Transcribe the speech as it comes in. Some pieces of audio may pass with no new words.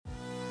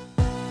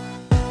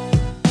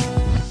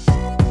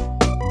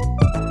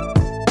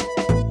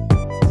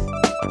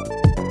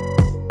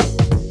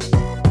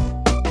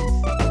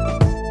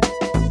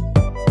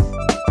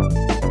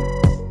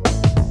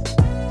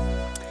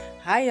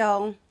Hoi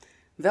al,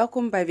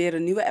 welkom bij weer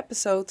een nieuwe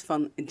episode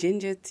van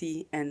Ginger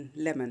Tea and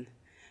Lemon.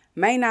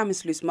 Mijn naam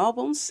is Luus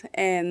Malbons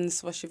en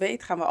zoals je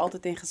weet gaan we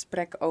altijd in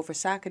gesprek over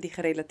zaken die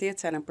gerelateerd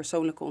zijn aan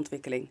persoonlijke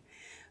ontwikkeling.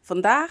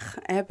 Vandaag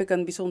heb ik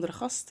een bijzondere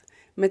gast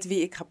met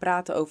wie ik ga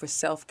praten over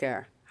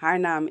self-care. Haar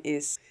naam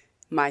is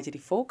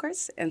Marjorie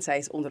Volkers en zij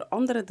is onder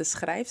andere de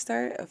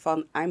schrijfster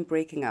van I'm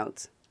Breaking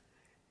Out.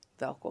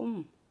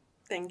 Welkom.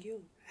 Thank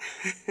you.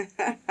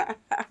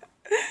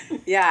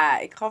 Ja,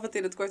 ik gaf het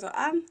in het kort al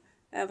aan.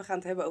 We gaan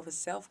het hebben over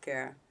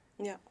self-care.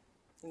 Ja,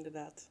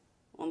 inderdaad.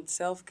 Want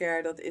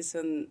self-care, dat is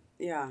een,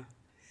 ja,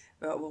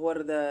 we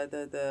horen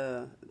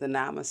de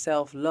namen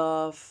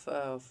self-love,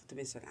 of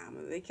tenminste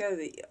namen, weet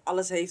je.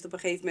 Alles heeft op een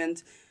gegeven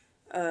moment,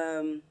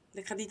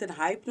 ik ga het niet een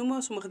hype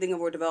noemen, sommige dingen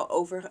worden wel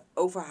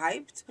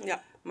overhyped.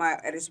 Ja. Maar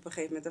er is op een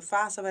gegeven moment een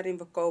fase waarin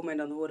we komen en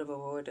dan horen we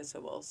woorden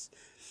zoals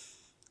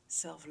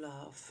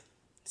self-love,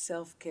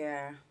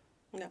 self-care.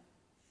 Ja.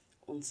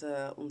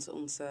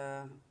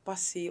 Onze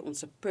passie,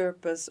 onze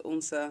purpose,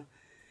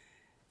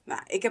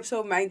 Nou, ik heb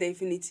zo mijn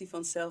definitie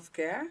van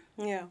self-care.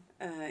 Ja.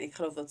 Ik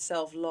geloof dat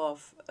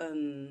self-love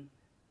een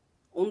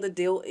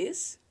onderdeel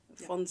is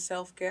van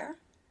self-care.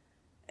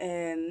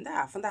 En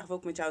vandaag wil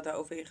ik met jou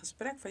daarover in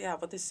gesprek. Van ja,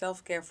 wat is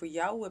self-care voor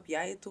jou? Hoe heb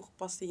jij het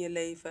toegepast in je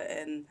leven?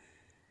 En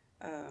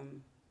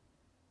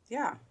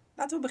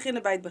laten we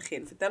beginnen bij het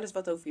begin. Vertel eens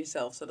wat over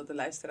jezelf, zodat de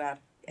luisteraar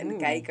en de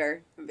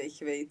kijker een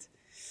beetje weet.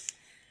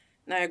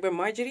 Nou, ik ben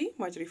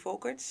Marjorie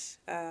Volkers.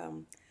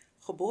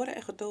 Geboren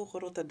en getogen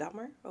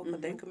Rotterdammer. Ook al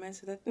denken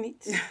mensen dat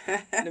niet.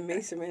 De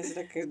meeste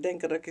mensen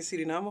denken dat ik in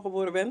Suriname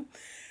geboren ben.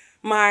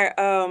 Maar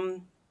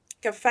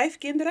ik heb 5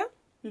 kinderen.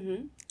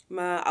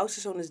 Mijn oudste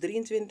zoon is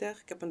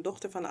 23. Ik heb een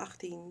dochter van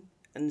 18.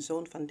 Een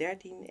zoon van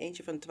 13.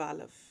 Eentje van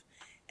 12.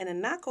 En een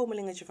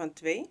nakomelingetje van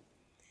 2.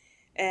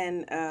 En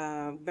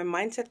ik ben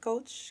mindset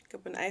coach. Ik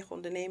heb een eigen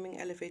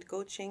onderneming, Elevate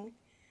Coaching.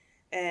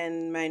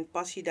 En mijn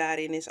passie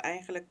daarin is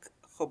eigenlijk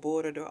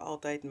geboren door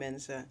altijd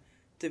mensen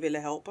te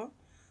willen helpen.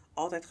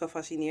 Altijd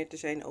gefascineerd te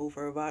zijn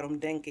over waarom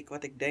denk ik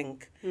wat ik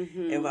denk.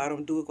 En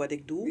waarom doe ik wat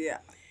ik doe.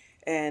 Ja.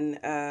 En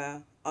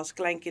als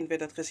kleinkind werd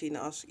dat gezien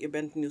als je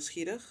bent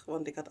nieuwsgierig.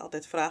 Want ik had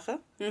altijd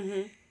vragen.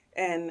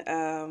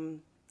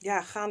 En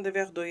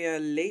gaandeweg door je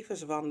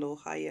levenswandel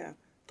ga je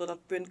tot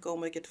dat punt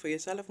komen dat je het voor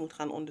jezelf moet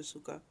gaan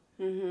onderzoeken.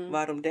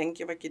 Waarom denk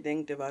je wat je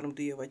denkt en waarom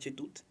doe je wat je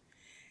doet.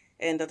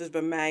 En dat is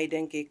bij mij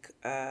denk ik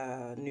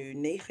nu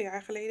 9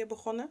 jaar geleden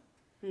begonnen.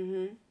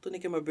 Toen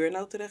ik in mijn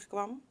burn-out terecht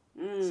kwam.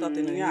 Ik zat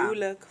in een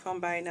huwelijk van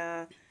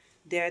bijna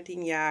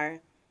 13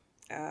 jaar.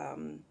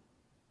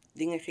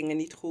 Dingen gingen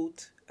niet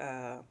goed.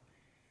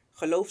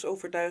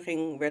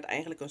 Geloofsovertuiging werd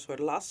eigenlijk een soort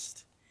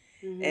last.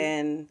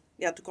 En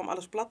ja, toen kwam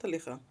alles plat te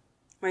liggen.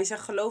 Maar je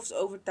zegt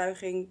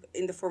geloofsovertuiging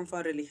in de vorm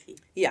van religie?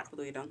 Ja. Wat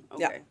bedoel je dan?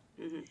 Oké.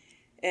 Ja.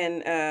 En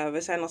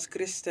we zijn als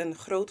christen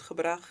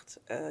grootgebracht.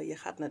 Je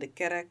gaat naar de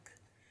kerk.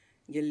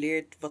 Je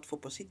leert wat voor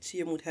positie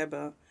je moet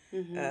hebben.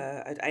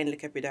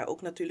 Uiteindelijk heb je daar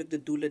ook natuurlijk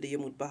de doelen die je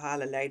moet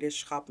behalen.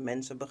 Leiderschap,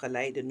 mensen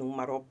begeleiden, noem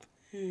maar op.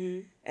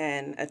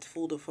 En het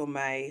voelde voor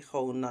mij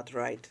gewoon not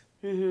right.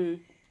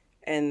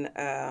 En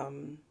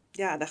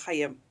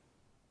dan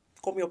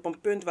kom je op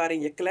een punt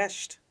waarin je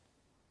clasht.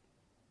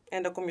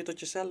 En dan kom je tot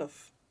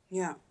jezelf.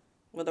 Ja.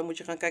 Want dan moet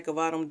je gaan kijken,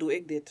 waarom doe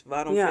ik dit?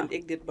 Waarom vind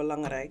ik dit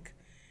belangrijk?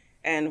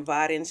 En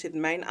waarin zit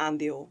mijn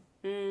aandeel?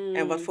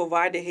 En wat voor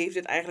waarde heeft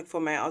dit eigenlijk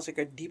voor mij als ik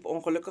er diep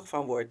ongelukkig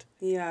van word?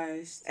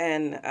 Juist.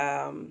 En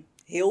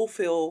heel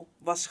veel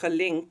was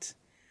gelinkt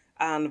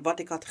aan wat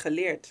ik had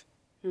geleerd.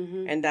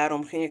 En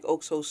daarom ging ik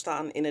ook zo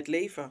staan in het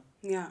leven.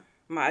 Ja.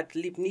 Maar het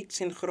liep niet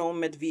synchroon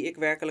met wie ik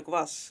werkelijk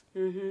was.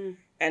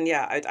 En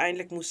ja,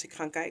 uiteindelijk moest ik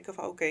gaan kijken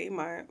van oké,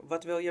 maar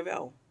wat wil je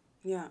wel?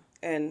 Ja.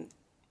 En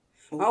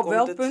maar op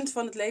welk punt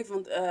van het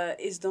leven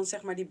is dan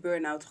zeg maar die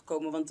burn-out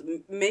gekomen?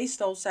 Want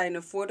meestal zijn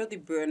er, voordat die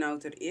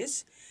burn-out er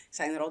is,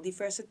 zijn er al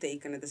diverse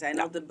tekenen. Er zijn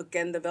al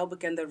de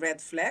welbekende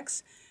red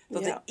flags.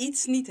 Dat er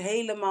iets niet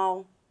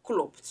helemaal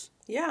klopt.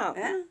 Ja.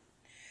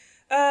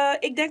 Hè?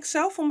 Ik denk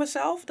zelf voor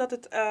mezelf dat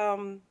het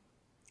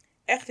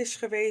echt is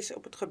geweest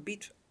op het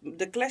gebied.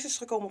 De clash is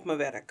gekomen op mijn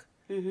werk.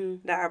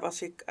 Daar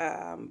was ik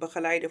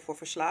begeleider voor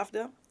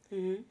verslaafden.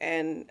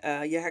 En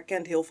je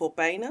herkent heel veel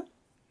pijnen.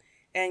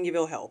 En je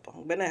wil helpen.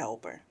 Ik ben een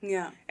helper.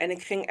 Ja. En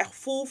ik ging echt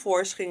full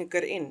force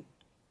erin.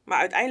 Maar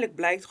uiteindelijk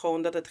blijkt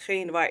gewoon dat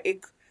hetgeen waar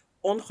ik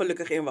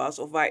ongelukkig in was.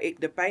 Of waar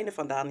ik de pijnen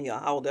vandaan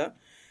haalde.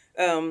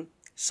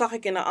 Zag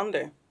ik in een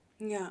ander.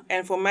 Ja.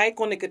 En voor mij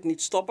kon ik het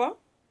niet stoppen.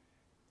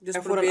 Dus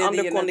en voor een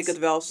ander kon ik het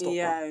wel stoppen.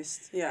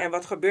 Juist. Ja. En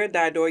wat gebeurt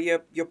daardoor?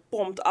 Je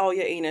pompt al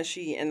je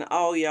energie en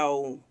al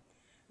jouw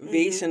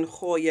wezen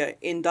gooien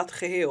in dat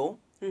geheel.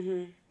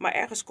 Maar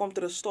ergens komt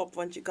er een stop.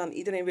 Want je kan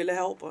iedereen willen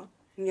helpen.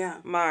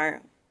 Ja.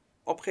 Maar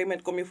op een gegeven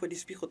moment kom je voor die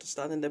spiegel te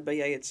staan en dan ben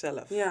jij het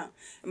zelf. Ja,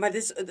 maar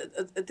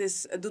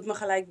het doet me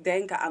gelijk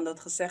denken aan dat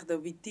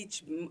gezegde: we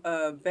teach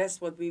best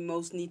what we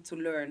most need to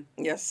learn.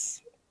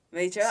 Yes.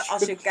 Weet je,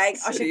 als je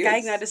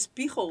kijkt naar de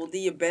spiegel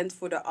die je bent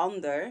voor de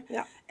ander.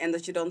 Ja. En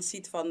dat je dan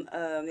ziet van,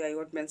 je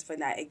hoort mensen van,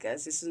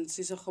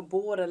 ze is een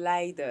geboren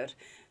leider.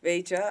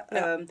 Weet je,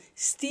 Ja.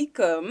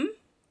 Stiekem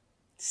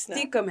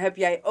stiekem heb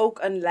jij ook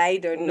een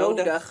leider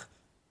nodig.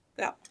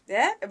 Ja.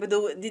 Hè? Ik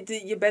bedoel,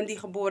 je bent die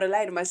geboren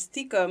leider, maar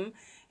stiekem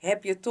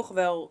heb je toch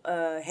wel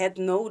het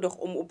nodig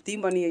om op die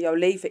manier jouw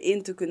leven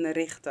in te kunnen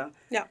richten.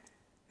 Ja.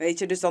 Weet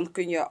je, dus dan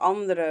kun je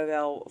anderen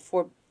wel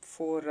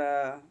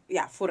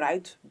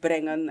vooruit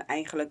brengen,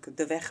 eigenlijk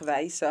de weg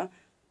wijzen,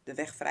 de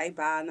weg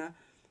vrijbanen.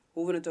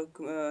 Hoe we het ook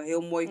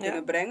heel mooi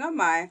kunnen brengen,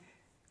 maar...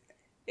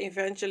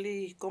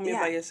 Eventually kom je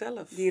bij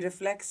jezelf. Die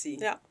reflectie.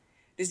 Ja.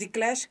 Dus die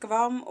clash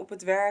kwam op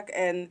het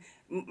werk,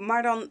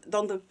 maar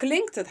dan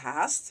klinkt het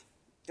haast.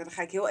 Ja, dan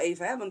ga ik heel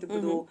even, hè, want ik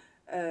bedoel...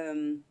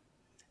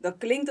 dan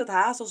klinkt het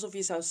haast alsof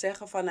je zou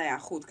zeggen van... Nou ja,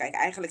 goed, kijk,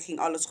 eigenlijk ging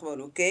alles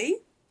gewoon oké.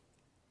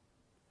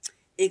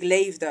 Ik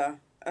leefde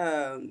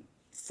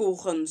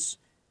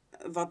volgens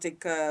wat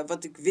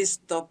ik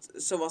wist dat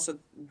zoals het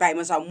bij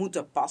me zou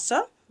moeten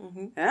passen.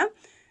 Hè?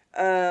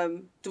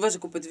 Toen was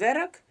ik op het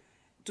werk.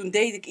 Toen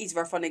deed ik iets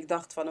waarvan ik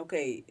dacht van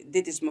oké,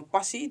 dit is mijn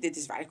passie. Dit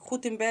is waar ik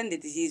goed in ben.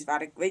 Dit is iets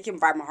waar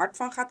waar mijn hart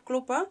van gaat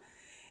kloppen.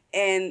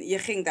 En je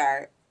ging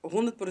daar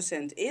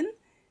 100% in.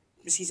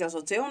 Misschien zelfs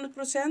al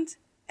 200%.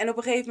 En op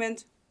een gegeven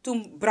moment,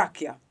 toen brak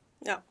je.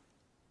 Ja.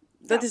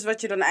 Dat is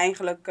wat je dan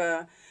eigenlijk...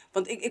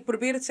 want ik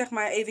probeer het zeg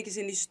maar eventjes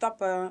in die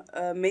stappen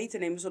mee te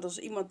nemen. Zodat als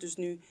iemand dus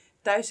nu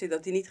thuis zit,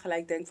 dat hij niet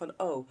gelijk denkt van...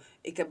 Oh,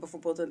 ik heb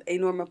bijvoorbeeld een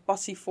enorme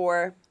passie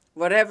voor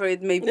whatever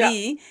it may be.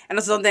 Ja. En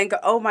dat ze dan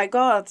denken, oh my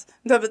god,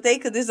 dat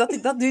betekent dus dat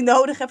ik dat nu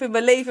nodig heb in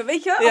mijn leven.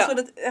 Weet je, als we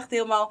dat echt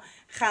helemaal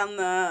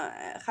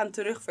gaan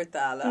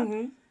terugvertalen.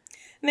 Mm-hmm.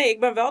 Nee, ik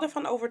ben wel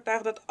ervan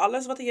overtuigd dat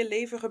alles wat in je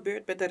leven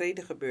gebeurt met de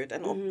reden gebeurt.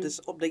 En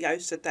dus op de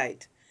juiste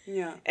tijd.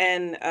 Ja.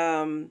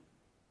 En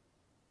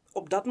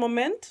op dat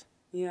moment,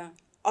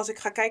 als ik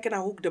ga kijken naar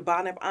hoe ik de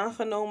baan heb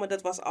aangenomen,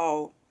 dat was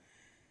al...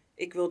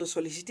 Ik wilde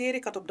solliciteren.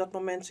 Ik had op dat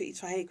moment zoiets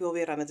van, ik wil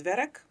weer aan het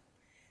werk.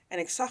 En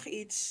ik zag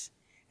iets.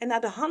 En na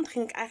de hand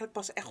ging ik eigenlijk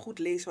pas echt goed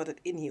lezen wat het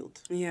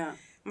inhield. Ja.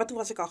 Maar toen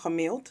was ik al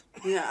gemaild.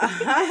 Ja.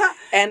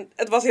 En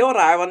het was heel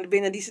raar, want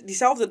binnen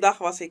diezelfde dag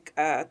was ik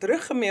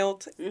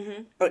teruggemaild.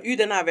 Mm-hmm. Een uur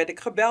daarna werd ik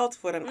gebeld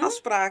voor een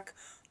afspraak.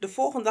 De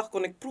volgende dag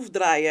kon ik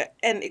proefdraaien.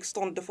 En ik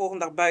stond de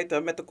volgende dag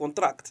buiten met een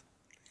contract.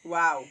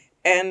 Wauw.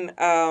 En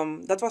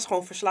dat was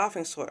gewoon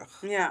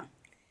verslavingszorg. Ja.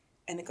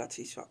 En ik had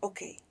zoiets van,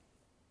 oké.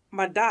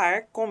 Maar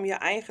daar kom je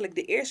eigenlijk...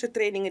 De eerste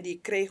trainingen die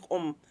ik kreeg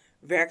om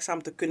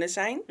werkzaam te kunnen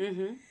zijn...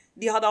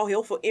 Die hadden al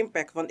heel veel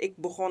impact. Want ik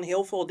begon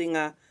heel veel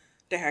dingen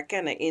te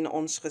herkennen in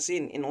ons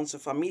gezin, in onze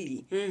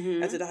familie.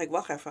 En toen dacht ik,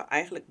 wacht even.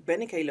 Eigenlijk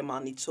ben ik helemaal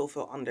niet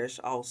zoveel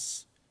anders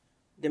als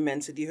de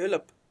mensen die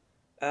hulp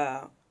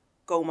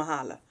komen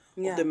halen.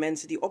 Ja. Of de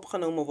mensen die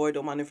opgenomen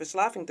worden om aan hun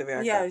verslaving te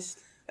werken.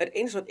 Juist. Het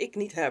enige wat ik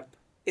niet heb,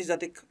 is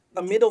dat ik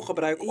een middel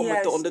gebruik om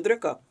het te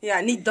onderdrukken. Ja,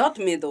 niet dat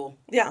middel.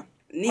 Ja,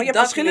 maar je hebt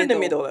verschillende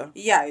middelen.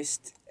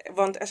 Juist.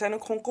 Want er zijn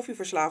ook gewoon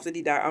koffieverslaafden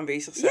die daar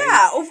aanwezig zijn.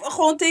 Ja, of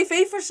gewoon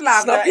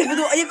tv-verslaafden. Ik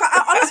bedoel, je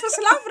kan alles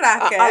verslaafd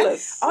raken.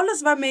 Alles.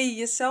 Alles waarmee je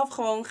jezelf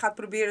gewoon gaat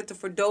proberen te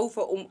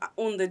verdoven om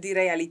onder die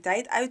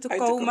realiteit uit te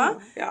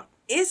komen. Ja.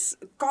 Is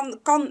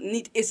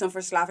een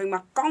verslaving,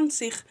 maar kan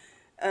zich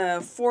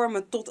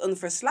vormen tot een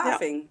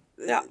verslaving.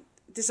 Ja.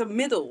 Het is een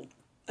middel.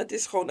 Het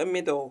is gewoon een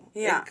middel.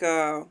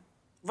 Ja.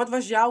 Wat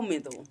was jouw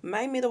middel?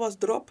 Mijn middel was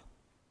drop.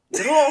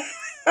 Drop?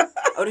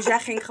 Oh, dus jij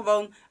ging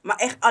gewoon... Maar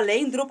echt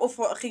alleen drop? Of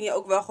ging je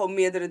ook wel gewoon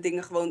meerdere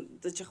dingen gewoon...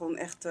 Dat je gewoon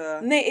echt...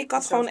 Nee, ik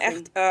had gewoon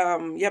echt...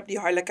 je hebt die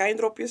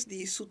harlekijndropjes,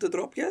 die zoete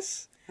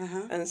dropjes.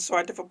 Een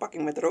zwarte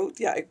verpakking met rood.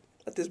 Ja,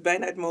 het is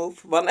bijna uit mijn hoofd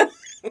verbannen.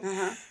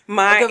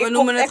 Maar we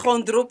noemen het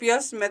gewoon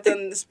dropjes met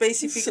een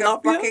specifieke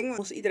verpakking.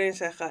 Moest iedereen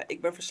zeggen,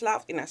 ik ben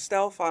verslaafd in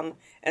herstel van...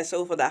 En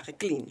zoveel dagen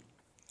clean.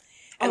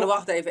 En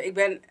wacht even.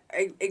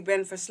 Ik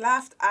ben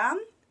verslaafd aan...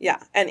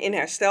 Ja, en in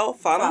herstel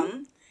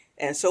van...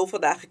 En zoveel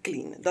dagen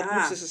clean. Dat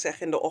moesten ze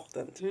zeggen in de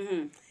ochtend.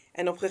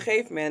 En op een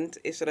gegeven moment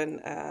is er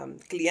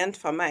een cliënt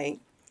van mij.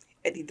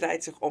 En die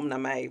draait zich om naar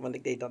mij. Want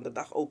ik deed dan de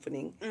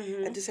dagopening.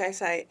 En toen zei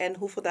zij, en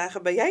hoeveel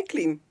dagen ben jij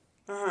clean?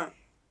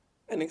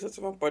 En ik zat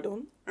zo van,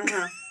 pardon?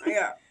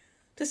 Ja.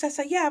 Toen zei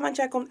zij, ja, want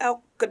jij komt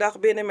elke dag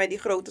binnen met die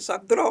grote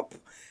zak drop.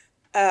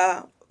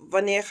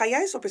 Wanneer ga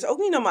jij op? Is ook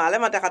niet normaal, hè?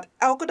 Maar daar gaat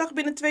elke dag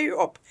binnen 2 uur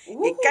op.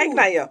 Ik kijk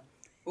naar je.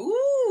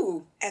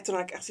 En toen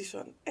had ik echt zoiets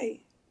van,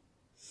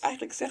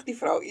 eigenlijk zegt die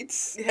vrouw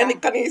iets. Ja. En ik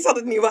kan niet eens dat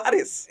het niet waar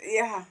is.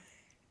 Ja.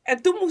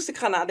 En toen moest ik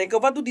gaan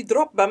nadenken, wat doet die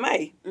drop bij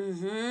mij?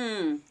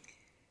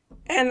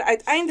 En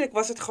uiteindelijk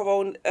was het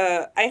gewoon...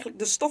 eigenlijk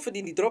de stoffen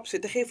die in die drop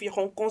zitten, geven je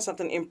gewoon constant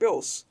een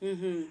impuls.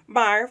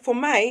 Maar voor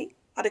mij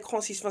had ik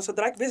gewoon zoiets van...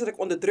 Zodra ik wist dat ik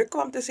onder druk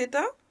kwam te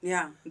zitten...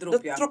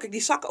 dan trok ik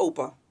die zak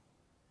open.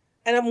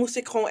 En dan moest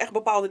ik gewoon echt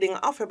bepaalde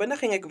dingen af hebben. En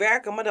dan ging ik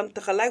werken. Maar dan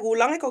tegelijk, hoe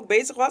lang ik ook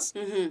bezig was...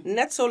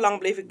 net zo lang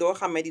bleef ik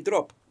doorgaan met die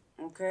drop.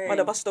 Okay. Maar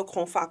dan was het ook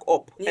gewoon vaak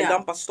op. Ja. En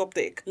dan pas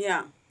stopte ik.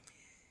 Ja.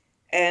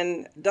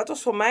 En dat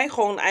was voor mij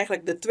gewoon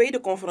eigenlijk de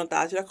tweede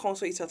confrontatie. Dat ik gewoon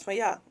zoiets had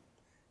van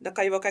dan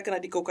kan je wel kijken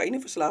naar die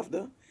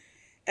cocaïneverslaafde.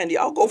 En die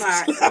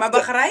alcoholverslaafde. Maar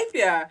begrijp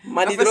je?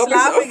 Maar die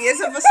verslaving is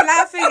een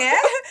verslaving, hè?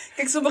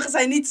 Kijk, sommigen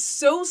zijn niet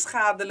zo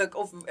schadelijk.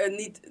 Of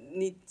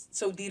niet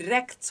zo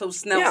direct, zo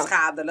snel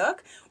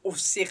schadelijk. Of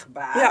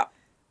zichtbaar. Ja.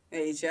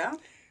 Weet je?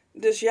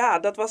 Dus ja,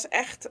 dat was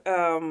echt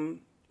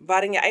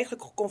waarin je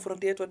eigenlijk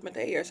geconfronteerd wordt met...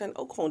 er zijn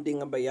ook gewoon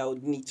dingen bij jou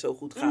die niet zo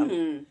goed gaan.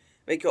 Mhm.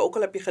 Weet je, ook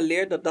al heb je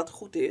geleerd dat dat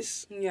goed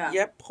is... Ja. Je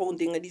hebt gewoon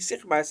dingen die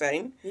zichtbaar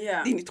zijn,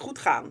 Ja. die niet goed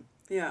gaan.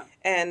 Ja.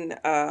 En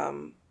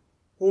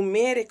hoe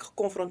meer ik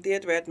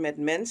geconfronteerd werd met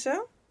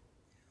mensen...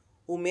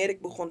 hoe meer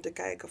ik begon te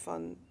kijken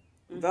van...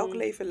 welk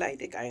leven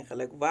leid ik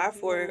eigenlijk?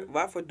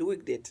 Waarvoor doe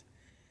ik dit?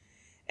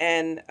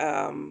 En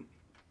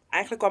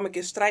eigenlijk kwam ik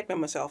in strijd met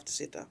mezelf te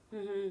zitten.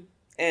 Mhm.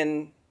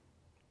 En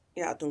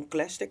ja, toen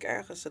clashte ik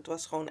ergens. Het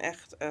was gewoon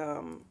echt...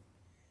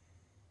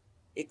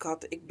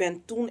 ik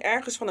ben toen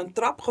ergens van een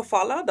trap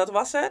gevallen, dat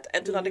was het.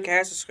 En toen had ik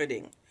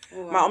hersenschudding. Oh,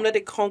 wow. Maar omdat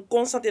ik gewoon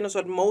constant in een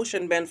soort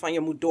motion ben van je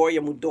moet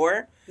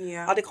door...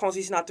 Ja. had ik gewoon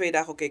zoiets na 2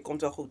 dagen, oké,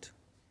 komt wel goed.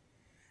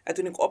 En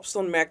toen ik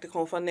opstond, merkte ik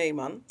gewoon van nee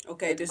man.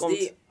 Oké, het dus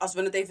komt als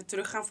we het even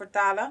terug gaan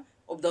vertalen.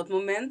 Op dat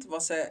moment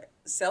was er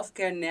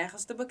selfcare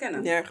nergens te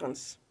bekennen.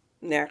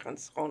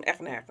 Nergens. Gewoon echt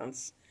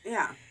nergens.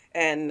 Ja.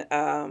 En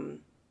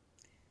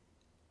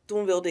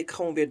toen wilde ik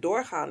gewoon weer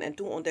doorgaan. En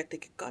toen ontdekte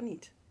ik kan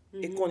niet.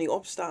 Ik kon niet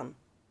opstaan.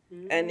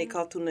 En ik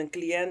had toen een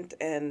cliënt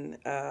en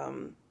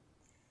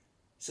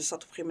ze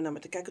zat op een gegeven moment naar me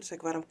te kijken. Toen zei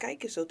ik, waarom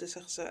kijk je zo? Toen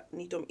zegt ze,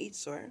 niet om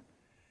iets hoor.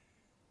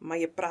 Maar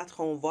je praat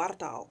gewoon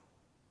wartaal.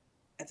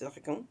 En toen dacht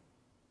ik,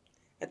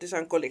 En toen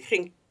zei een collega, ik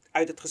ging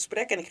uit het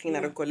gesprek en ik ging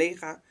naar een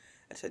collega.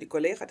 En toen zei die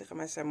collega tegen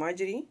mij, zei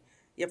Marjorie,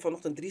 je hebt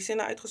vanochtend 3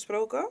 zinnen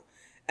uitgesproken.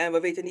 En we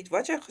weten niet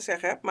wat je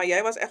gezegd hebt, maar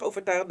jij was echt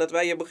overtuigd dat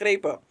wij je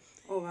begrepen.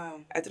 Oh,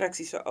 wauw. En toen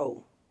zei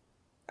ze,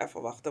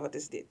 even wachten, wat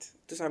is dit?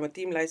 Toen zei mijn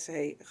teamleider,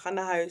 hey, ga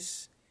naar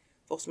huis.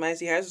 Volgens mij is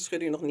die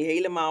hersenschudding nog niet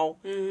helemaal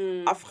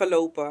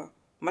afgelopen.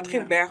 Maar het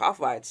ging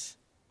bergafwaarts.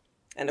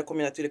 En dan kom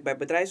je natuurlijk bij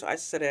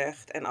bedrijfsarts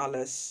terecht en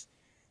alles.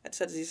 En toen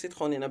zei ze, je zit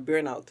gewoon in een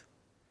burn-out.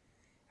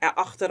 En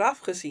achteraf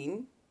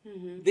gezien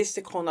wist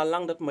ik gewoon al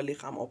lang dat mijn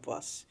lichaam op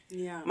was.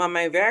 Ja. Maar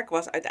mijn werk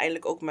was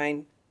uiteindelijk ook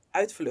mijn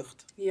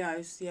uitvlucht.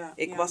 Juist, ja.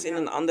 Ik was in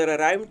een andere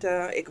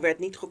ruimte. Ik werd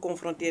niet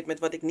geconfronteerd met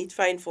wat ik niet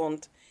fijn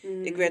vond.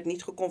 Ik werd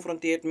niet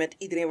geconfronteerd met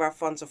iedereen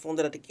waarvan ze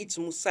vonden dat ik iets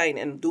moest zijn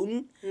en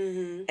doen.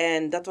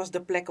 En dat was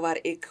de plek waar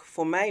ik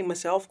voor mij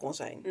mezelf kon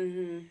zijn.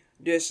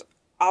 Dus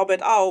al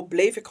met al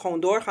bleef ik gewoon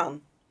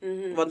doorgaan.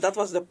 Want dat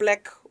was de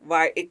plek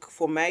waar ik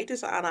voor mij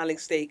tussen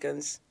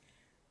aanhalingstekens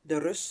de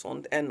rust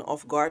vond en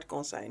off guard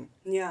kon zijn.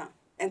 Ja,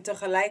 en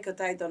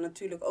tegelijkertijd dan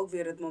natuurlijk ook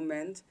weer het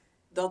moment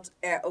dat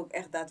er ook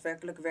echt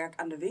daadwerkelijk werk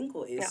aan de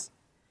winkel is.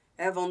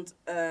 Ja. Want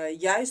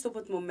juist op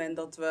het moment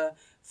dat we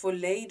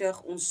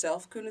volledig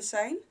onszelf kunnen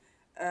zijn,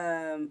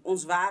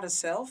 ons ware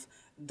zelf,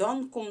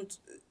 dan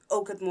komt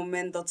ook het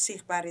moment dat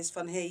zichtbaar is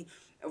van hey,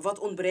 wat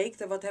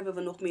ontbreekt er, wat hebben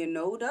we nog meer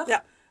nodig?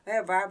 Ja.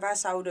 Waar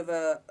zouden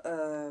we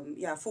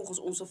volgens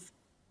onze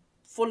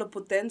volle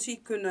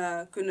potentie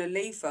kunnen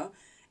leven?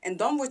 En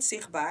dan wordt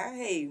zichtbaar,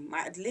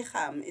 maar het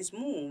lichaam is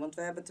moe, want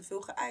we hebben te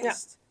veel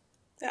geëist.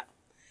 Ja.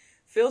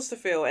 Veel te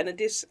veel. En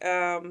het is,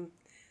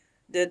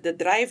 de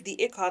drive die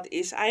ik had,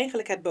 is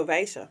eigenlijk het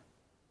bewijzen.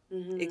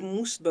 Ik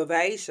moest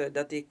bewijzen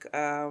dat ik,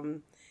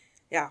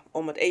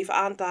 om het even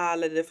aan te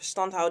halen, de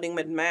verstandhouding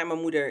met mij en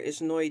mijn moeder is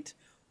nooit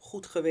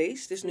goed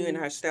geweest. Het is nu in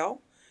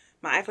herstel.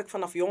 Maar eigenlijk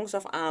vanaf jongs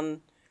af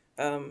aan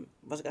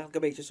was ik eigenlijk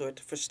een beetje een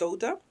soort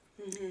verstoten.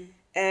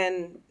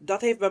 En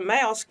dat heeft bij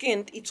mij als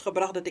kind iets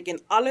gebracht dat ik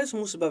in alles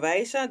moest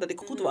bewijzen dat ik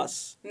goed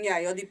was. Ja,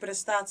 je had die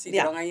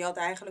prestatiedrang en je had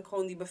eigenlijk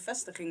gewoon die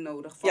bevestiging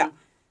nodig van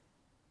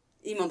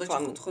iemand dat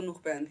je goed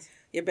genoeg bent.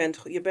 Je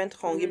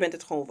bent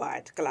het gewoon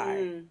waard, klaar.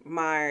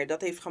 Maar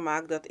dat heeft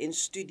gemaakt dat in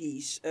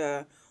studies,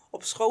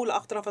 op scholen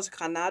achteraf als ik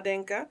ga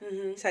nadenken,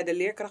 zei de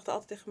leerkrachten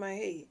altijd tegen mij,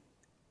 hey,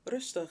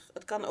 rustig.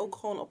 Het kan ook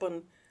gewoon op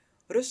een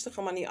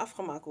rustige manier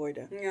afgemaakt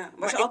worden. Ja.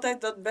 Was je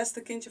altijd dat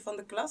beste kindje van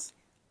de klas?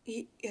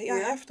 Ja,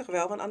 heftig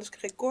wel, want anders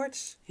kreeg ik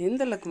koorts.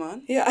 Hinderlijk,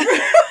 man. Ja.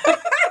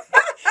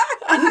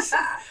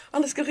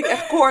 anders kreeg ik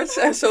echt koorts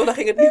en zo, dan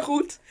ging het niet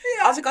goed.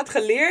 Ja. Als ik had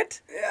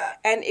geleerd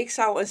en ik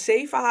zou een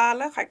 7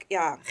 halen, ging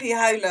je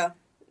huilen?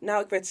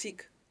 Nou, ik werd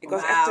ziek. Ik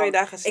was echt 2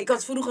 dagen ziek. Ik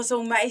had vroeger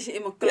zo'n meisje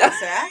in mijn klas,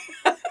 hè.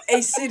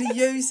 Hey,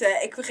 serieus,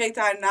 hè. Ik vergeet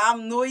haar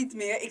naam nooit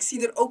meer. Ik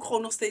zie er ook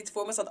gewoon nog steeds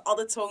voor me. Ze had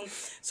altijd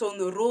zo'n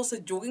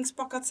roze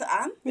joggingspak had ze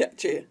aan. Ja,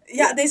 chill.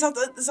 Ja,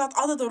 ze had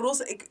altijd een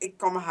roze... Ik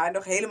kan me haar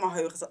nog helemaal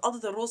heugen. Ze had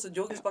altijd een roze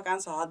joggingspak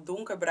aan. Ze had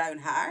donkerbruin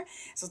haar.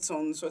 Ze had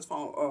zo'n soort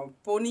van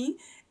pony.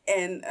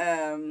 En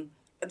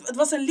het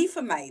was een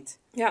lieve meid.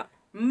 Ja.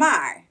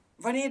 Maar,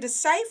 wanneer de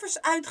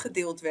cijfers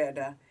uitgedeeld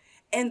werden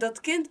en dat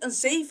kind een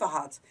 7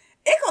 had...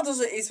 Ik had dus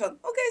zoiets van,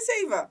 oké,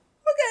 7.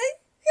 Oké,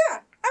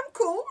 ja, I'm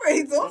cool, weet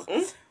je toch?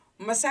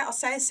 Maar als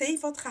zij een 7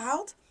 had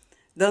gehaald,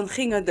 dan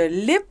gingen de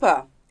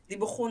lippen, die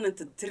begonnen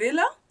te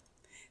trillen.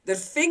 De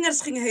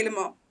vingers gingen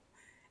helemaal...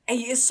 En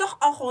je zag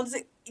al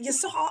gewoon, je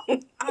zag al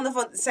aan de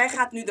van, zij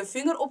gaat nu de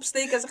vinger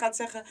opsteken en ze gaat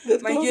zeggen,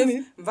 maar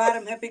juf,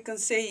 waarom heb ik een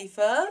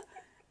 7?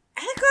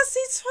 En ik was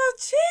iets van,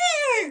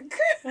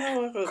 chick,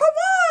 come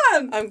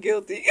on. I'm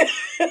guilty.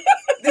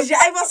 Dus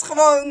jij was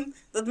gewoon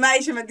dat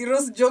meisje met die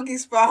roze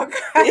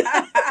joggingspak.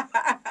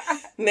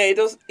 Nee,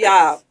 dus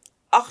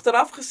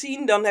achteraf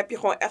gezien, dan heb je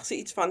gewoon echt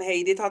zoiets van,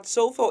 hey, dit had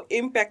zoveel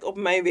impact op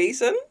mijn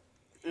wezen,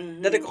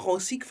 dat ik er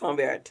gewoon ziek van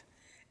werd.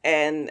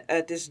 En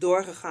het is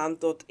doorgegaan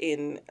tot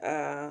in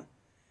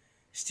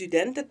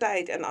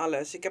studententijd en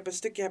alles. Ik heb een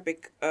stukje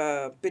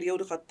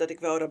periode gehad dat ik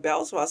wel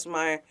rebels was.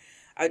 Maar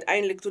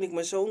uiteindelijk toen ik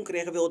mijn zoon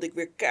kreeg, wilde ik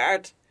weer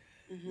keihard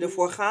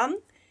ervoor gaan.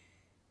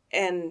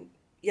 En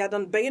ja,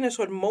 dan ben je in een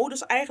soort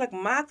modus. Eigenlijk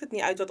maakt het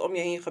niet uit wat om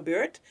je heen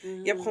gebeurt.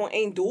 Je hebt gewoon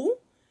één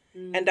doel.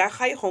 En daar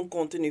ga je gewoon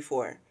continu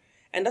voor.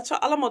 En dat zijn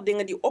allemaal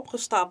dingen die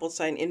opgestapeld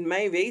zijn in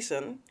mijn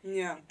wezen.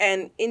 Ja.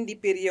 En in die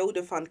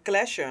periode van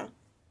clashen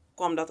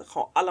kwam dat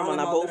gewoon allemaal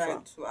naar boven.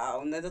 Eruit.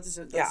 Wauw, nee, dat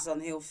is dan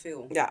heel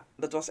veel. Ja,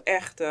 dat was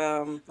echt...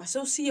 Maar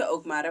zo zie je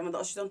ook maar, hè? Want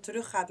als je dan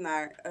teruggaat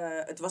naar...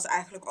 het was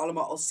eigenlijk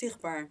allemaal al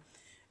zichtbaar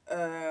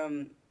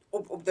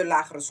op de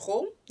lagere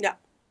school. Ja.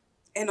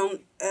 En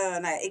dan,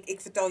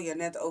 ik vertel je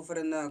net over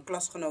een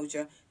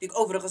klasgenootje... die ik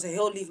overigens een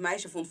heel lief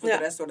meisje vond voor de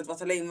rest. Hoor. Dat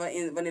was alleen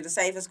wanneer de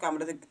cijfers kwamen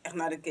dat ik echt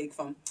naar de keek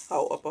van...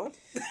 Hou op, hoor.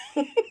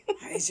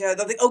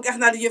 Dat ik ook echt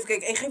naar de juf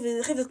keek. Hey,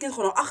 geef dat kind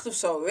gewoon een 8 of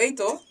zo, weet je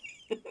toch?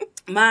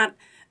 Maar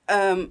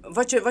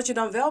wat je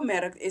dan wel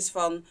merkt is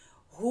van...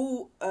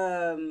 hoe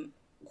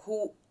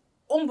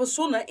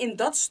onbezonnen in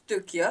dat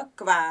stukje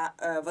qua...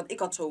 want ik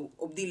had zo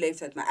op die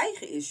leeftijd mijn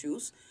eigen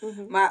issues.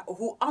 Maar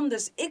hoe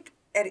anders ik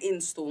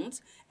erin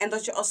stond. En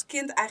dat je als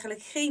kind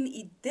eigenlijk geen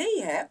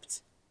idee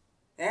hebt.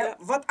 Hè,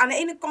 wat aan de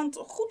ene kant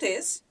goed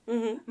is.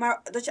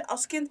 Maar dat je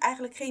als kind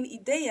eigenlijk geen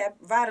idee hebt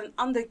waar een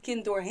ander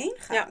kind doorheen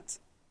gaat.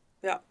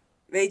 Ja.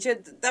 Weet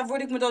je, daar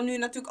word ik me dan nu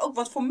natuurlijk ook...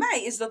 Want voor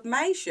mij is dat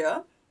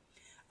meisje...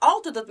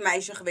 altijd dat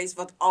meisje geweest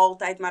wat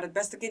altijd maar het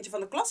beste kindje van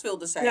de klas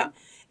wilde zijn. Ja.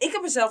 Ik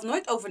heb er zelf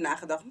nooit over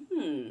nagedacht.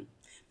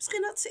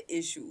 Misschien had ze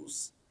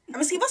issues. En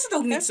misschien was het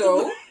ook niet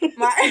zo.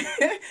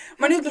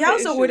 Maar nu ik jou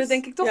zo hoorde,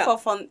 denk ik toch wel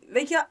van...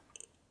 Weet je,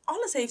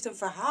 alles heeft een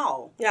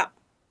verhaal. Ja.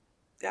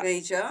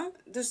 Weet je?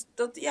 Dus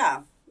dat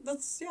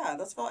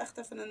is wel echt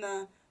even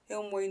een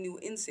heel mooi nieuw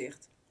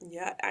inzicht.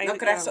 Ja, dan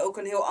krijgt ze ook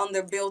een heel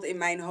ander beeld in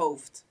mijn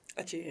hoofd.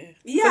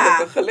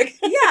 Gelukkig.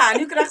 Ja,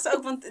 nu krijgt ze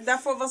ook, want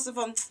daarvoor was ze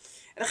van...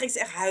 En dan ging ze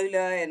echt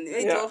huilen en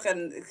weet je toch.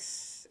 En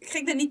ik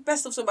ging er niet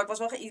pesten of zo, maar ik was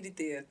wel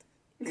geïrriteerd.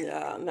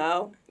 Ja,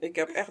 nou, ik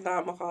heb echt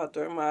namen gehad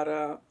hoor.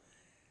 Maar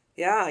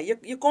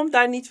je komt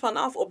daar niet van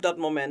af op dat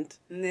moment.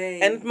 Nee.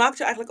 En het maakt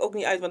je eigenlijk ook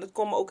niet uit, want het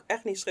kon me ook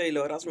echt niet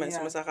schelen hoor, als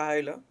mensen me zagen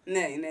huilen.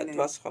 Nee. Het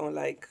was gewoon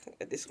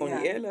het is gewoon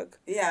niet eerlijk.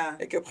 Ja.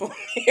 Ik heb gewoon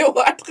heel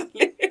hard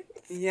geleerd.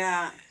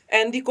 Ja.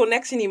 En die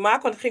connectie niet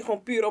maken, want het ging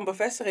gewoon puur om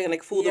bevestiging. En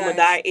ik voelde me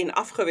daarin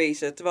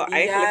afgewezen. Terwijl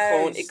eigenlijk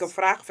gewoon ik een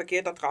vraag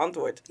verkeerd had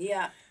geantwoord.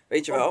 Ja.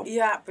 Weet je wel?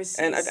 Ja, precies.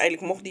 En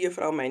uiteindelijk mocht die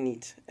juffrouw mij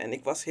niet. En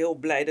ik was heel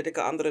blij dat ik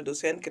een andere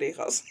docent kreeg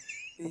als...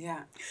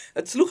 Ja.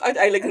 Het sloeg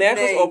uiteindelijk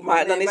nergens op,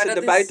 maar dan is het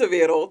de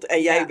buitenwereld.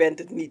 En jij bent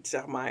het niet,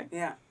 zeg maar.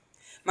 Ja.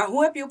 Maar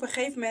hoe heb je op een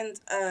gegeven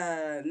moment,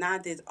 na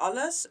dit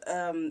alles,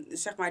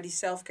 zeg maar die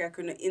selfcare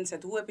kunnen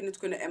inzetten? Hoe heb je het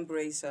kunnen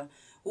embracen?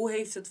 Hoe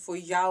heeft het voor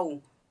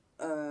jou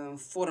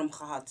vorm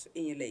gehad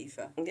in je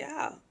leven?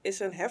 Ja, is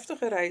een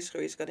heftige reis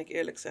geweest, kan ik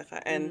eerlijk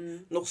zeggen.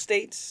 En nog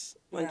steeds,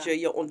 want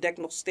je ontdekt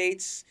nog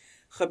steeds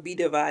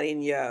gebieden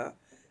waarin je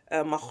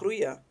mag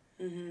groeien.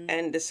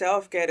 En de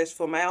selfcare is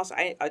voor mij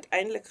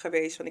uiteindelijk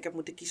geweest van ik heb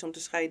moeten kiezen om te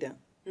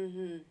scheiden.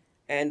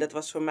 En dat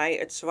was voor mij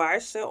het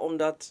zwaarste,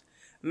 omdat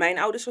mijn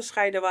ouders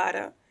gescheiden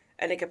waren.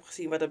 En ik heb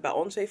gezien wat het bij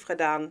ons heeft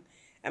gedaan.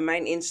 En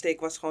mijn insteek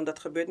was gewoon, dat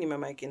gebeurt niet met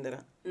mijn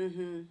kinderen.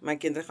 Mijn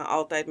kinderen gaan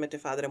altijd met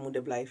hun vader en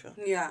moeder blijven.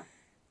 Ja.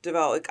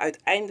 Terwijl ik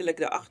uiteindelijk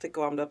erachter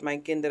kwam dat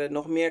mijn kinderen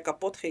nog meer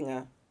kapot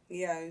gingen.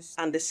 Juist.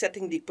 Aan de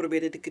setting die ik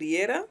probeerde te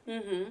creëren.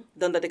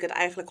 Dan dat ik het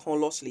eigenlijk gewoon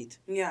losliet.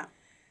 Ja.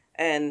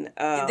 En,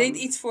 je deed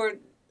iets voor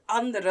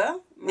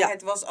anderen, maar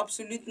het was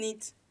absoluut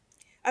niet...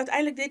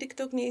 Uiteindelijk deed ik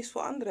het ook niet eens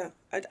voor anderen.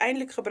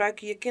 Uiteindelijk gebruik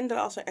je je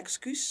kinderen als een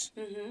excuus.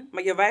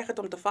 Maar je weigert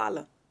om te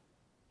falen.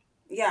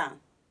 Ja,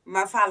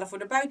 maar falen voor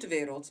de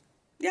buitenwereld.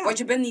 Ja. Want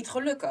je bent niet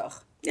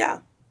gelukkig.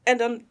 Ja, en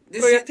dan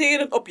projecteer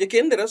het op je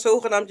kinderen.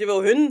 Zogenaamd, je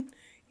wil hun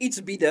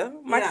iets bieden.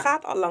 Maar het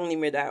gaat al lang niet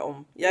meer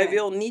daarom. Jij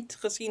wil niet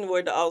gezien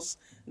worden als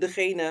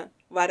degene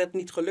waar het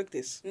niet gelukt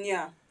is.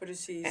 Ja,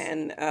 precies.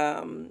 En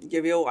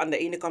je wil aan de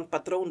ene kant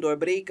patroon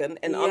doorbreken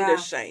en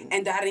anders zijn.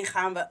 En daarin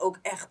gaan we ook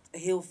echt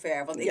heel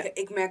ver. Want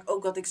ik merk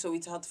ook dat ik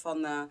zoiets had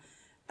van...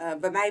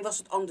 bij mij was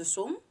het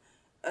andersom.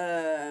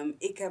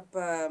 Ik heb,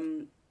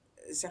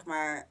 zeg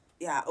maar...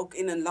 Ja, ook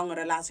in een lange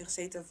relatie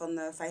gezeten van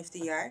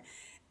 15 jaar.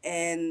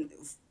 En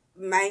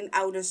mijn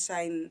ouders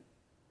zijn...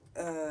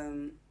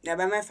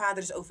 bij mijn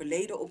vader is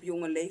overleden op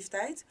jonge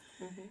leeftijd.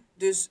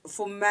 Dus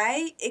voor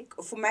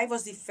mij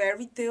was die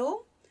fairy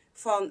tale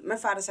van... Mijn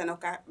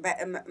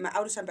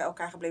ouders zijn bij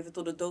elkaar gebleven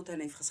tot de dood hen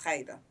heeft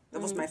gescheiden.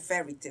 Dat was mijn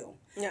fairy tale.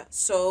 Ja.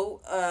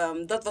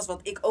 Dat was wat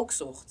ik ook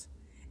zocht.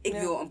 Ik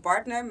wil een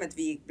partner met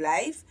wie ik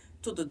blijf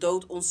tot de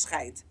dood ons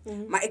scheidt.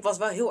 Maar ik was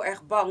wel heel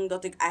erg bang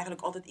dat ik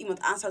eigenlijk altijd iemand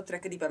aan zou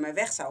trekken die bij mij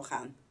weg zou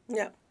gaan.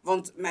 Ja.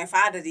 Want mijn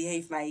vader die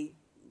heeft mij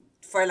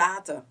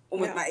verlaten,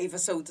 om het maar even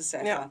zo te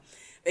zeggen. Ja.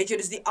 Weet je,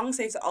 dus die angst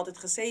heeft er altijd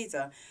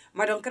gezeten.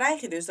 Maar dan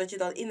krijg je dus dat je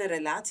dan in een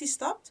relatie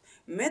stapt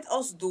met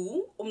als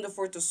doel om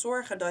ervoor te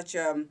zorgen dat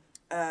je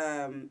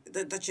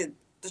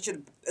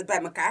het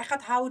bij elkaar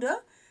gaat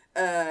houden.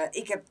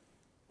 Ik heb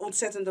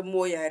ontzettende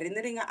mooie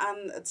herinneringen aan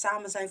het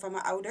samen zijn van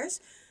mijn ouders.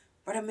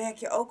 Maar dan merk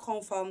je ook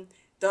gewoon van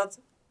dat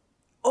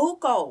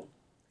ook al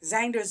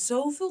zijn er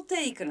zoveel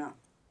tekenen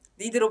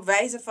die erop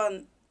wijzen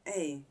van,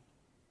 hé,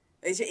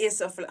 weet je, eerst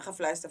een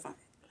gefluister van,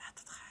 laat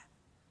het gaan.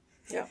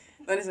 Ja.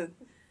 Dan is het,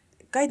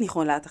 kan je het niet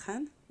gewoon laten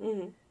gaan?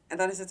 Mhm. En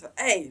dan is het van,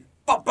 hé,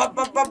 pap, pap,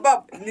 pap, pap,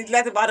 pap. Niet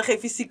letterlijk, we hadden geen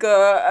fysiek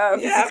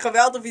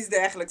geweld of iets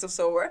dergelijks of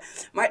zo hoor.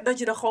 Maar dat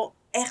je dan gewoon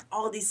echt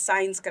al die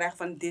signs krijgt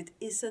van, dit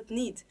is het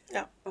niet.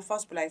 Ja. Maar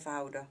vast blijven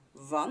houden.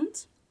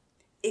 Want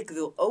ik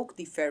wil ook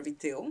die fairy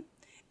tale.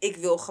 Ik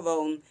wil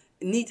gewoon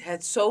niet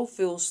het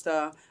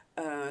zoveelste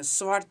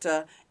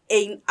zwarte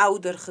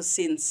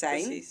eenoudergezind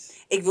zijn.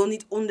 Precies. Ik wil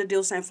niet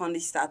onderdeel zijn van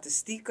die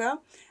statistieken.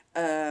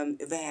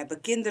 We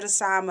hebben kinderen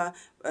samen.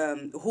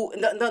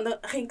 Dan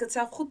ging ik het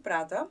zelf goed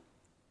praten.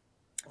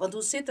 Want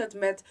hoe zit het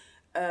met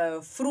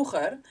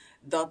vroeger?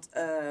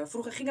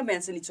 Vroeger gingen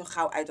mensen niet zo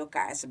gauw uit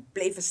elkaar. Ze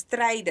bleven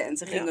strijden en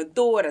ze gingen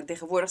door. En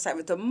tegenwoordig zijn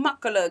we te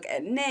makkelijk.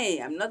 En nee,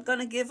 I'm not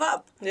gonna give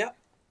up. Ja.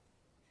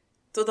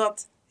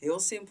 Totdat, heel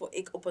simpel,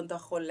 ik op een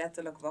dag gewoon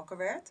letterlijk wakker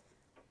werd.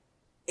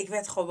 Ik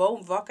werd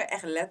gewoon wakker,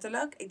 echt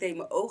letterlijk. Ik deed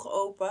mijn ogen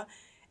open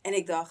en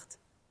ik dacht,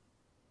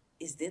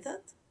 is dit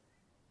het?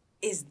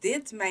 Is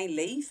dit mijn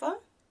leven?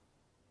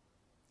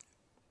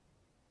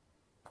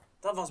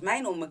 Dat was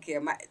mijn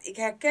ommekeer. Maar ik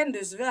herken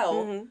dus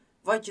wel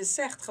wat je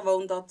zegt.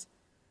 Gewoon dat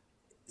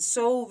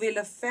zo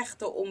willen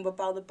vechten om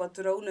bepaalde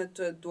patronen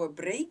te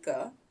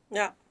doorbreken.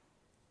 Ja.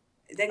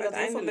 Ik denk dat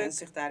heel veel mensen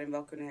zich daarin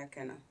wel kunnen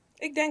herkennen.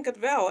 Ik denk het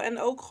wel. En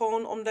ook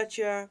gewoon omdat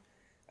je,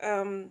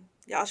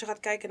 als je gaat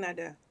kijken naar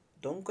de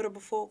donkere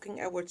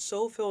bevolking, er wordt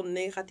zoveel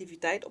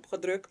negativiteit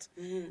opgedrukt,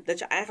 dat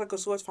je eigenlijk een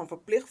soort van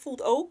verplicht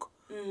voelt ook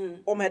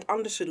om het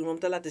anders te doen. Om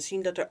te laten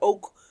zien dat er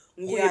ook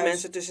goede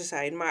mensen tussen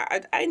zijn. Maar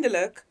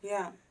uiteindelijk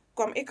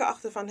kwam ik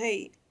erachter van,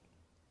 hey,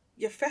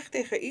 je vecht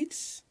tegen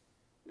iets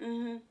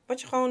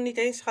wat je gewoon niet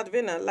eens gaat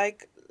winnen.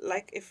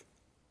 Like if,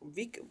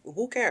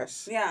 who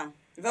cares? Ja.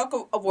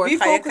 Welke award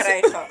ga je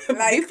krijgen?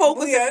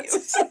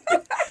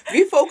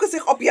 Wie focust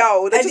zich op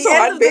jou? Dat je zo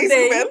hard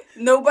bezig bent.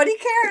 Nobody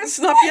cares.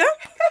 Snap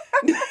je?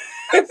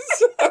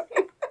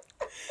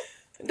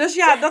 Dus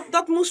ja,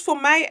 dat moest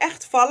voor mij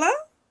echt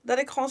vallen. Dat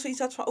ik gewoon zoiets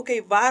had van,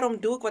 oké, waarom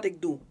doe ik wat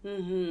ik doe?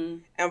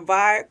 En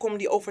waar komt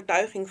die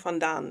overtuiging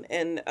vandaan?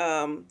 En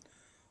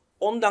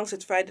ondanks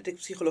het feit dat ik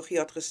psychologie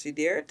had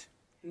gestudeerd,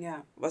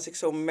 was ik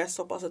zo messed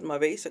op als het maar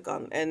wezen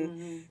kan. En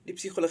die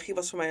psychologie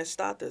was voor mij een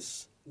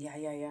status.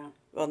 Ja.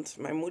 Want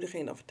mijn moeder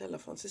ging dan vertellen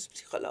van, ze is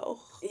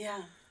psycholoog. Ja.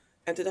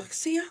 En toen dacht ik,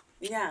 zie je?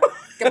 Ja,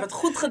 ik heb het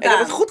goed gedaan. Ik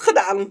heb het goed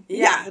gedaan.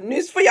 Ja, nu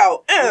is het voor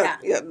jou.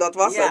 Ja, dat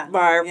was het.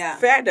 Maar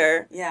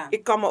verder,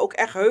 ik kan me ook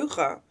echt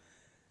heugen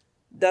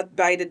dat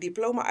bij de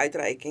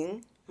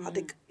diploma-uitreiking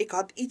ik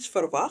had iets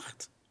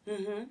verwacht.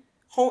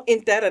 Gewoon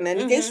intern en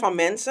niet eens van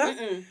mensen.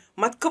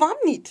 Maar het kwam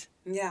niet.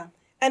 Ja.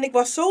 En ik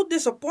was zo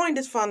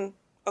disappointed van,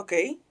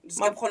 oké. Dus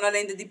ik heb gewoon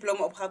alleen de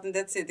diploma opgehaald en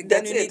that's it. Ik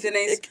ben nu niet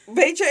ineens ik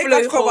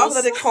had verwacht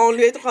dat ik gewoon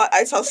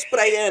uit zou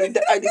spreiden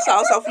en uit die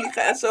zaal zou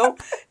vliegen en zo.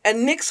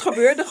 En niks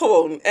gebeurde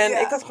gewoon. En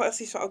ik had gewoon echt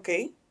zoiets van,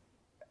 oké.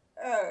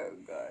 Oh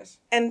gosh.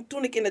 En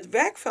toen ik in het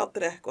werkveld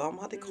terecht kwam,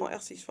 had ik gewoon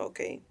echt zoiets van,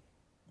 oké.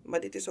 Maar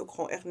dit is ook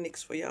gewoon echt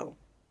niks voor jou.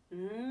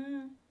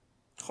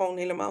 Gewoon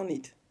helemaal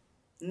niet.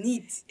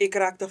 Niet? Ik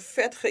raakte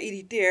vet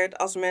geïrriteerd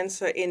als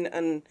mensen in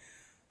een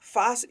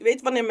fase... Weet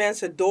je wanneer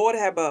mensen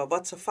doorhebben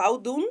wat ze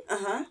fout doen?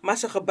 Maar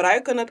ze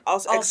gebruiken het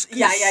als excuus.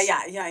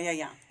 Ja.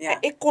 En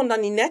ik kon dan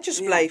niet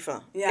netjes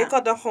blijven. Ja. Ik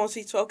had dan gewoon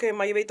zoiets van, oké,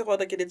 maar je weet toch wel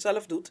dat je dit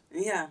zelf doet?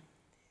 Ja.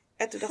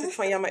 En toen dacht ik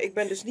van, ja, maar ik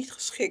ben dus niet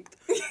geschikt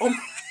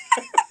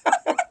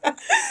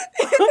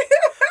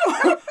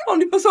om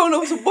die persoon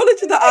over zijn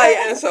bolletje te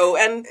aaien en zo.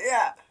 En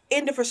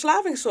in de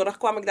verslavingszorg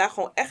kwam ik daar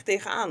gewoon echt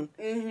tegenaan.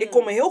 Ik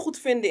kon me heel goed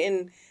vinden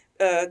in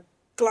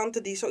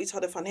klanten die zoiets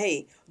hadden van,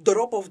 hey,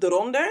 erop of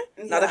eronder.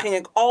 Nou, dan ging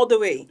ik all the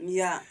way.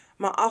 Ja.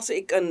 Maar als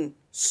ik een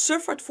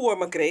suffert voor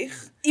me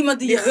kreeg... Iemand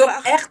die je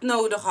hulp echt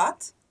nodig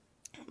had.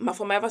 Maar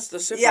voor mij was het een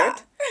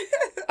suffert.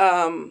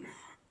 Ja.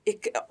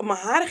 Mijn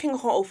haren gingen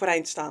gewoon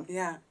overeind staan.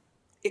 Ja.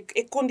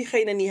 Ik kon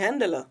diegene niet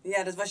handelen.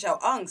 Ja, dat was jouw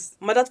angst.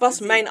 Maar dat was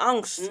mijn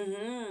angst.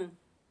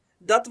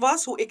 Dat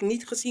was hoe ik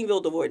niet gezien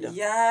wilde worden.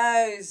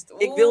 Juist.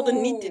 Ik wilde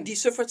niet die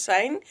suffert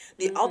zijn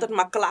die altijd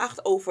maar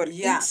klaagt over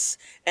iets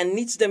en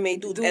niets ermee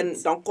doet.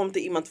 En dan komt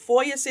er iemand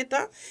voor je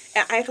zitten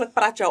en eigenlijk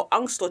praat jouw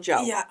angst tot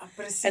jou. Ja,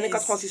 precies. En ik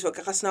had gewoon zoiets van,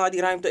 ik ga snel uit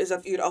die ruimte, is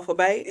dat uur al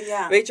voorbij.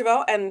 Ja. Weet je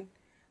wel? En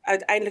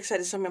uiteindelijk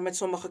zeiden ze met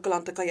sommige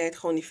klanten, kan jij het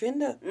gewoon niet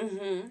vinden?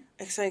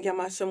 Ik zei, ja,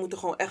 maar ze moeten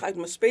gewoon echt uit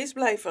mijn space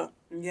blijven.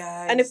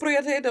 Juist. En ik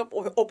projecteerde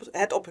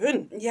het op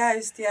hun.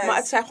 Juist. Maar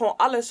het zei gewoon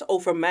alles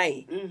over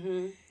mij.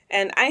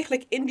 En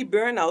eigenlijk in die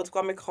burn-out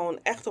kwam ik gewoon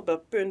echt op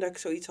dat punt dat ik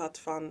zoiets had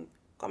van,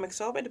 kwam ik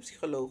zelf bij de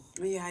psycholoog.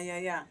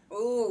 Ja.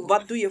 Oeh.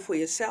 Wat doe je voor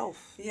jezelf?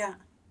 Ja.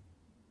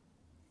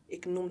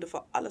 Ik noemde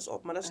voor alles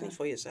op, maar dat is niet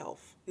voor jezelf.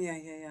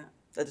 Ja.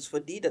 Dat is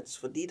voor die, dat is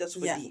voor die, dat is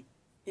voor die.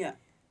 Ja.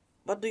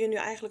 Wat doe je nu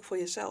eigenlijk voor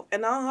jezelf? En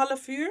na een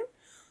half uur,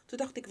 toen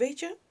dacht ik, weet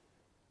je,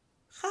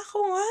 ga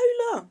gewoon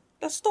huilen.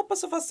 dan stoppen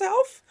ze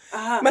vanzelf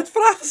Aha. met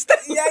vragen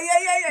stellen.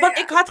 Ja. Want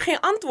ik had geen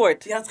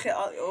antwoord. Je had geen...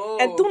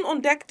 Oh. En toen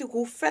ontdekte ik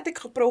hoe vet ik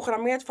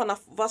geprogrammeerd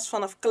was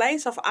vanaf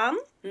kleins af aan.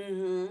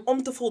 Mhm.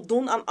 Om te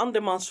voldoen aan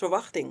andermans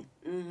verwachting.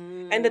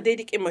 Mhm. En dat deed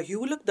ik in mijn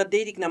huwelijk. Dat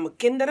deed ik naar mijn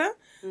kinderen.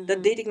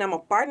 Dat deed ik naar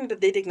mijn partner.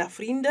 Dat deed ik naar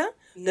vrienden.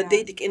 Ja. Dat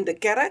deed ik in de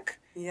kerk.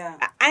 Ja.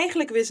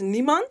 Eigenlijk wist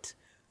niemand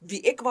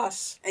wie ik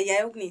was. En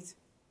jij ook niet?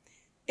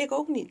 Ik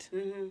ook niet.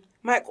 Mhm.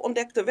 Maar ik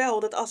ontdekte wel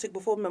dat als ik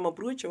bijvoorbeeld met mijn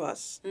broertje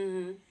was.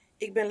 Mhm.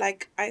 Ik ben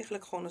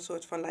eigenlijk gewoon een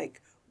soort van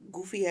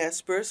goofy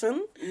ass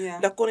person. Ja.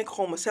 Dan kon ik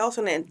gewoon mezelf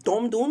zijn en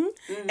dom doen.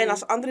 Mhm. En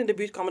als anderen in de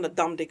buurt kwamen, dan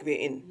damde ik weer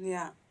in.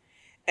 Ja.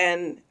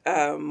 En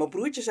mijn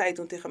broertje zei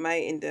toen tegen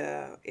mij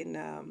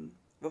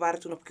we waren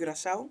toen op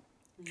Curaçao.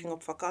 Ik ging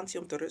op vakantie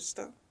om te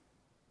rusten.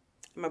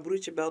 En mijn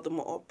broertje belde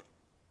me op.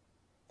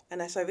 En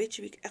hij zei, weet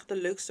je wie ik echt de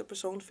leukste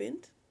persoon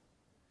vind?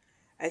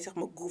 Hij zegt,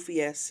 mijn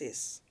goofy ass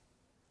sis.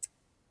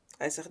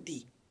 Hij zegt,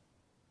 die.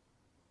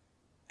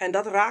 En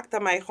dat raakte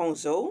mij gewoon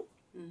zo.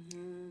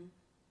 Mhm.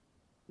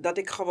 Dat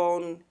ik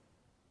gewoon...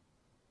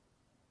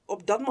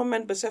 Op dat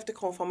moment besefte ik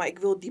gewoon van, maar ik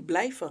wil die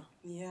blijven.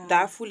 Ja.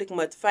 Daar voel ik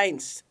me het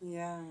fijnst.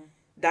 Ja.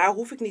 Daar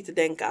hoef ik niet te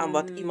denken aan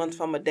wat iemand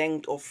van me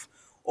denkt. Of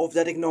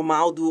dat ik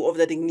normaal doe of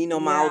dat ik niet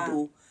normaal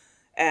doe.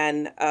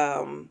 En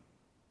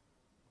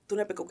toen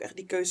heb ik ook echt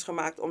die keuze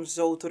gemaakt om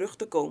zo terug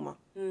te komen.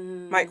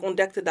 Mhm. Maar ik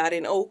ontdekte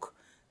daarin ook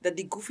dat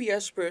die goofy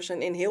ass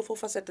person in heel veel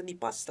facetten niet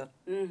paste.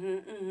 Mhm.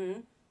 Mhm.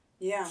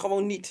 Ja.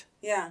 Gewoon niet.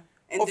 Ja.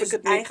 En Of dus ik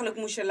het niet- eigenlijk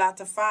moest je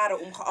laten varen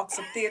om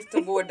geaccepteerd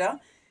te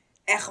worden.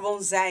 En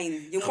gewoon zijn.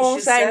 Je Gewoon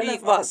moest zijn jezelf wie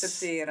ik was.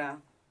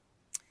 accepteren.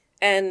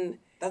 En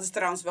Dat is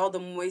trouwens wel de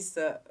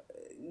mooiste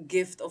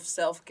gift of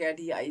self-care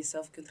die je aan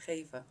jezelf kunt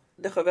geven.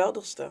 de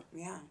geweldigste.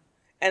 Ja.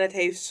 En het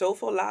heeft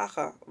zoveel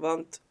lagen.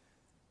 Want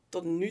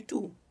tot nu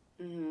toe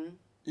Mhm.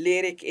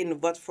 leer ik in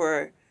wat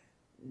voor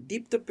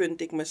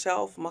dieptepunt ik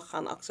mezelf mag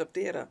gaan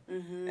accepteren.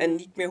 Mhm. En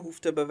niet meer hoef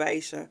te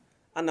bewijzen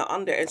aan de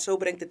ander. En zo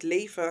brengt het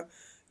leven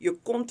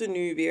je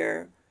continu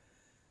weer...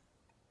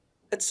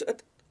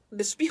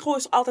 De spiegel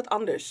is altijd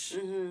anders.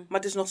 Mhm. Maar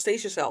het is nog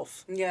steeds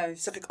jezelf.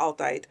 Juist. Dat zeg ik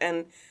altijd.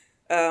 En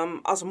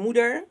als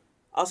moeder,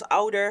 als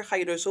ouder, ga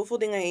je door zoveel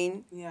dingen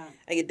heen. Ja.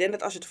 En je denkt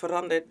dat als je het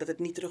verandert, dat het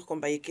niet terugkomt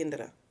bij je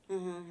kinderen.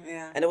 Mhm.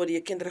 Ja. En dan worden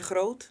je kinderen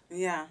groot.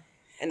 Ja.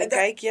 En dan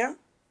kijk je.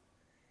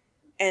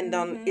 En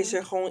dan is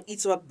er gewoon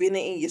iets wat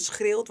binnenin je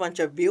schreeuwt. Want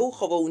je wil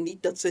gewoon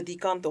niet dat ze die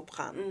kant op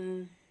gaan.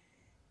 Mhm.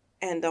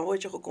 En dan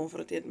word je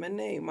geconfronteerd met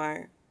nee,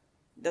 maar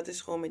dat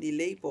is gewoon met die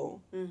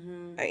lepel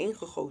Mhm. erin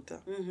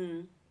gegoten.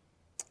 Mhm.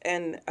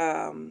 En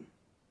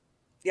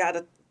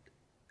ja,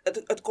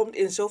 het komt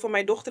in zoveel.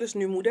 Mijn dochter is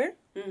nu moeder,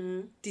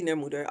 Mhm.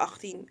 tienermoeder,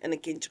 18 en een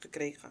kindje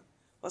gekregen.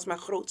 Was mijn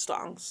grootste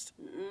angst.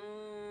 Mm.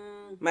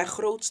 Mijn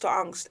grootste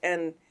angst.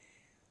 En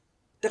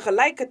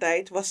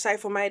tegelijkertijd was zij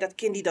voor mij dat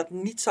kind die dat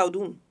niet zou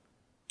doen.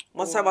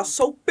 Want zij was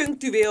zo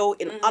punctueel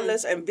in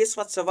alles en wist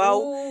wat ze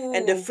wou. Oeh.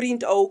 En de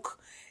vriend ook.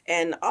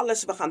 En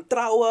alles, we gaan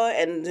trouwen.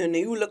 En hun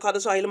huwelijk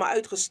hadden ze al helemaal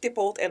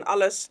uitgestippeld en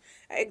alles.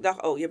 En ik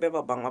dacht, oh, je bent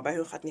wel bang, maar bij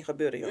hun gaat het niet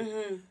gebeuren, joh.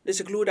 Mhm. Dus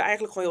ik loerde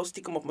eigenlijk gewoon heel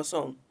stiekem op mijn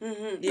zoon.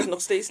 Mhm. Die is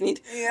nog steeds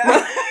niet.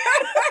 Ja.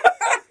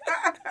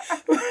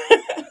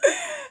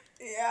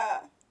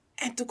 Ja.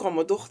 En toen kwam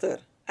mijn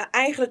dochter. En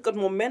eigenlijk het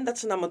moment dat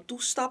ze naar me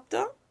toe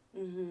stapte,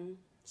 Mhm.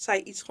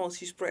 zei iets gewoon,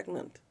 she's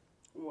pregnant.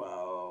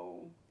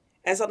 Wow.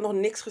 En ze had nog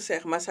niks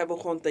gezegd, maar zij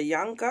begon te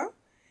janken.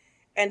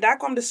 En daar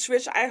kwam de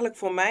switch eigenlijk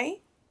voor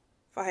mij.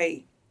 Van,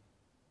 hey,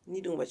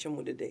 niet doen wat je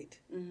moeder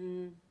deed.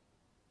 Mhm.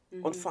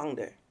 Ontvang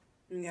er.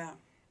 Ja.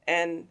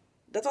 En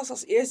dat was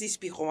als eerst die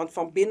spiegel, want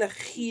van binnen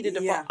gierde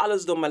er Ja. van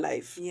alles door mijn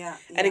lijf. Ja.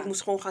 En ik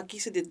moest gewoon gaan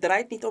kiezen, dit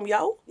draait niet om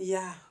jou,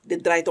 Ja.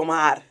 dit draait om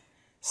haar.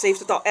 Ze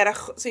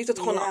heeft het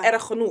gewoon Ja. al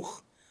erg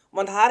genoeg.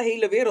 Want haar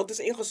hele wereld is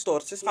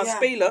ingestort. Ze is gaan Ja.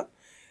 spelen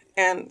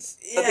en dat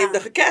Ja. heeft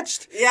haar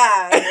gecatcht.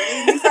 Ja.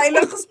 Niet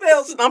veilig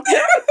gespeeld. Snap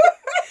je?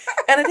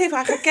 En het heeft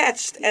haar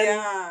gecatcht. En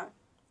Ja.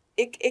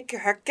 ik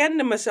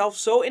herkende mezelf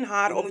zo in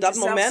haar Je op moet dat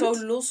jezelf moment.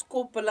 zo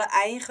loskoppelen Ik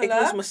eigenlijk.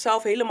 moest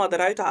mezelf helemaal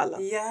eruit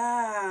halen.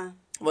 Ja.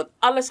 Want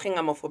alles ging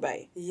aan me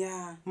voorbij.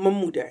 Ja. Mijn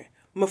moeder,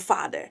 mijn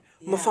vader,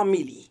 mijn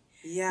familie.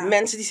 Ja.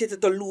 Mensen die zitten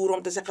te loeren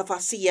om te zeggen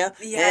van zie je.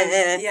 Ja.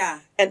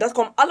 Ja. En dat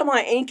kwam allemaal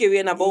in één keer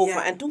weer naar boven.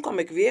 Ja. En toen kwam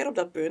ik weer op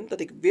dat punt dat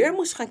ik weer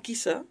moest gaan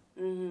kiezen.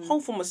 Mhm.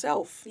 Gewoon voor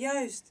mezelf.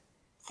 Juist.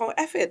 Gewoon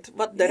F it.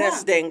 Wat de Ja.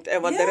 rest denkt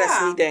en wat de Ja.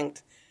 rest niet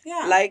denkt.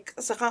 Ja.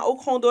 Like, ze gaan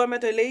ook gewoon door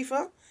met hun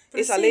leven.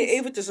 Precies. Is alleen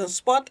eventjes een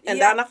spot. En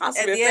Ja. daarna gaan ze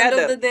At weer the end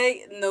verder. of the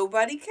day,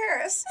 nobody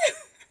cares.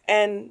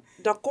 En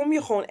dan kom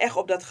je gewoon echt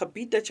op dat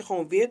gebied dat je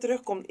gewoon weer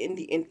terugkomt in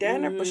die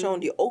interne persoon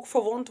die ook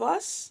verwond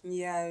was.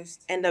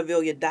 Juist. En dan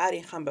wil je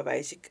daarin gaan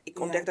bewijzen. Ik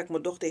Ja. ontdekte dat ik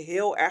mijn dochter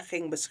heel erg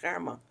ging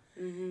beschermen.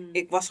 Mhm.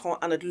 Ik was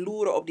gewoon aan het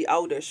loeren op die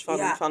ouders van,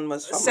 Ja. van mijn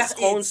Zeg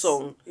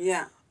schoonzoon. iets.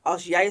 Ja.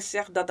 Als jij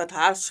zegt dat het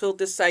haar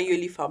schuld is, zijn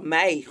jullie van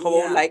mij.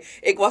 Gewoon, Ja.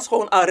 ik was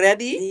gewoon al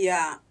ready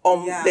Ja.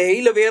 om ja. de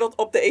hele wereld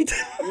op te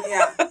eten.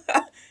 Ja.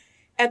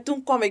 En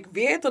toen kwam ik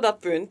weer tot dat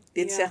punt.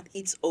 Dit Ja. zegt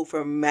iets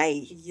over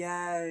mij.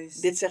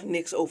 Juist. Dit zegt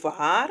niks over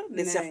haar. Dit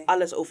Nee. zegt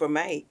alles over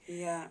mij.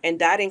 Ja. En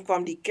daarin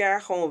kwam die care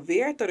gewoon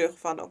weer terug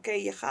van... Oké,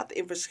 je gaat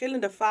in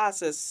verschillende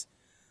fases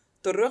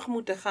terug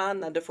moeten gaan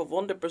naar de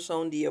verwonde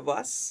persoon die je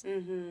was.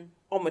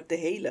 Om het te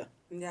helen.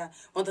 Ja,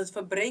 want het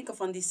verbreken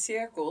van die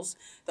cirkels,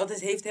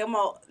 heeft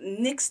helemaal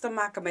niks te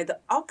maken met de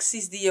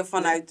acties die je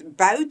vanuit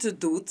buiten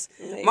doet.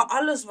 Nee. Maar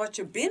alles wat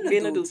je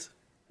binnen doet.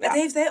 Ja.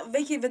 Het heeft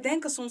weet je, we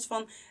denken soms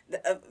van,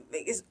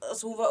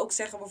 als hoe we ook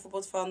zeggen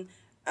bijvoorbeeld van,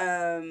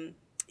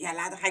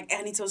 later ga ik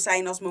echt niet zo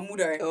zijn als mijn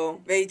moeder,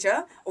 weet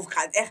je. Of ik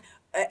ga het echt,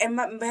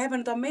 we hebben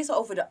het dan meestal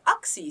over de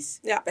acties.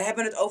 Ja. We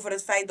hebben het over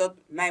het feit dat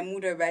mijn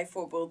moeder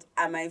bijvoorbeeld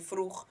aan mij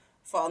vroeg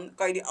van,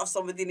 kan je die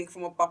afstandsbediening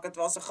voor me pakken?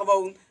 Terwijl ze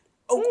gewoon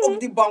ook op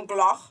die bank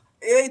lag,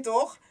 je weet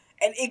toch?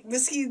 En ik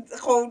misschien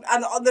gewoon aan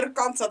de andere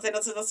kant zat en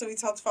dat ze dat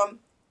zoiets had van,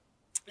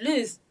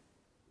 Lies,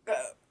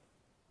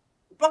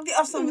 pak die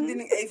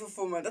afstandsbediening even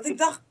voor me. Dat ik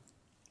dacht...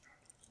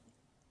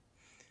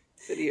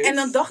 Serieus? En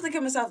dan dacht ik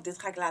in mezelf, dit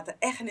ga ik later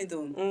echt niet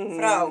doen.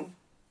 Vrouw,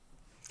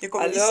 je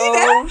kon het niet Hallo?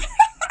 zien, hè?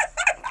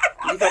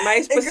 Die van mij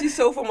is precies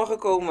zo voor me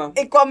gekomen.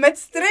 Ik kwam met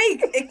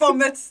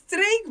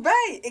streek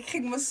bij. Ik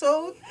ging mijn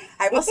zoon...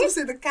 Hij was soms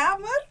in de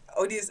kamer.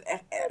 Oh, die is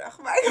echt erg.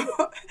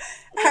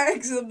 Maar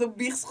ik zit op de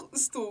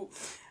biechtstoel.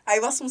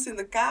 Hij was soms in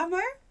de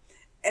kamer.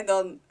 En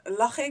dan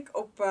lag ik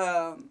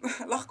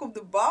op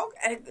de bank.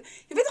 En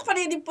je weet toch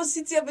wanneer je die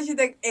positie hebt dat je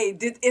denkt... Hé,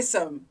 dit is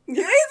hem. Je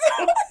weet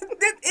toch?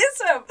 Dit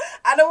is hem.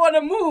 I don't want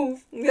to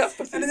move. Ja,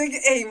 precies. En dan denk je,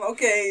 hé, maar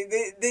oké,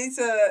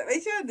 deze...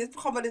 Weet je, dit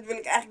programma, dit wil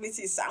ik eigenlijk niet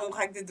zien. Samen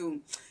ga ik dit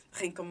doen. Dan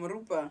ging ik hem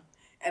roepen.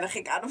 En dan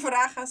ging ik aan hem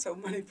vragen, zo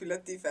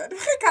manipulatief hè. Dan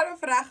ging ik aan hem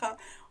vragen,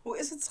 hoe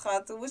is het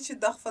schat? Hoe is je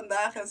dag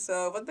vandaag en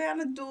zo? Wat ben je aan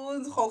het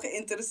doen? Gewoon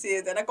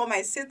geïnteresseerd. En dan kwam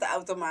hij zitten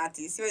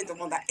automatisch, je weet toch.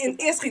 Want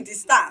eerst ging hij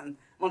staan.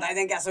 Want hij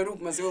denkt, ja ze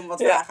roept me, ze wil me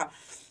wat vragen.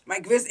 Maar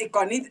ik wist, ik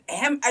kan niet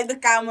hem uit de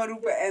kamer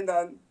roepen en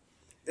dan...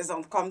 Dus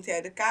dan kwam hij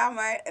uit de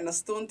kamer en dan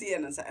stond hij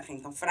en dan ging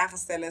ik dan vragen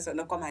stellen en zo. En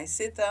dan kwam hij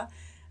zitten.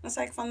 En dan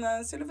zei ik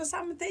van, zullen we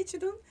samen een theetje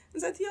doen? En dan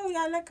zei hij, oh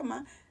ja, lekker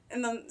maar.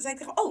 En dan zei ik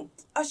tegen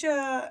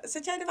hem,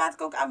 zet jij de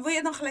waterkoker aan, wil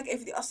je dan gelijk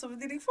even die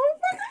afstandsbediening voor me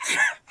pakken?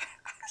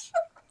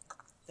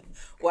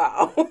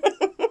 Wauw.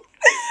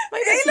 Maar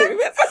je hele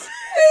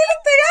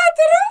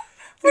theater, hè?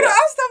 Voor de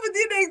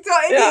afstandsbediening.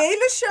 Terwijl in die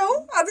hele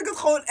show had ik het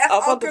gewoon echt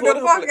al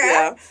kunnen pakken, hè?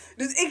 Ja.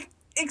 Dus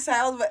ik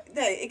zei altijd,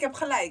 nee, ik heb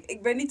gelijk.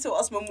 Ik ben niet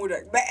zoals mijn moeder.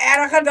 Ik ben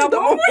erger dan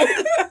mijn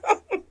moeder.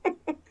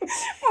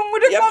 Mijn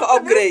moeder je hebt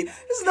geupgrade.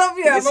 Snap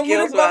je? Mijn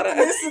moeder kwam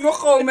tenminste nog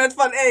gewoon met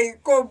van... Hé,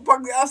 kom,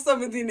 pak die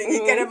afstandsbediening.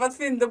 Ik ken hem wat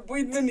vinden, dat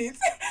boeit me niet.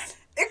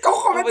 Ik kom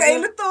gewoon met de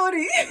hele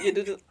tory. Je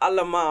doet het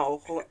allemaal.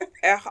 Gewoon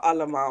erg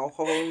allemaal.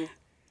 Gewoon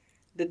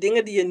de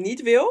dingen die je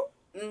niet wil...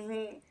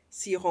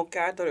 zie je gewoon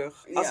kaart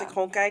terug. Als ik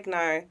gewoon kijk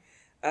naar...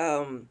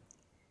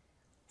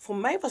 voor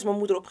mij was mijn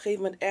moeder op een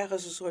gegeven moment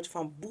ergens een soort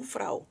van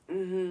boefvrouw.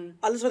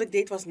 Alles wat ik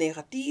deed was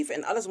negatief.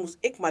 En alles moest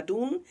ik maar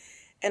doen.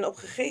 En op een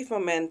gegeven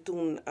moment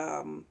toen...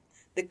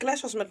 de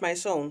clash was met mijn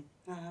zoon.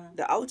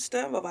 De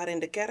oudste, we waren in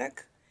de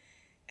kerk.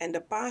 En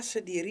de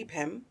paase die riep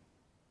hem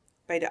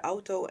bij de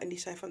auto en die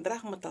zei van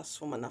draag mijn tas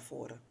voor me naar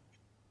voren.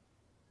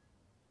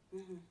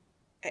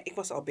 En ik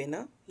was al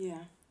binnen.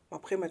 Ja. Maar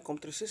op een gegeven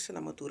moment komt er zuster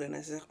naar me toe en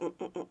hij zegt,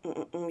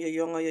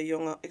 je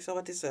jongen. Ik zeg,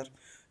 wat is er?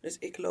 Dus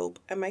ik loop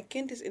en mijn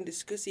kind is in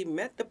discussie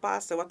met de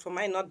pastor, wat voor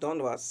mij not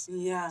done was.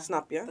 Ja.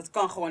 Snap je? Dat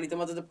kan gewoon niet,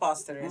 omdat het de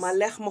pastor is. Maar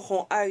leg me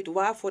gewoon uit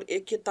waarvoor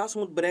ik je tas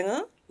moet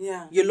brengen.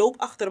 Ja. Je loopt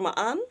achter me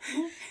aan.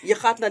 Je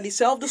gaat naar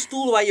diezelfde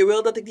stoel waar je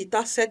wil dat ik die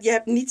tas zet. Je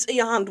hebt niets in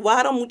je hand.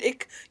 Waarom moet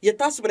ik je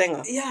tas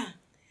brengen? Ja.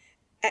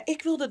 En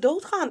ik wilde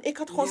doodgaan. Ik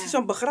had gewoon zoiets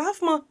van,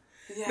 begraaf me.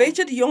 Ja. Weet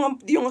je, die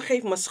jongen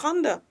geeft me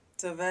schande.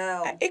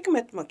 Terwijl... En ik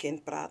met mijn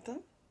kind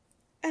praten.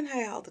 En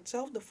hij haalt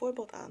hetzelfde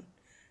voorbeeld aan.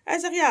 Hij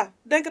zegt, ja,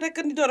 denk dat ik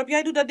het niet door heb.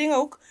 Jij doet dat ding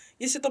ook.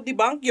 Je zit op die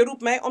bank, je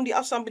roept mij om die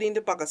afstandsbediening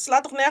te pakken.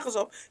 Slaat toch nergens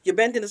op? Je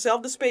bent in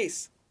dezelfde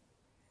space.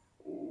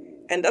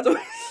 En dat...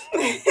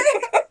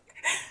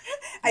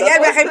 En jij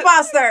bent geen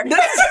pastor.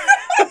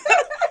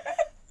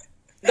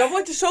 Dan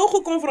word je zo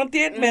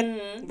geconfronteerd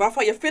met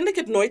waarvan je vindt dat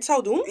je het nooit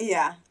zou doen.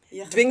 Ja.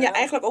 Dwing je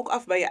eigenlijk ook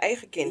af bij je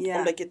eigen kind. Ja.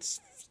 Omdat je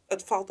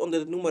het valt onder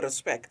het noemen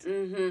respect.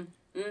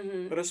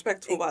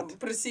 Respect voor wat?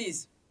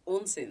 Precies.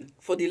 Onzin.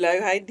 Voor die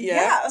luiheid die je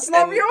hebt. Ja,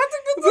 snap je wat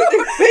ik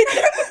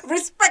bedoel?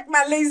 Respect my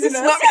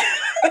laziness.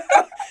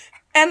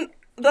 En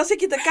dan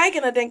zit je te kijken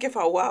en dan denk je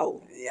van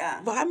wauw.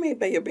 Ja. Waarmee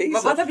ben je bezig?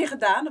 Maar wat heb je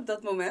gedaan op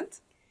dat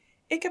moment?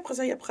 Ik heb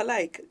gezegd, je hebt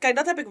gelijk. Kijk,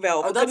 dat heb ik wel.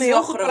 We dat kunnen is heel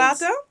wel goed groot.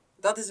 praten.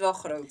 Dat is wel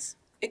groot.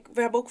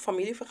 We hebben ook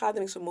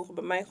familievergaderingen. Ze mogen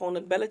bij mij gewoon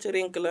het belletje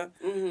rinkelen.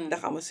 Daar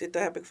gaan we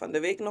zitten. Heb ik van de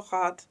week nog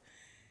gehad.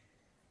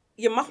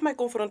 Je mag mij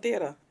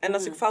confronteren. En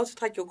als ik fout zit,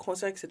 ga ik je ook gewoon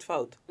zeggen, ik zit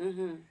fout.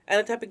 En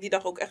dat heb ik die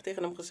dag ook echt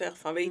tegen hem gezegd.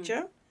 Van weet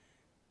je,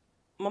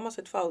 mama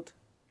zit fout.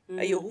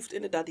 En je hoeft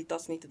inderdaad die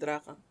tas niet te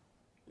dragen.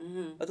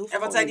 Dat hoeft En wat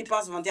gewoon zei niet. die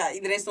pas? Want ja,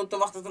 iedereen stond te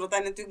wachten tot hij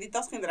natuurlijk die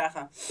tas ging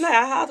dragen. Nou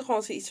ja, hij had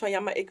gewoon zoiets van, ja,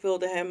 maar ik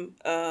wilde hem...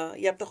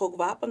 je hebt toch ook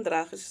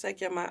wapendragers? Dus zei ik,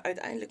 ja, maar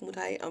uiteindelijk moet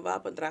hij een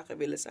wapendrager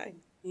willen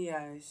zijn.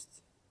 Juist.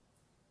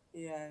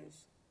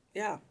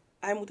 Ja,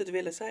 hij moet het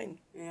willen zijn.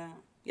 Ja.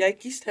 Jij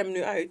kiest hem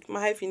nu uit, maar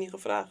hij heeft je niet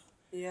gevraagd.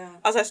 Ja.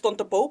 Als hij stond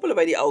te popelen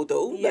bij die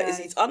auto, dat is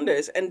iets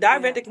anders. En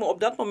daar werd ik me op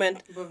dat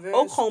moment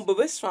ook gewoon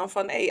bewust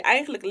van hé,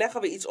 eigenlijk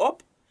leggen we iets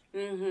op.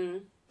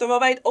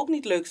 Terwijl wij het ook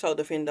niet leuk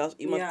zouden vinden als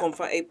iemand Ja. komt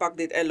van, hé, pak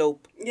dit en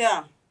loop.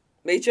 Ja,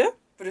 Weet je?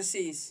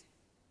 precies.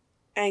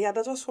 En ja,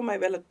 dat was voor mij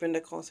wel het punt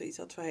dat ik gewoon zoiets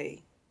had van, hé.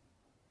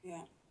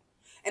 Ja.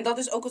 En dat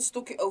is ook het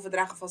stokje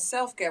overdragen van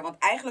selfcare. Want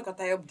eigenlijk had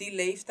hij op die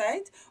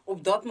leeftijd,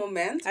 op dat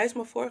moment... Hij is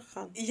me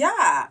voorgegaan.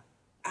 Ja,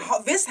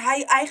 wist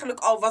hij eigenlijk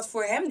al wat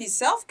voor hem die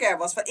selfcare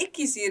was. Van ik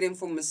kies hierin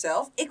voor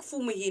mezelf. Ik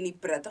voel me hier niet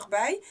prettig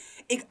bij.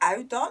 Ik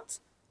uit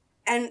dat.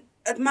 En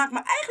het maakt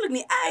me eigenlijk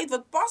niet uit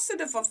wat pastor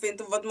ervan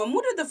vindt. Of wat mijn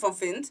moeder ervan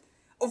vindt.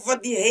 Of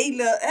wat die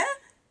hele... Hè?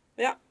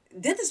 Ja.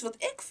 Dit is wat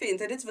ik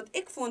vind. En dit is wat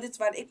ik voel. En dit is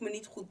waar ik me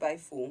niet goed bij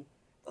voel.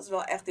 Dat is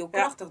wel echt heel Ja.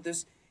 krachtig.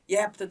 Dus je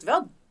hebt het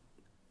wel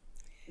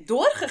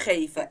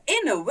doorgegeven.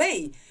 In a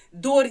way.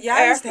 Door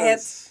juist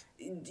Ergens.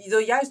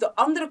 door juist de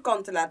andere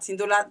kant te laten zien.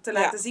 Door te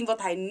laten Ja. zien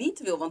wat hij niet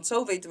wil. Want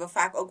zo weten we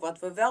vaak ook wat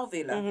we wel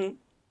willen. Mhm.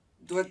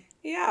 Door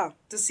Ja.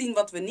 te zien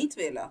wat we niet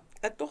willen.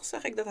 En toch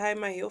zeg ik dat hij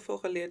mij heel veel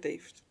geleerd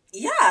heeft.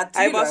 Ja,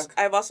 tuurlijk.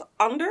 Hij was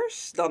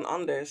anders dan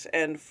anders.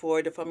 En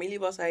voor de familie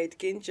was hij het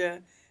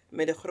kindje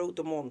met een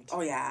grote mond.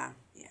 Oh ja.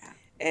 Ja.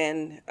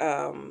 En,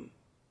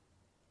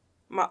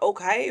 maar ook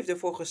hij heeft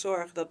ervoor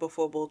gezorgd dat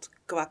bijvoorbeeld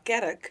qua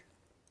kerk...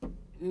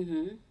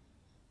 Mhm.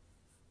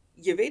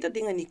 Je weet dat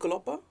dingen niet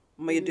kloppen,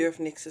 maar je durft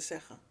niks te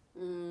zeggen.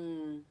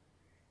 Mm.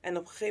 En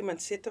op een gegeven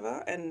moment zitten we.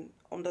 En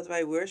omdat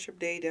wij worship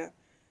deden,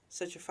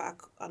 zat je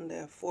vaak aan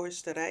de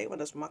voorste rij, want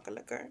dat is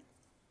makkelijker. En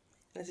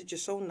dan zit je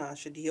zo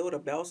naast je, die heel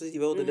rebels is, die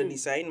wilde er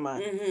niet zijn, maar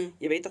Mhm.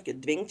 je weet toch, je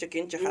dwingt je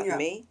kindje, gaat Ja.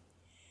 mee.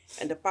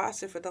 En de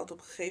pastor vertelt op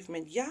een gegeven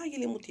moment, ja,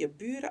 jullie moeten je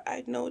buren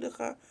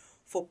uitnodigen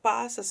voor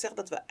Pasen. Zeg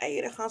dat we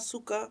eieren gaan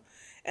zoeken.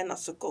 En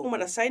als ze komen,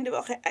 dan zijn er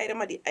wel geen eieren,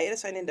 maar die eieren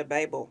zijn in de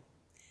Bijbel.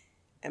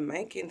 En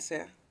mijn kind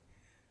zegt,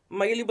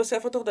 maar jullie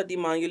beseffen toch dat die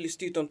man jullie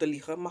stuurt om te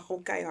liegen, maar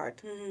gewoon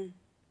keihard. Mhm.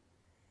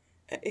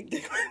 En ik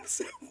denk bij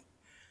mezelf,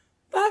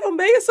 waarom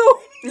ben je zo?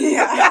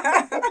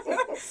 Ja.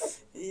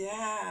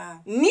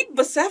 Ja. Niet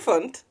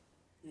beseffend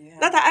Ja.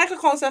 dat hij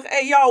eigenlijk gewoon zegt,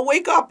 hey yo,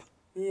 wake up.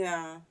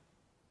 Ja.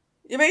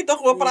 Je weet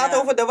toch, we praten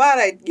Ja. over de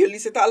waarheid. Jullie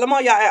zitten allemaal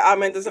ja en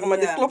amen te zeggen, maar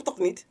Ja. dit klopt toch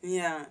niet?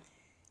 Ja.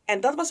 En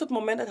dat was het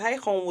moment dat hij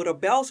gewoon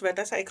rebels werd.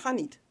 Hij zei, ik ga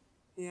niet.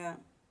 Ja.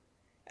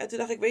 En toen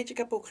dacht ik, weet je, ik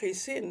heb ook geen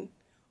zin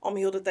om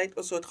heel de tijd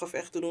een soort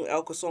gevecht te doen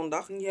elke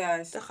zondag.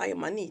 Juist. Dan ga je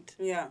maar niet.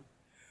 Ja.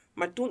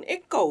 Maar toen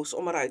ik koos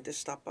om eruit te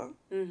stappen,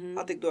 Mhm.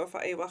 had ik door van,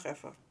 hé, wacht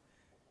even.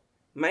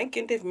 Mijn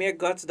kind heeft meer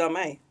guts dan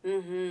mij.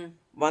 Mhm.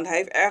 Want hij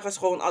heeft ergens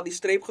gewoon al die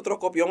streep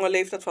getrokken op jonge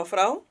leeftijd van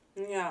vrouw.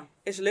 Ja.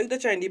 Is leuk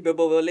dat jij in die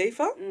bubbel wil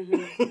leven,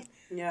 Mhm.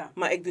 Ja.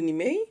 maar ik doe niet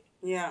mee.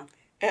 Ja.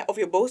 En of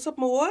je boos op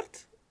me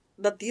wordt,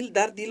 daar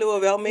dealen we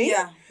wel mee.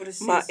 Ja,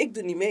 precies. Maar ik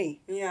doe niet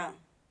mee. Ja.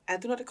 En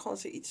toen had ik gewoon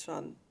zoiets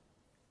van,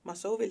 maar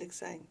zo wil ik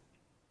zijn.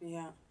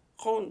 Ja.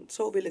 Gewoon,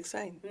 zo wil ik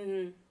zijn.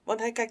 Mhm. Want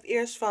hij kijkt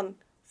eerst van,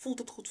 voelt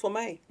het goed voor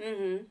mij?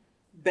 Mhm.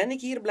 Ben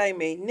ik hier blij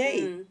mee?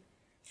 Nee. Mhm.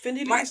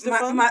 Vinden jullie iets Maar,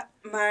 ervan?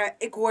 maar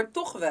ik hoor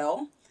toch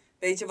wel,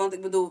 weet je, want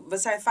ik bedoel, we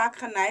zijn vaak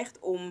geneigd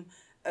om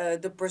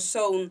de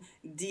persoon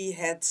die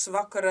het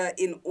zwakkere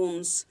in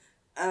ons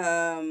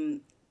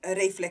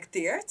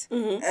reflecteert,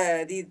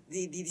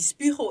 die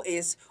spiegel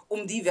is,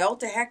 om die wel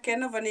te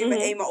herkennen wanneer we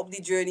eenmaal op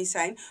die journey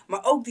zijn.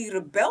 Maar ook die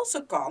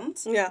rebelse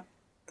kant, Ja.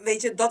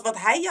 weet je, dat wat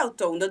hij jou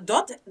toonde,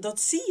 dat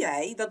zie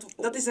jij,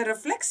 dat is een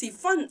reflectie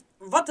van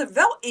wat er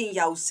wel in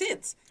jou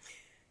zit.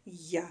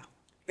 Ja.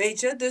 Weet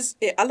je, dus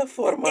In alle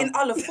vormen. in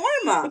alle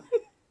vormen.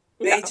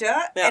 Weet je?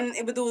 Ja. En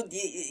ik bedoel,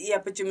 je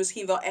hebt het je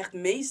misschien wel echt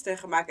meester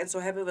gemaakt. En zo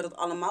hebben we dat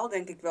allemaal,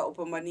 denk ik wel, op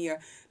een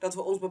manier dat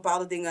we ons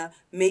bepaalde dingen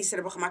meester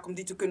hebben gemaakt om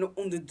die te kunnen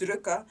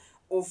onderdrukken.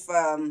 Of,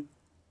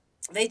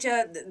 weet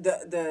je,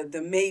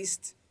 de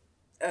meest,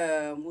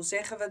 hoe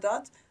zeggen we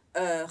dat?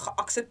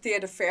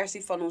 Geaccepteerde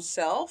versie van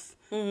onszelf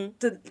Mhm.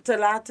 te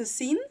laten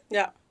zien.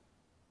 Ja.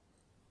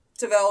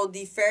 Terwijl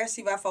die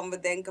versie waarvan we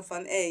denken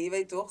van, hé, je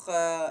weet toch,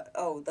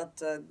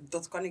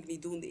 dat kan ik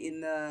niet doen in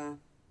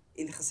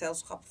de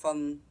gezelschap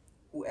van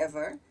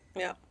whoever.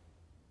 Ja.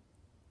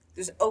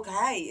 Dus ook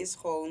hij is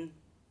gewoon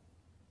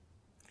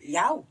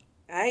jou.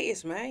 Hij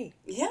is mij.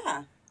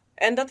 Ja.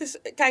 En dat is,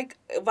 kijk,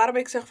 waarom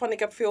ik zeg van ik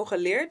heb veel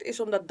geleerd, is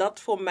omdat dat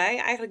voor mij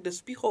eigenlijk de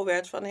spiegel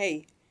werd van,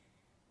 hé,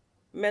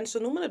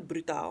 mensen noemen het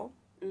brutaal,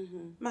 Mhm.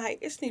 maar hij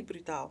is niet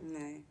brutaal.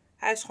 Nee.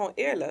 Hij is gewoon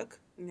eerlijk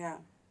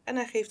Ja. en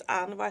hij geeft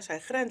aan waar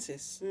zijn grens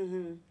is.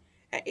 Mhm.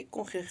 En ik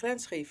kon geen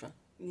grens geven.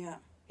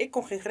 Ja. Ik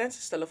kon geen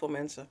grenzen stellen voor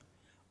mensen.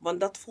 Want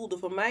dat voelde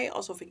voor mij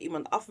alsof ik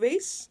iemand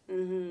afwees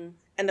Mhm.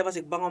 en dan was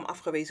ik bang om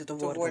afgewezen te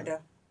Te worden.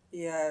 worden.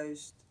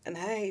 Juist. En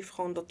hij heeft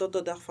gewoon tot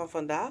de dag van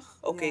vandaag,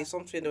 oké, Ja.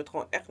 soms vinden we het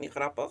gewoon echt niet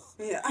grappig.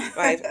 Ja. Maar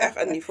hij heeft echt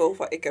een niveau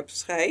van ik heb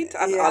scheid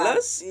aan Ja.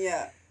 alles.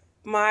 Ja.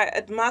 Maar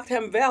het maakt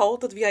hem wel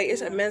tot wie hij is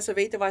Ja. en mensen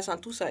weten waar ze aan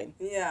toe zijn.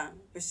 Ja,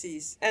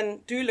 precies.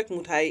 En tuurlijk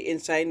moet hij in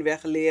zijn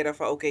weg leren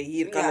van oké,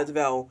 hier kan Ja. het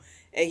wel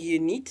en hier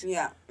niet.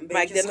 Ja, een Maar ik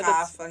beetje denk dat het-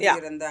 schaven ja.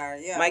 hier en daar.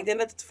 Ja. Maar ik denk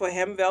dat het voor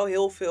hem wel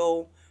heel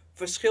veel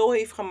verschil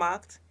heeft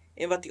gemaakt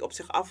in wat hij op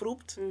zich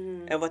afroept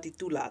Mhm. en wat hij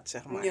toelaat,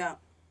 zeg maar. Ja.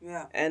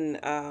 Ja. En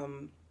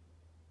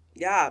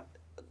ja,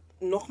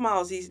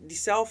 nogmaals, die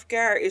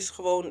self-care is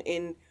gewoon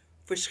in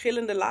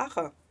verschillende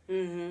lagen.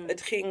 Mhm.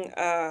 Het ging,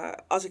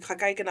 als ik ga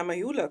kijken naar mijn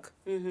huwelijk.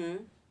 Mhm.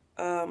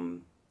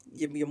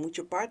 Je moet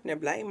je partner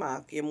blij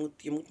maken.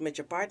 Je moet met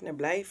je partner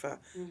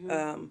blijven.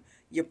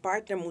 Je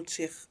partner moet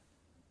zich,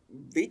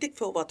 weet ik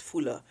veel wat,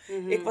 voelen.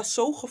 Ik was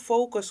zo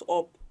gefocust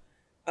op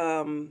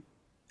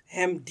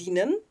hem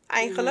dienen,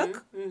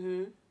 eigenlijk.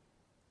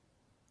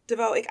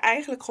 Terwijl ik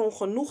eigenlijk gewoon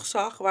genoeg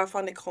zag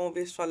waarvan ik gewoon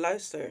wist van,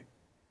 luister.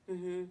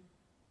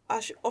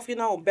 Of je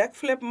nou een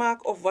backflip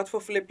maakt of wat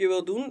voor flip je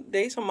wil doen,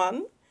 deze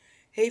man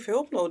heeft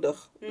hulp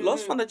nodig.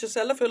 Los van dat je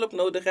zelf hulp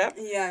nodig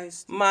hebt.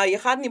 Juist. Maar je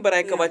gaat niet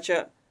bereiken wat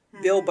je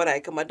wil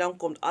bereiken. Maar dan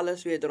komt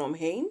alles weer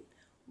eromheen.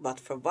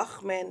 Wat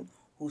verwacht men?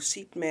 Hoe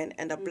ziet men?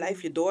 En dan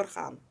blijf je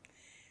doorgaan.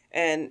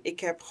 En ik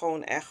heb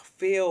gewoon echt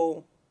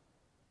veel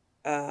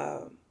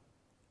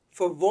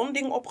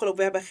verwonding opgelopen.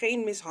 We hebben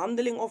geen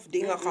mishandeling of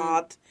dingen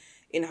gehad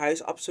in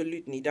huis.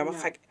 Absoluut niet. Daar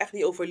ga ik echt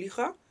niet over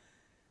liegen.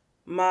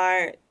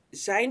 Maar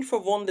zijn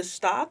verwonde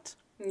staat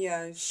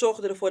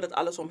zorgde ervoor dat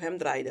alles om hem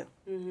draaide.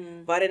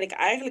 Waarin ik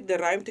eigenlijk de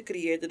ruimte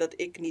creëerde dat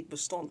ik niet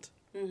bestond.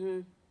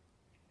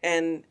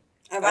 En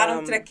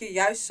waarom trek je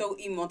juist zo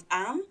iemand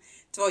aan?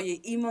 Terwijl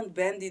je iemand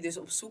bent die dus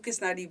op zoek is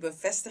naar die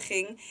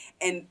bevestiging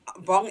en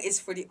bang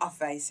is voor die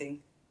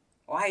afwijzing.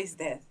 Why is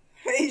that?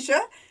 Weet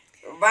je?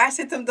 Waar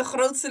zit hem de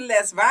grootste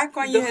les? Waar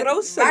kan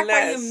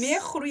je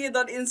meer groeien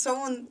dan in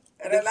zo'n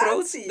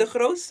relatie? De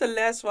grootste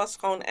les was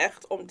gewoon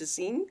echt om te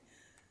zien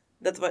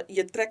dat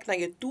je trekt naar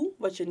je toe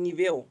wat je niet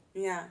wil.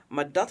 Ja.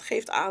 Maar dat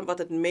geeft aan wat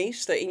het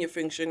meeste in je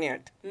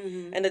functioneert.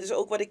 En dat is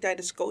ook wat ik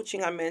tijdens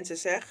coaching aan mensen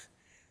zeg.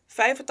 85%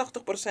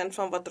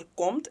 van wat er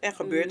komt en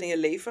gebeurt in je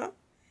leven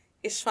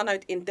is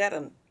vanuit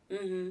intern.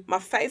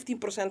 Maar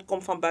 15%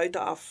 komt van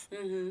buitenaf.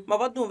 Maar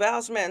wat doen wij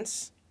als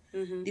mens?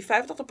 Die 85%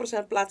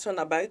 plaatsen we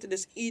naar buiten.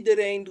 Dus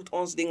iedereen doet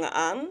ons dingen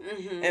aan.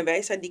 En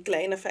wij zijn die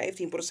kleine 15%.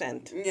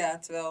 Ja,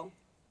 terwijl.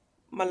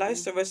 Maar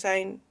luister, we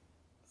zijn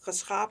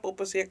geschapen op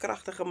een zeer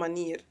krachtige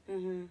manier.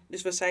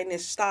 Dus we zijn in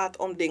staat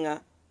om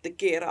dingen te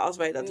keren als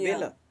wij dat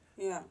willen.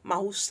 Ja. Maar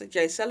hoe zit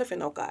jij zelf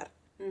in elkaar?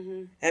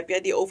 Heb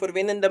jij die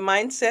overwinnende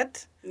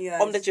mindset?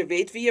 Juist. Omdat je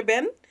weet wie je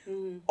bent?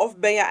 Of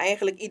ben je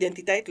eigenlijk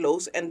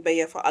identiteitloos en ben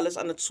je voor alles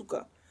aan het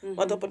zoeken?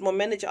 Want op het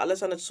moment dat je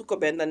alles aan het zoeken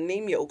bent, dan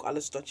neem je ook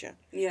alles tot je.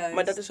 Juist.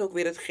 Maar dat is ook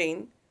weer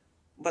hetgeen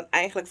wat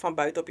eigenlijk van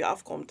buiten op je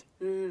afkomt.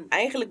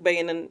 Eigenlijk ben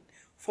je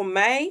voor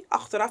mij,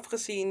 achteraf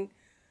gezien,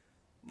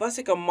 was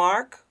ik een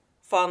mark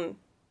van,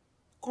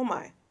 kom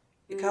maar,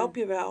 ik help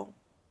je wel.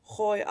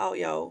 Gooi al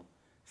jouw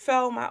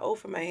vuil maar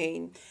over mij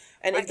heen.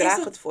 En maar ik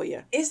draag het voor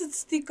je. Is het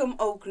stiekem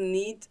ook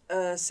niet,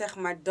 zeg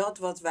maar, dat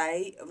wat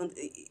wij... Want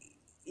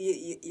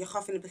je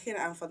gaf in het begin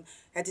aan van...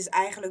 Het is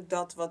eigenlijk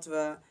dat wat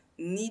we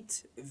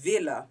niet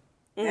willen.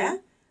 Hè?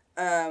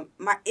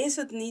 Maar is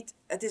het niet...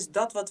 Het is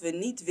dat wat we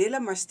niet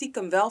willen, maar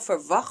stiekem wel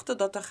verwachten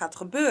dat er gaat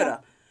gebeuren.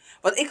 Ja.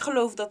 Want ik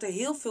geloof dat er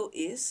heel veel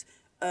is...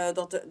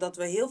 Dat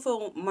we heel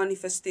veel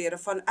manifesteren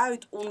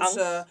vanuit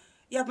onze... Angst.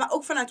 Ja, maar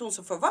ook vanuit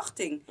onze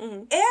verwachting.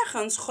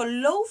 Ergens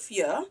geloof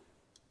je...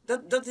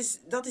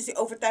 Dat is die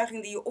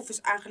overtuiging die je of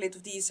is aangeleerd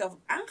of die je zelf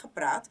hebt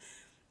aangepraat.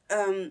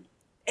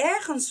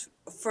 Ergens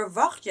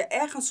verwacht je,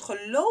 ergens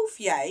geloof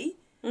jij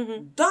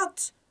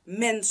dat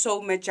men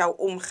zo met jou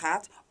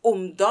omgaat,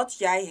 omdat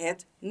jij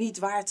het niet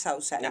waard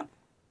zou zijn. Ja.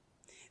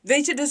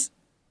 Weet je, dus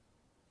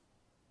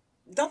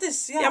dat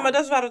is, ja, maar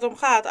dat is waar het om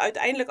gaat.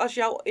 Uiteindelijk als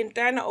jouw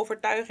interne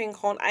overtuiging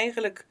gewoon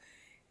eigenlijk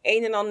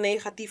een en al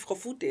negatief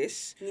gevoed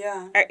is.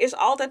 Ja. Er is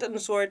altijd een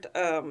soort...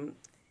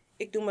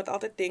 ik noem het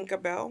altijd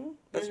Tinkerbell.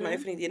 Dat is mijn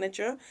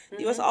vriendinnetje.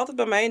 Die was altijd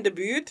bij mij in de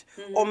buurt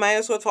om mij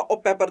een soort van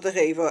oppepper te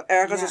geven.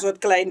 Ergens een soort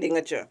klein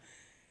dingetje.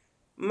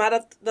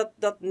 Maar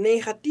dat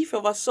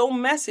negatieve was zo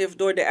massive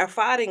door de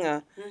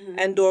ervaringen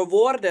en door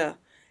woorden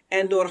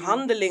en door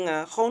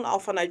handelingen. Gewoon al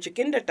vanuit je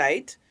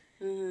kindertijd.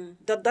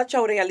 Dat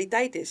jouw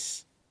realiteit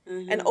is.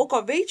 En ook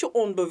al weet je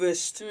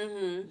onbewust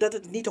dat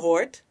het niet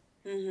hoort.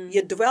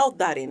 Je dwelt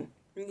daarin.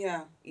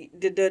 Ja.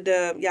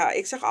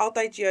 Ik zeg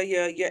altijd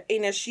je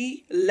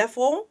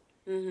energielevel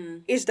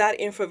is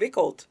daarin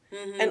verwikkeld.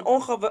 En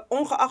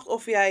ongeacht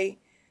of jij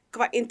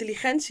qua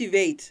intelligentie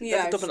weet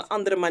dat het op een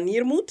andere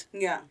manier moet,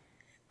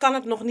 kan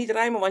het nog niet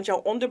rijmen, want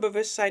jouw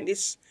onderbewustzijn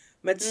is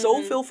met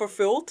zoveel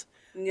vervuld,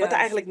 wat er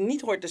eigenlijk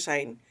niet hoort te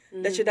zijn,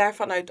 dat je daar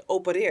vanuit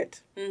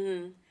opereert.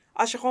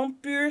 Als je gewoon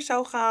puur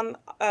zou gaan,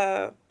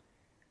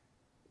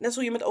 net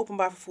zoals je met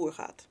openbaar vervoer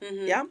gaat,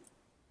 ja?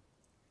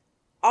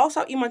 Als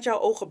zou iemand jouw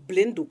ogen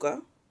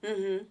blinddoeken,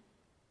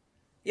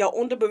 jouw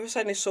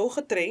onderbewustzijn is zo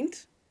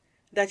getraind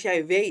dat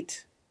jij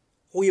weet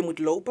hoe je moet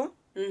lopen.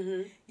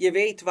 Je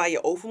weet waar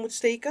je over moet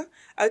steken.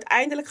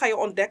 Uiteindelijk ga je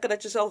ontdekken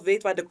dat je zelf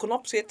weet waar de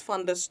knop zit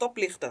van de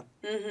stoplichten.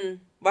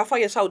 Waarvan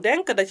je zou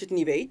denken dat je het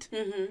niet weet.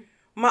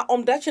 Maar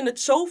omdat je het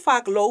zo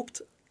vaak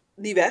loopt,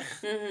 die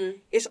weg,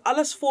 is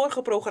alles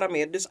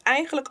voorgeprogrammeerd. Dus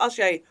eigenlijk als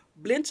jij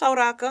blind zou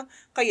raken,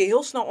 kan je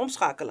heel snel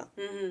omschakelen.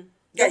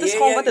 Dat is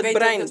gewoon wat het brein... Je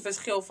weet ook het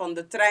verschil van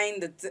de trein,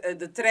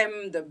 de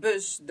tram, de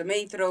bus, de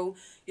metro.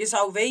 Je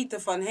zou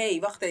weten van, hé,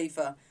 wacht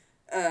even.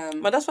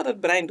 Maar dat is wat het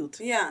brein doet.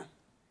 Ja.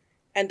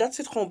 En dat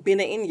zit gewoon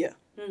binnenin je.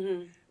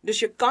 Dus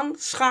je kan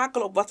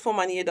schakelen op wat voor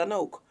manier dan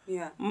ook.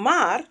 Ja.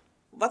 Maar,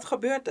 wat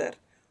gebeurt er?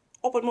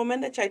 Op het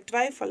moment dat jij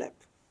twijfel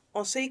hebt,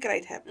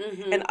 onzekerheid hebt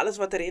en alles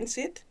wat erin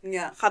zit,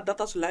 Ja. gaat dat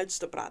als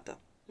luidste praten.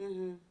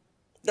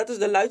 Dat is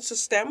de luidste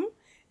stem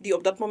die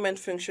op dat moment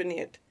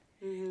functioneert.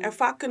 En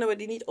vaak kunnen we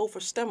die niet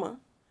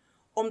overstemmen,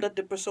 omdat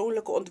de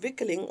persoonlijke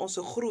ontwikkeling,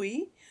 onze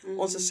groei,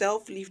 onze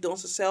zelfliefde,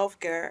 onze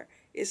selfcare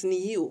is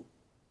nihil.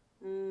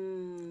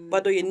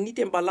 Waardoor je niet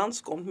in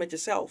balans komt met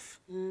jezelf.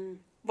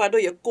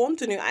 Waardoor je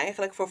continu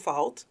eigenlijk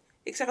vervalt.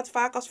 Ik zeg het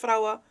vaak als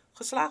vrouwen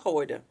geslagen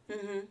worden.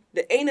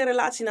 De ene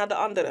relatie na de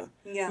andere.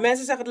 Ja.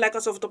 Mensen zeggen het lijkt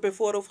alsof het op je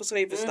voorhoofd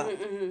geschreven staat.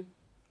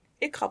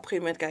 Ik ga op een gegeven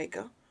moment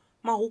kijken.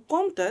 Maar hoe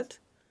komt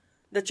het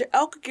dat je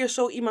elke keer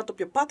zo iemand op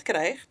je pad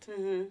krijgt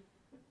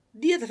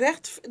die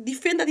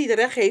vindt dat hij het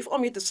recht heeft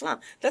om je te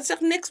slaan? Dat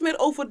zegt niks meer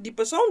over die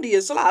persoon die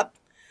je slaat.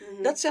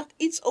 Dat zegt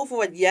iets over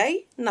wat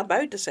jij naar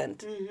buiten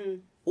zendt.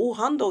 Hoe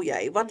handel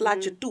jij? Wat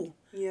laat je toe?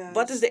 Juist.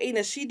 Wat is de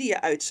energie die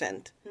je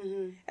uitzendt?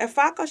 En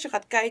vaak als je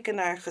gaat kijken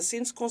naar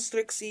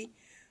gezinsconstructie,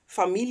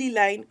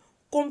 familielijn,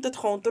 komt het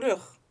gewoon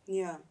terug.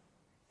 Ja.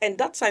 En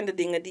dat zijn de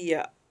dingen die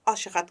je,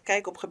 als je gaat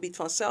kijken op het gebied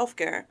van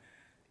selfcare,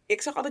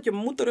 ik zeg altijd, je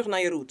moet terug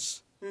naar je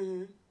roots.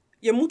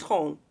 Je moet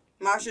gewoon.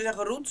 Maar als je zegt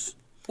roots,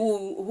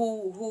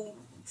 hoe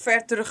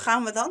ver terug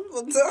gaan we dan?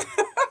 Want,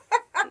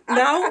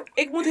 Nou,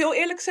 ik moet heel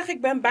eerlijk zeggen,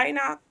 ik ben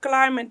bijna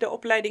klaar met de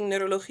opleiding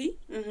neurologie.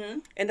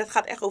 En dat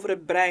gaat echt over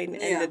het brein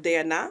en Ja. de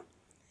DNA.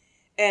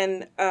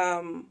 En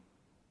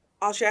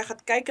als jij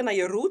gaat kijken naar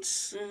je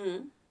roots,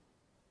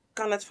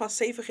 kan het van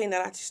 7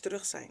 generaties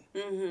terug zijn.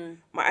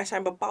 Maar er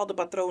zijn bepaalde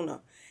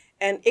patronen.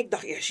 En ik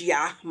dacht eerst,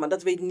 ja, maar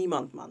dat weet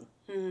niemand, man.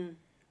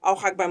 Al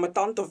ga ik bij mijn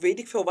tante of weet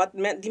ik veel wat,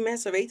 die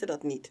mensen weten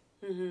dat niet.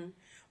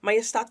 Maar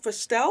je staat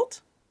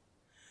versteld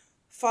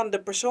van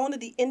de personen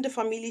die in de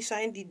familie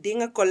zijn, die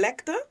dingen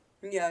collecten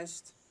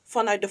Juist.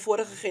 vanuit de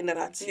vorige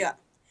generatie. Ja.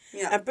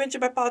 Ja. En puntje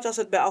bij paaltje, als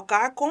het bij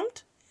elkaar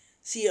komt,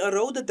 zie je een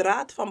rode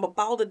draad van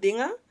bepaalde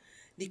dingen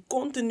die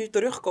continu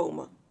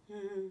terugkomen.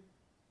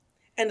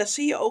 En dan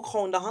zie je ook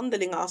gewoon de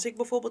handelingen. Als ik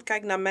bijvoorbeeld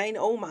kijk naar mijn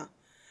oma.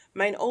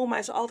 Mijn oma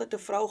is altijd een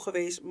vrouw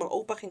geweest. Mijn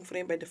opa ging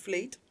vreemd bij de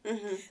vleet.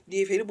 Die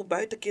heeft een heleboel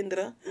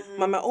buitenkinderen.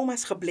 Maar mijn oma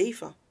is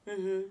gebleven.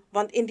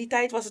 Want in die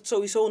tijd was het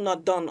sowieso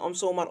not done om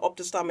zomaar op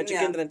te staan met je Ja.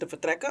 kinderen en te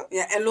vertrekken.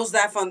 Ja, en los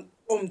daarvan,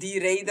 om die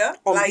reden.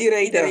 Om like, die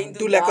reden, iedereen doe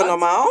doet lekker dat.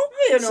 normaal.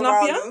 Wil je Snap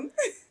normaal je? doen?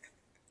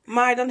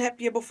 Maar dan heb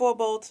je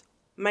bijvoorbeeld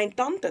mijn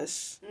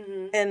tantes.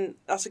 En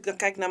als ik dan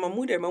kijk naar mijn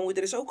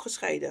moeder is ook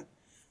gescheiden.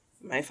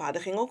 Mijn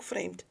vader ging ook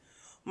vreemd.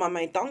 Maar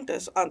mijn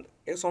tantes,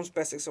 soms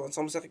pest ik ze, want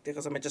soms zeg ik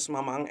tegen ze met je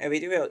smamang. En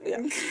weet je wel. Ja.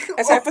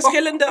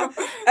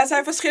 Er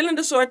zijn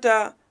verschillende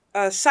soorten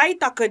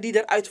zijtakken die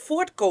eruit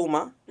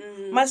voortkomen.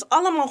 Maar het is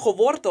allemaal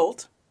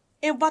geworteld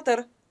in wat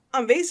er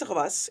aanwezig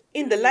was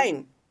in de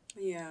lijn.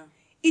 Ja.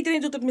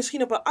 Iedereen doet het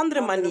misschien op een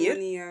andere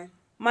manier.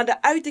 Maar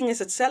de uiting is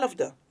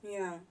hetzelfde.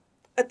 Ja.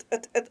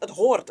 Het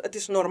hoort, het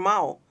is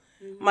normaal.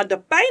 Maar de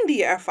pijn die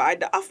je ervaart,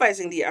 de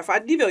afwijzing die je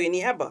ervaart, die wil je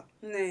niet hebben.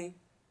 Nee.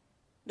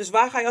 Dus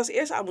waar ga je als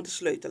eerste aan moeten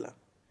sleutelen?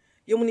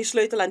 Je moet niet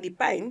sleutelen aan die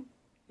pijn.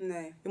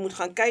 Nee. Je moet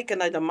gaan kijken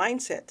naar de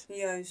mindset.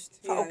 Juist.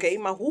 Van juist. oké,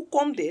 maar hoe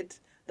komt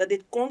dit dat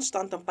dit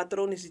constant een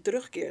patroon is die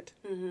terugkeert?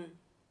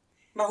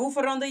 Maar hoe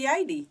verander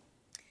jij die?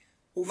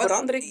 Hoe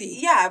verander ik die?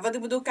 Ja, wat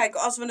ik bedoel, kijk,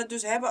 als we het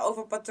dus hebben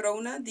over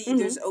patronen die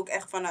dus ook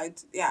echt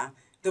vanuit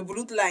de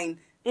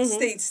bloedlijn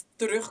steeds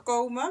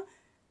terugkomen.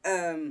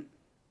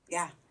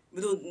 Ja, ik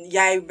bedoel,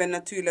 jij bent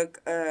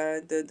natuurlijk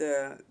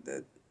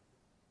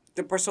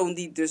de persoon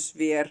die dus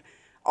weer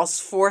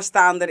als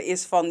voorstander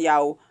is van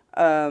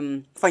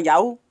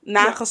jouw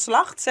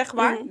nageslacht, zeg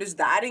maar. Dus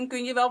daarin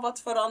kun je wel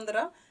wat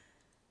veranderen.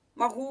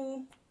 Maar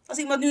hoe... Als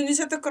iemand nu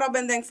zit te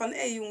krabben en denkt van...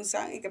 Hé jongens,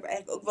 ik heb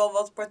eigenlijk ook wel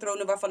wat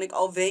patronen waarvan ik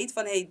al weet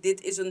van... Hé,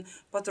 dit is een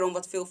patroon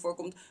wat veel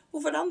voorkomt.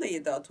 Hoe verander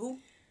je dat? Hoe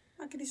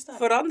maak je die stap?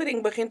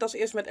 Verandering begint als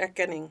eerst met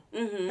erkenning.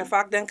 En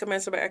vaak denken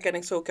mensen bij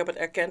erkenning zo... Ik heb het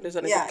erkend, dus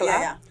dan is het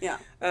klaar.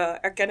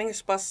 Erkenning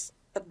is pas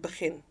het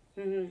begin.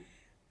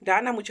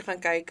 Daarna moet je gaan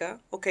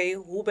kijken... Oké,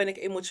 hoe ben ik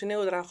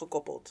emotioneel eraan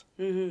gekoppeld?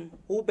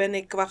 Hoe ben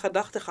ik qua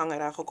gedachtegang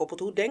eraan gekoppeld?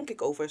 Hoe denk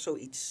ik over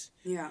zoiets?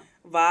 Ja.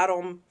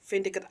 Waarom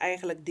vind ik het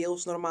eigenlijk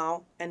deels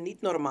normaal en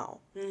niet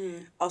normaal?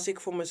 Als ik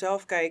voor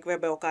mezelf kijk, we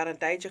hebben elkaar een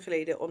tijdje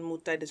geleden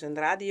ontmoet tijdens een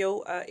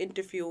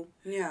radio-interview.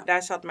 Ja.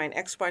 Daar zat mijn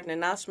ex-partner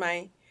naast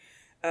mij.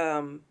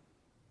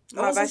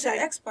 Maar wij zijn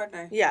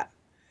ex-partner? Ja.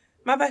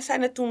 Maar wij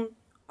zijn het toen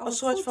een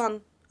soort goed.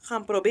 van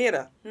gaan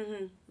proberen.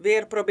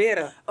 Weer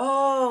proberen.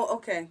 Oh,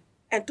 oké.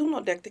 En toen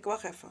ontdekte ik,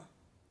 wacht even.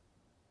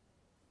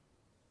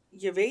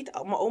 Je weet,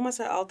 mijn oma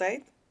zei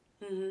altijd...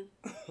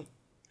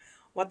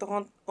 Wat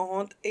een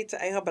hond eet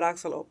zijn eigen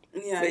braaksel op.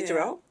 Ja, weet je ja.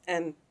 wel?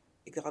 En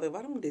ik dacht altijd,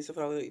 waarom moet deze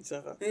vrouw weer iets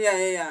zeggen?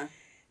 Ja.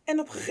 En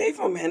op een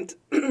gegeven moment,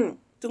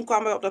 toen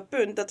kwamen we op dat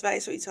punt dat wij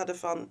zoiets hadden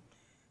van...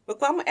 We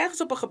kwamen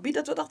ergens op een gebied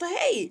dat we dachten,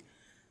 hey,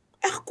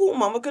 echt cool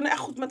man, we kunnen echt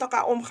goed met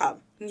elkaar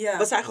omgaan. Ja.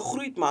 We zijn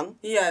gegroeid man.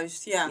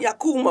 Juist, ja. Ja,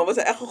 cool man, we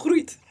zijn echt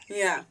gegroeid.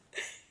 Ja.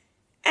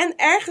 En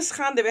ergens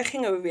gaandeweg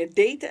gingen we weer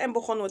daten en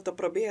begonnen we te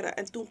proberen.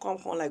 En toen kwam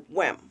gewoon like,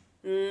 wham.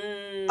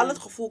 Al het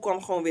gevoel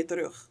kwam gewoon weer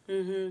terug.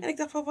 En ik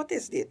dacht van, wat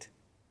is dit?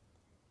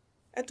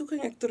 En toen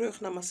ging ik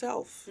terug naar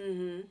mezelf.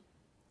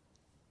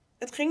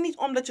 Het ging niet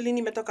om dat jullie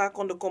niet met elkaar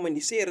konden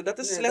communiceren. Dat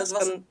is Nee, slechts,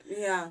 dat was,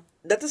 ja.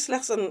 dat is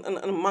slechts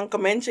een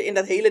mankementje in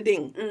dat hele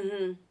ding.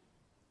 Mhm.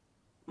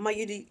 Maar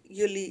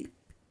jullie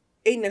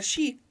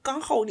energie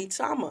kan gewoon niet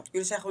samen.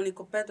 Jullie zijn gewoon niet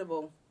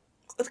compatible.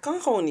 Het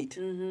kan gewoon niet.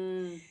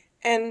 Mhm.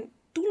 En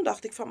toen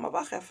dacht ik van, maar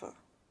wacht even.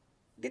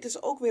 Dit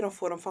is ook weer een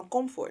vorm van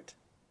comfort.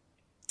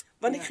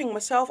 Want Ja. ik ging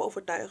mezelf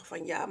overtuigen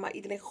van, ja, maar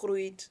iedereen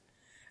groeit.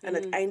 En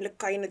uiteindelijk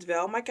kan je het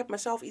wel. Maar ik heb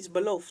mezelf iets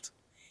beloofd.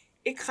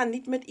 Ik ga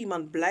niet met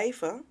iemand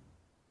blijven,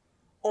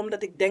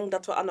 omdat ik denk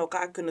dat we aan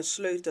elkaar kunnen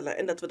sleutelen.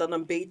 En dat we dan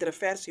een betere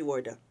versie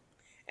worden.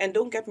 En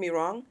don't get me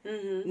wrong,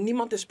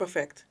 niemand is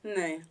perfect.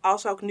 Nee.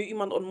 Als zou ik nu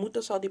iemand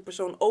ontmoeten, zal die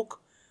persoon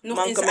ook Nog in zijn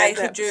mankementen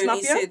eigen hebben,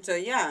 journey snap je?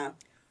 zitten, ja.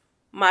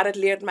 Maar het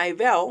leert mij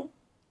wel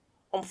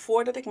om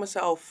voordat ik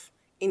mezelf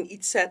in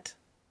iets zet,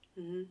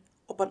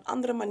 op een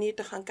andere manier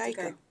te gaan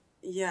kijken. Kijk,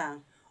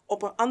 ja.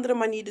 Op een andere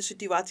manier de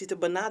situatie te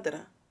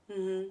benaderen.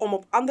 Om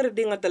op andere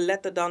dingen te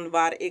letten dan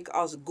waar ik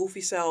als goofy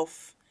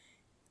zelf,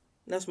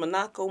 dat is mijn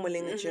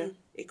nakomelingetje,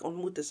 ik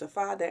ontmoette zijn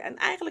vader. En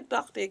eigenlijk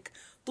dacht ik,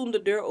 toen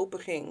de deur open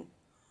ging,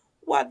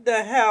 what the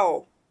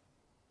hell?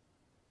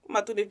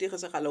 Maar toen heeft hij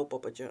gezegd, hallo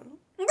poppetje.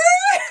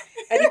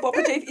 En die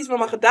poppetje heeft iets met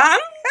me gedaan.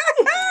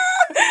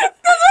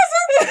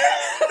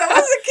 Dat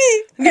was een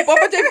key. Die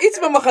poppetje heeft iets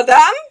met me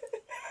gedaan.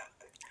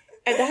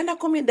 En daarna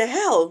kom je in de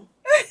hel.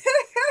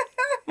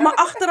 Maar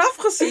achteraf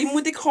gezien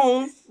moet ik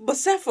gewoon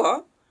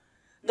beseffen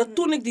dat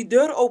toen ik die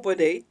deur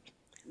opendeed,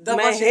 Dat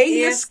mijn was je hele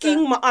eerste.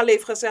 sking me al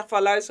heeft gezegd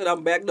van luister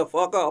dan back the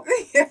fuck up.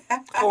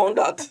 Gewoon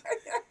dat.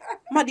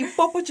 Maar die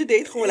poppetje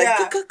deed gewoon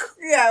like kuk.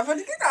 Ja, van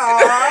die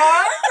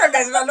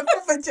dat is wel een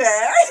poppetje,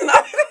 hè?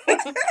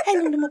 Hij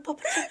noemde me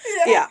poppetje.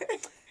 Ja.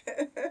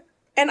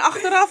 En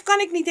achteraf kan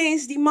ik niet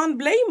eens die man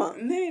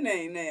blamen.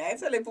 Nee. Hij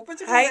heeft alleen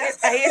poppetje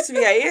gezegd. Hij is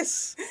wie hij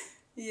is.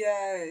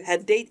 Juist.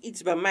 Het deed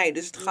iets bij mij,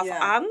 dus het gaf Ja.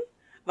 aan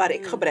waar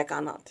ik gebrek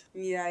aan had.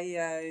 Ja,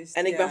 juist.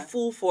 En ik ja. ben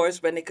full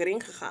force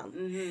erin gegaan.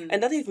 En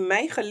dat heeft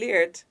mij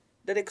geleerd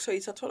dat ik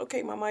zoiets had van,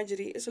 oké, maar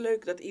Marjorie, is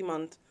leuk dat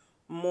iemand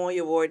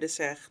mooie woorden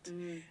zegt.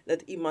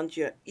 Dat iemand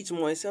je iets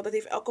moois zegt. Dat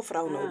heeft elke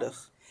vrouw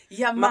nodig.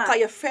 Ja, Maar kan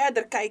je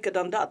verder kijken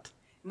dan dat?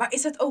 Maar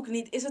is het ook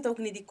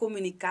niet die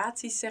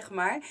communicatie, zeg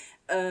maar?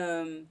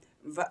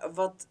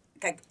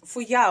 Kijk,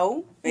 voor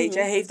jou, weet je,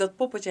 heeft dat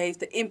poppetje heeft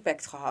de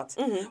impact gehad.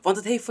 Want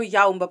het heeft voor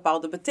jou een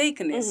bepaalde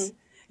betekenis.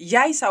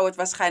 Jij zou het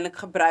waarschijnlijk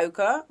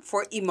gebruiken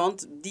voor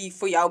iemand die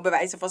voor jou bij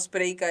wijze van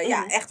spreken,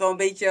 ja, echt wel een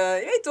beetje,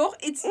 je weet toch,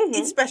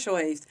 iets special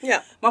heeft.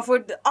 Ja. Maar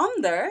voor de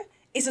ander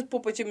is het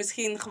poppetje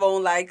misschien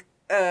gewoon like,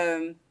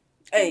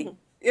 je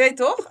weet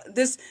toch?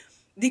 Dus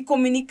die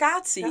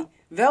communicatie,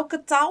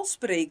 welke taal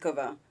spreken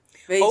we?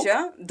 Weet Ook.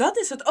 je, dat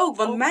is het ook.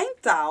 Want mijn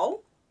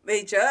taal,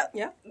 weet je,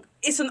 Ja,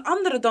 is een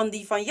andere dan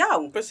die van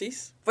jou.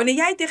 precies. Wanneer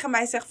jij tegen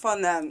mij zegt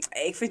van,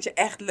 ik vind je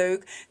echt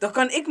leuk, dan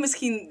kan ik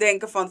misschien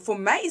denken van, voor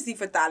mij is die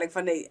vertaling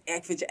van, nee,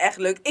 ik vind je echt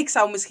leuk. Ik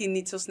zou misschien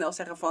niet zo snel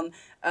zeggen van,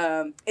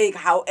 ik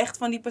hou echt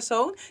van die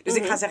persoon. Dus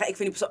ik ga zeggen, ik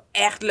vind die persoon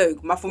echt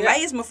leuk. Maar voor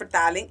mij is mijn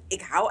vertaling,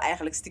 ik hou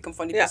eigenlijk stiekem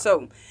van die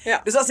persoon.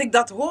 Ja. Dus als ik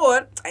dat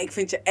hoor, ik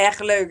vind je echt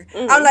leuk.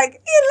 I'm like,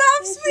 he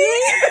loves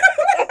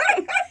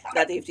me.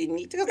 Dat heeft hij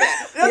niet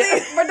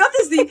gezegd. Maar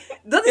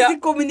dat is die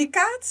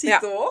communicatie,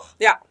 toch?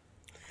 Ja.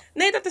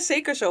 Nee, dat is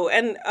zeker zo.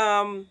 En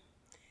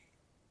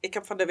ik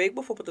heb van de week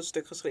bijvoorbeeld een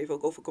stuk geschreven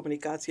ook over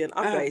communicatie en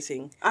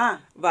afwijzing.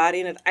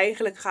 Waarin het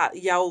eigenlijk gaat,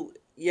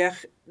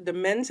 de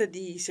mensen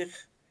die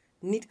zich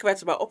niet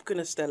kwetsbaar op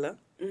kunnen stellen,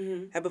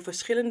 hebben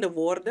verschillende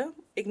woorden.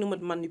 Ik noem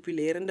het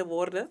manipulerende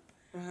woorden.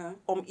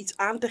 Om iets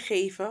aan te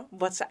geven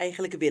wat ze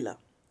eigenlijk willen.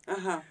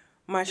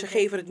 Maar ze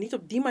geven het niet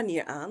op die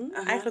manier aan.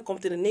 Eigenlijk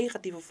komt het in een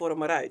negatieve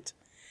vorm eruit.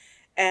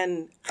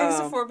 En, Geef eens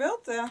een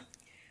voorbeeld.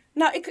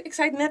 Nou, ik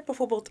zei het net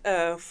bijvoorbeeld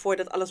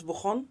voordat alles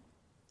begon.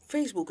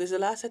 Facebook is de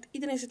laatste tijd.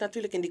 Iedereen zit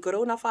natuurlijk in die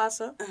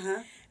coronafase.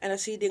 En dan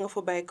zie je dingen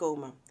voorbij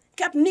komen.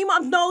 Ik heb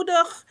niemand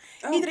nodig.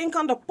 Iedereen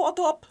kan de pot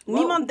op.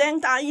 Niemand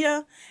denkt aan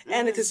je.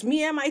 En het is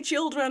me and my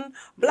children.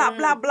 Bla,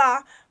 bla,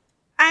 bla.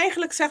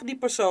 Eigenlijk zegt die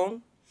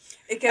persoon,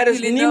 er is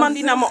niemand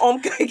die naar me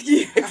omkijkt.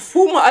 Ik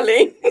voel me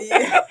alleen.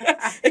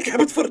 Ik heb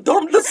het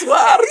verdomde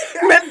zwaar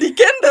met die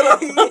kinderen.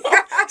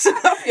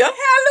 Snap je?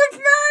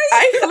 Help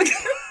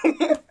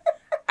mij!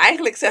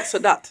 Eigenlijk zegt ze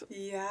dat.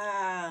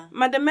 Ja.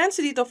 Maar de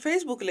mensen die het op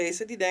Facebook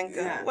lezen, die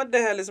denken, wat de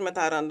hel is met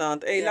haar aan de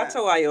hand? Laat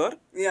zo waai hoor.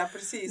 Ja,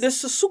 precies. Dus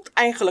ze zoekt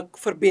eigenlijk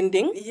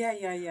verbinding,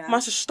 Ja.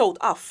 maar ze stoot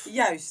af.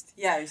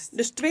 Juist.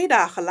 Dus 2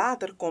 dagen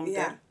later komt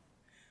er,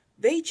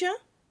 weet je,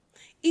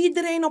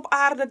 iedereen op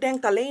aarde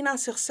denkt alleen aan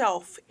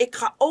zichzelf. Ik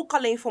ga ook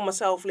alleen voor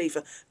mezelf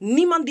leven.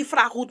 Niemand die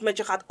vraagt hoe het met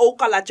je gaat,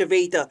 ook al laat je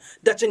weten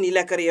dat je niet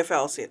lekker in je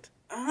vel zit.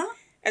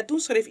 En toen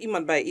schreef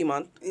iemand bij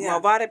iemand,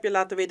 maar waar heb je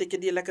laten weten dat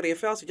je niet lekker in je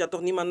vel zit? Je had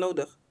toch niemand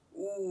nodig?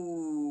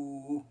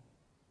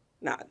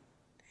 Nou,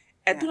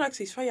 en toen had ik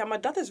zoiets van,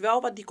 maar dat is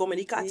wel wat die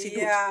communicatie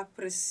doet. Ja,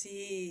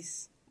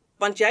 precies.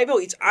 Want jij wil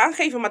iets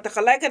aangeven, maar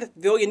tegelijkertijd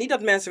wil je niet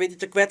dat mensen weten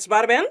dat je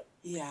kwetsbaar bent.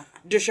 Ja.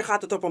 Dus je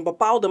gaat het op een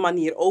bepaalde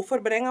manier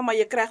overbrengen, maar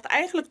je krijgt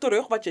eigenlijk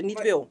terug wat je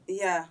niet wil.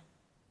 Ja,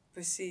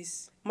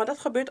 precies. Maar dat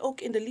gebeurt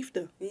ook in de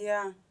liefde.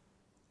 Ja.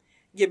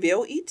 je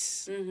wil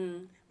iets, Mhm.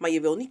 maar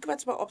je wil niet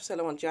kwetsbaar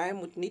opstellen. Want hij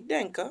moet niet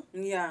denken.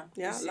 Ja,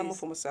 Ja, precies. laat me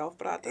voor mezelf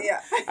praten.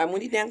 Ja. Hij moet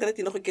niet denken dat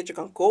hij nog een keertje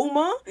kan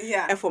komen.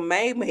 Ja. En voor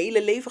mij mijn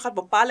hele leven gaat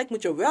bepalen. Ik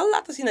moet je wel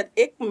laten zien dat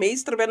ik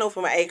meester ben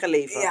over mijn eigen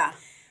leven. Ja.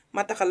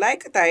 Maar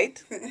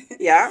tegelijkertijd,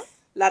 ja,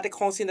 laat ik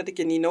gewoon zien dat ik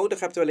je niet nodig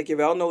heb, terwijl ik je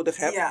wel nodig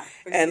heb. Ja,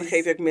 en precies.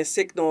 geef ik meer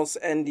signals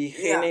en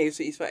diegene Ja. heeft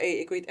zoiets van,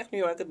 ik weet echt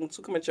niet waar ik het moet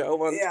zoeken met jou.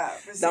 Want Ja,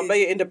 precies. dan ben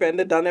je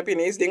independent, dan heb je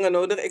ineens dingen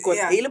nodig. Ik word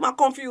Ja. helemaal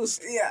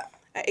confused. Ja.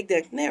 En ik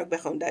denk, nee, ik ben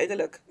gewoon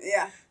duidelijk.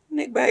 Ja.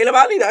 Nee, ik ben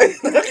helemaal niet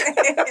duidelijk.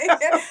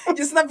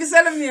 Je snapt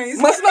jezelf niet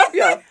eens. Maar snap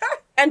je?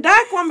 En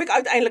daar kwam ik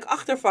uiteindelijk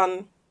achter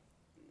van,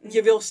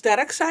 je wil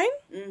sterk zijn,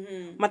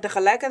 Mhm. maar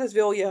tegelijkertijd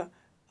wil je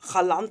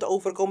galant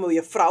overkomen, wil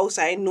je vrouw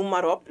zijn, noem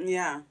maar op.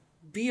 Ja.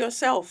 Be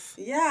yourself.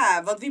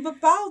 Ja, want wie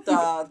bepaalt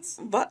dat?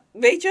 Wat,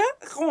 weet je?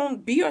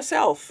 Gewoon be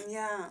yourself.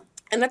 Ja.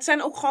 En dat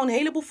zijn ook gewoon een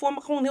heleboel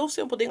vormen, gewoon heel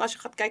simpel dingen als je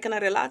gaat kijken naar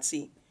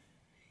relatie.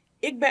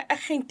 Ik ben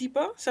echt geen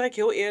type, zeg ik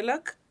heel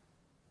eerlijk.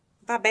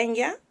 Waar ben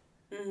je?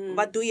 Mhm.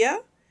 Wat doe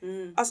je?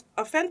 Mhm. Als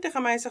een vent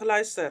tegen mij zegt,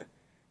 luister,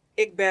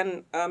 ik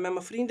ben met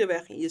mijn vrienden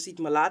weg, je ziet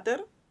me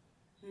later.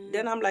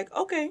 Dan I'm like,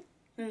 oké,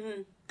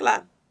 Mhm.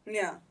 klaar.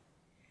 Ja.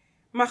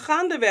 Maar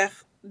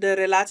gaandeweg de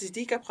relaties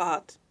die ik heb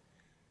gehad,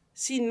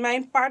 zien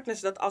mijn partners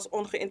dat als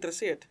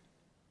ongeïnteresseerd.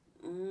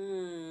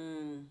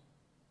 Mm.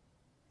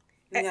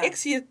 En Ja. ik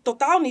zie het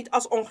totaal niet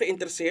als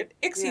ongeïnteresseerd.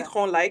 Ik zie Ja. het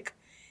gewoon like,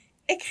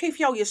 ik geef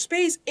jou je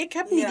space. Ik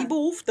heb niet Ja. die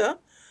behoefte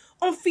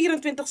om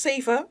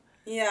 24/7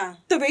 Ja.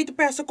 te weten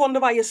per seconde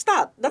waar je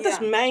staat. Dat Ja. is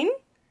mijn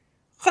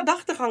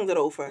gedachtegang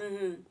erover.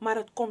 Mhm. Maar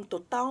het komt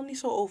totaal niet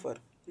zo over.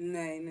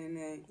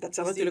 Nee. Dat Dus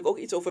zegt natuurlijk ook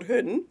iets over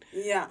hun.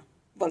 Ja,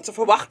 Want ze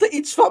verwachten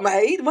iets van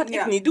mij wat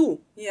Ja. ik niet doe.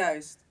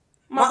 juist.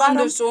 Maar Maar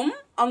waarom-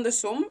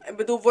 andersom. Ik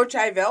bedoel,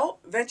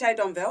 werd jij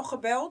dan wel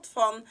gebeld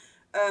van...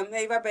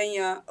 hey, waar ben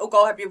je? Ook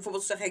al heb je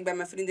bijvoorbeeld gezegd, hey, ik ben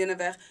met vriendinnen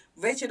weg.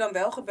 Werd je dan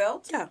wel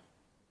gebeld? Ja.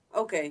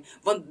 Oké,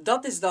 want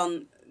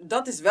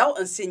dat is wel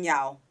een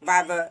signaal.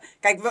 Waar we...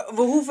 Kijk,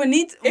 we hoeven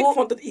niet... Ik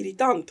vond het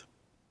irritant.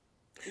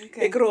 Oké.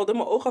 Ik rolde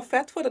mijn ogen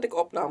vet voordat ik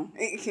opnam.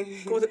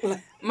 Ik word-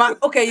 Maar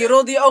oké, je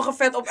rolde je ogen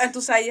vet op en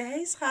toen zei je...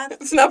 Hey, schat.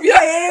 Snap je?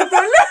 Hey,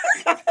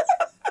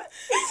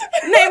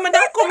 Nee, maar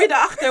dan kom je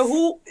erachter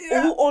hoe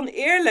Ja. hoe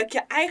oneerlijk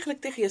je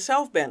eigenlijk tegen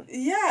jezelf bent.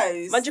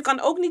 Juist. Want je kan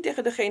ook niet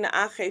tegen degene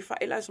aangeven van...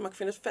 Hé, luister, maar ik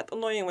vind het vet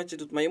annoying wat je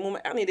doet. Maar je moet me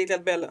echt niet de hele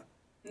tijd bellen.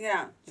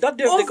 Ja. Dat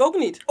durfde Of- ik ook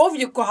niet. Of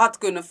je had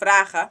kunnen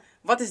vragen,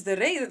 wat is de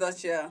reden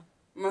dat je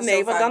me Nee,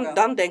 zo want vaak belt?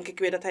 dan denk ik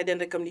weer dat hij denkt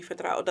dat ik hem niet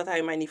vertrouw. Dat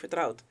hij mij niet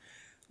vertrouwt.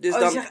 Dus Oh,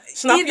 dan, dus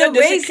snap je? ieder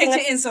Dus week ik ging zit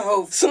het- je in zijn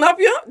hoofd. Snap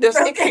je? Dus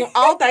ik ging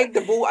altijd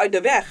de boel uit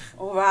de weg.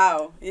 Oh,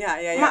 wauw.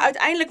 Ja. Maar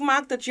uiteindelijk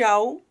maakt het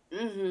jou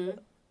Mhm.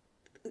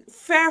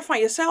 ver van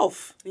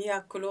jezelf.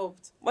 Ja,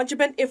 klopt. Want je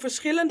bent in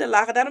verschillende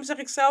lagen. Daarom zeg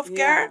ik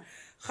self-care Ja.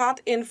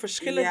 gaat in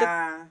verschillende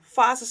Ja,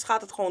 fases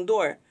gaat het gewoon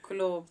door.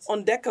 klopt.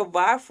 Ontdekken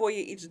waarvoor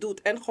je iets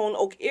doet. En gewoon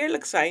ook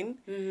eerlijk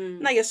zijn Mhm.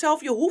 naar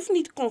jezelf. Je hoeft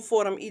niet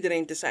conform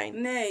iedereen te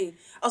zijn. Nee,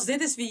 als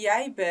dit is wie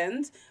jij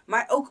bent,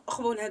 maar ook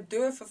gewoon het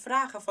durven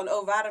vragen van,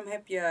 oh, waarom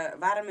heb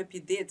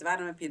je dit,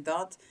 waarom heb je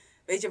dat?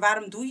 Weet je,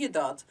 waarom doe je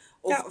dat?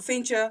 Of Ja.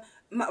 vind je,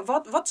 maar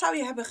wat zou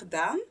je hebben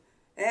gedaan?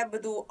 Ik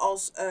bedoel,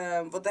 want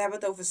we hebben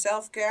het over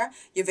self-care.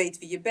 Je weet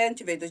wie je bent,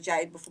 je weet dat jij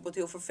het bijvoorbeeld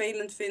heel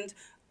vervelend vindt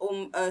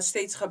om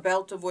steeds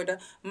gebeld te worden.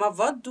 Maar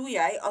wat doe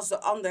jij als de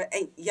ander,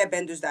 en jij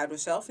bent dus daardoor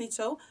zelf niet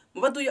zo,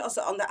 maar wat doe je als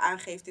de ander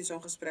aangeeft in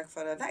zo'n gesprek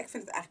van, nou, ik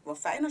vind het eigenlijk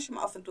wel fijn als je me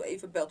af en toe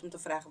even belt om te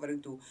vragen wat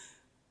ik doe.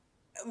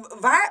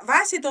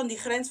 Waar zit dan die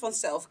grens van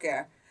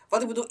self-care?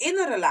 Want ik bedoel, in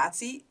een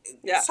relatie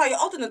Ja. zou je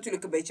altijd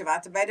natuurlijk een beetje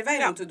water bij de wijn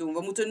Ja. moeten doen.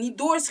 We moeten niet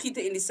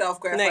doorschieten in die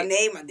self-care Nee. van,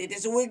 nee, maar dit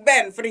is hoe ik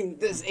ben, vriend.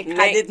 Dus ik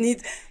ga Nee. dit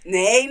niet...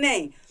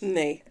 Nee.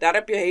 Nee, daar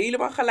heb je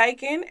helemaal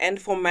gelijk in.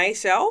 En voor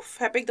mijzelf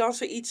heb ik dan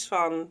zoiets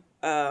van...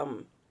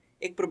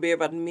 ik probeer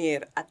wat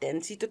meer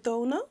attentie te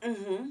tonen.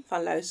 Mhm.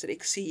 Van luister,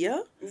 ik zie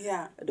je.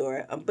 Ja.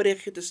 Door een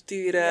berichtje te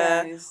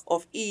sturen Juist.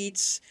 of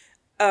iets.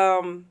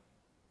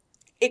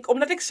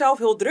 Omdat ik zelf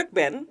heel druk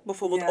ben,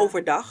 bijvoorbeeld Ja.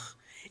 overdag.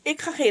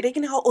 Ik ga geen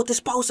rekening houden, oh het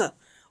is pauze.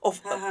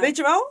 Of Haha. weet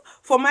je wel,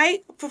 voor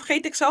mij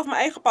vergeet ik zelf mijn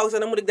eigen pauze. En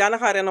dan moet ik daarna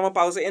gaan rennen om mijn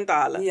pauze in te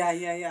halen.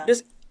 Ja.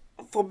 Dus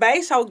voor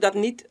mij zou ik dat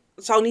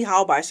zou niet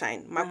haalbaar zijn.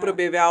 Maar ik Aha.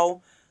 probeer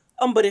wel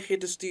een berichtje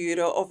te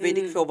sturen of weet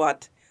ik Mhm. veel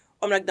wat.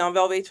 Omdat ik dan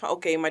wel weet van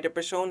oké, maar de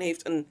persoon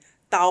heeft een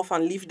taal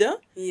van liefde.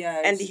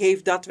 Juist. En die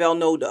heeft dat wel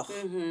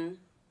nodig. Mhm.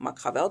 Maar ik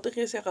ga wel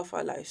tegen je zeggen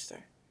van luister.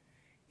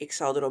 Ik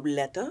zal erop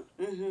letten.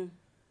 Mhm.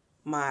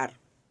 Maar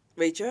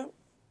weet je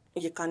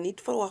kan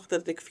niet verwachten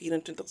dat ik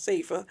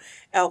 24/7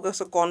 elke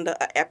seconde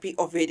een appie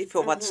of weet ik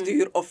veel wat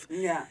stuur.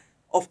 Ja.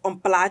 Of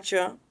een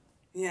plaatje.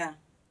 Ja.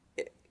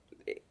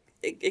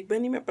 Ik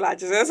ben niet meer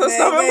plaatjes, hè? Zo Nee,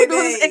 snap je wat ik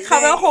bedoel? nee, Dus ik ga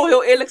nee. wel gewoon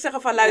heel eerlijk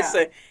zeggen van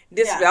luister,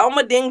 dit is Ja. wel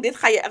mijn ding, dit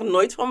ga je echt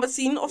nooit van me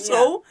zien of Ja.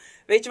 zo.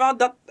 Weet je wel,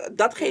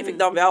 dat geef ik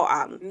dan wel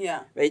aan.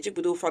 Ja. Weet je, ik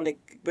bedoel van ik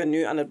ben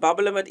nu aan het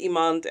babbelen met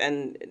iemand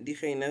en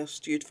diegene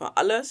stuurt van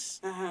alles.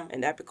 Aha. En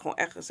daar heb ik gewoon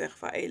echt gezegd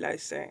van hé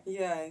luister, ik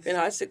Juist. vind het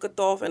hartstikke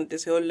tof en het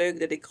is heel leuk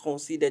dat ik gewoon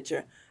zie dat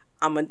je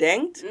aan me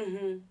denkt.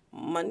 Mhm.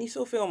 Maar niet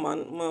zoveel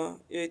man, maar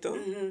je weet toch.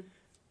 Mhm.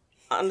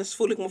 Anders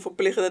voel ik me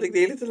verplicht dat ik de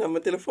hele tijd naar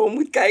mijn telefoon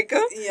moet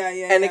kijken. Ja,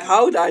 ja, En ja. ik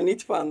hou daar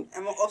niet van.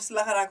 En mijn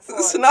opslag raakt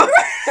voor.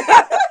 Snap?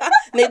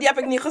 Nee, die heb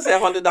ik niet gezegd,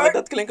 want ik dacht,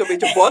 dat klinkt een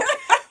beetje bot.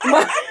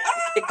 Maar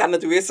ik kan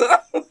het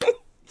wissen.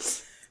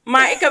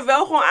 Maar ik heb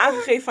wel gewoon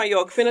aangegeven van,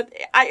 joh, ik vind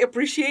het, I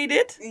appreciate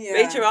it. Ja.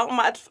 Weet je wel,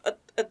 maar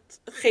het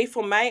geeft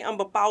voor mij een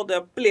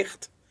bepaalde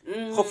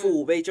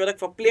plichtgevoel. Weet je wel, dat ik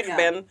verplicht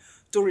ben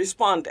to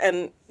respond.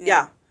 En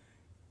ja,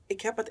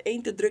 ik heb het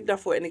één te druk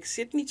daarvoor en ik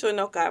zit niet zo in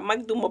elkaar. Maar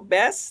ik doe mijn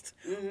best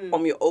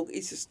om je ook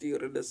iets te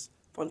sturen. Dus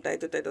van tijd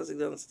tot tijd als ik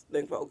dan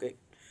denk van, oké,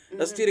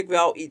 dan stuur ik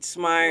wel iets.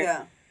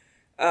 Maar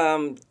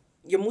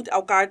je moet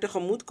elkaar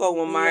tegemoet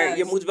komen, maar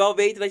je moet wel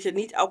weten dat je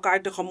niet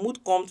elkaar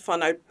tegemoet komt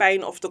vanuit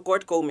pijn of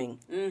tekortkoming.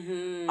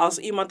 Als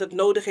iemand het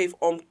nodig heeft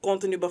om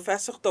continu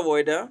bevestigd te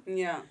worden,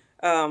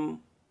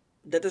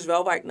 dat is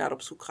wel waar ik naar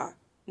op zoek ga.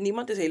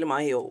 Niemand is helemaal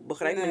heel,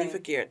 begrijp me niet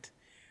verkeerd.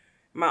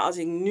 Maar als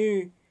ik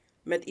nu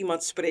met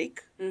iemand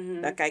spreek,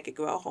 dan kijk ik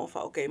wel gewoon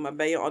van, oké, maar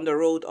ben je on the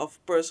road of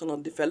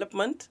personal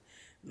development?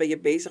 Ben je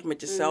bezig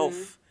met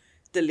jezelf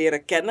te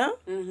leren kennen?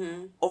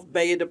 Of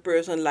ben je de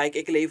person like,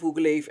 ik leef hoe ik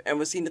leef en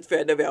we zien het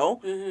verder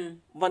wel?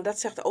 Want dat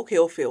zegt ook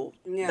heel veel.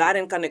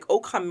 Daarin kan ik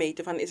ook gaan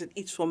meten van, is het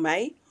iets voor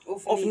mij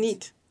of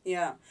niet?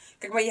 Ja.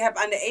 Kijk, maar je hebt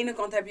aan de ene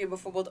kant heb je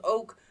bijvoorbeeld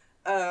ook,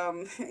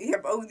 je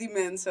hebt ook die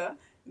mensen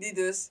die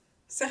dus,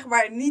 zeg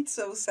maar, niet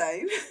zo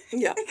zijn.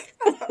 Ja.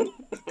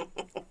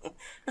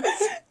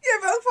 Je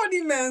hebt ook van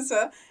die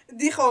mensen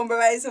die gewoon bij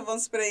wijze van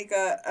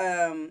spreken,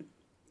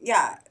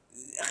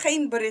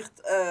 geen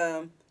bericht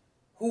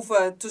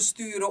hoeven te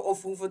sturen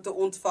of hoeven te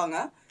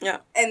ontvangen.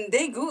 Ja. En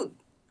they good.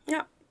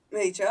 Ja.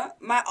 Weet je?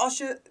 Maar als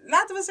je,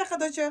 laten we zeggen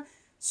dat je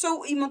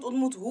zo iemand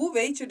ontmoet, hoe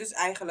weet je dus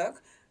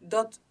eigenlijk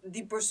dat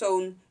die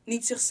persoon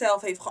niet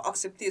zichzelf heeft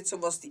geaccepteerd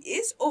zoals die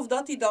is? Of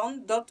dat hij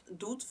dan dat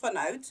doet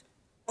vanuit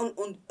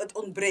het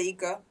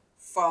ontbreken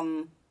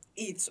van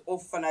iets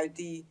of vanuit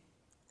die...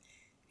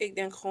 Ik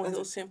denk gewoon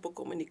heel simpel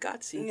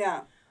communicatie.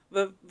 Ja.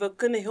 We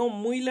kunnen heel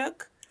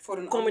moeilijk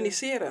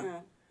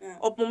communiceren. Ja.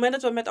 Op het moment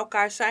dat we met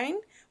elkaar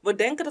zijn, we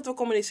denken dat we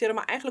communiceren,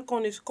 maar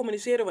eigenlijk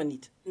communiceren we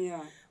niet.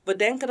 Ja. We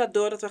denken dat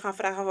doordat we gaan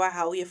vragen, waar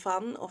hou je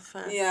van? Of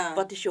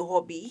wat is je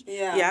hobby?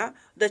 Ja.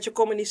 Dat je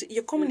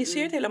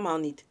communiceert helemaal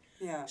niet.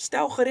 Ja.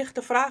 Stel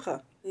gerichte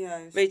vragen.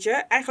 Juist. Weet je,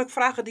 eigenlijk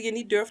vragen die je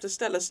niet durft te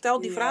stellen. Stel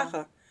die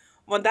vragen.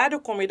 Want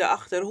daardoor kom je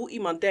erachter hoe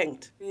iemand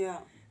denkt.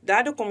 Ja.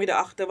 Daardoor kom je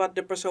erachter wat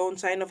de persoon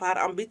zijn of haar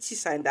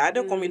ambities zijn.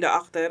 Daardoor kom je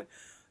erachter.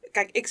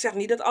 Kijk, ik zeg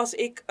niet dat als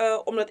ik,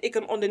 omdat ik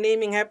een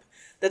onderneming heb,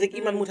 dat ik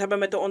iemand moet hebben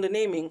met de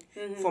onderneming.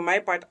 Voor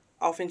mijn part,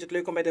 al vind je het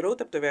leuk om bij de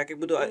Roadhub te werken. Ik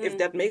bedoel, if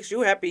that makes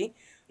you happy.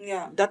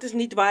 Ja. Dat is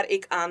niet waar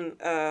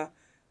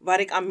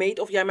ik aan meet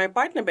of jij mijn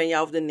partner bent,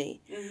 ja of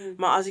nee.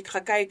 Maar als ik ga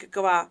kijken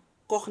qua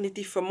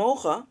cognitief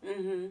vermogen,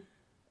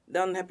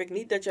 dan heb ik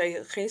niet dat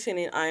jij geen zin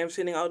in I am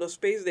sitting out of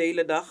space de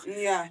hele dag.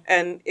 Ja.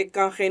 En ik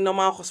kan geen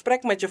normaal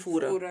gesprek met je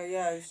voeren.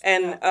 Juist.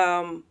 En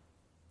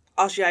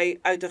als jij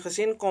uit een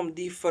gezin komt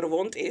die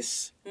verwond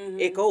is,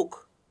 ik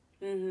ook.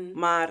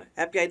 Maar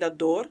heb jij dat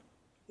door?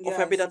 Of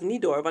heb je dat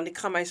niet door? Want ik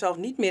ga mijzelf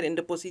niet meer in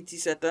de positie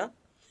zetten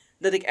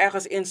dat ik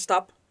ergens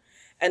instap.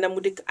 En dan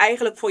moet ik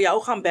eigenlijk voor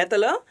jou gaan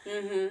battelen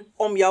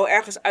om jou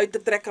ergens uit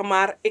te trekken.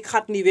 Maar ik ga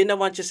het niet winnen,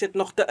 want je zit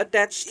nog te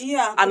attached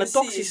aan het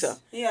toxische.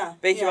 Ja.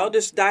 Weet je wel?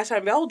 Dus daar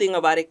zijn wel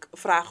dingen waar ik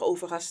vragen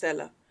over ga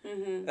stellen.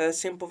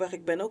 Simpelweg,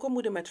 ik ben ook een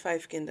moeder met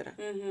 5 kinderen.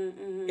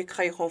 Ik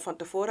ga je gewoon van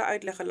tevoren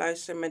uitleggen,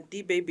 luister, met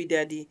die baby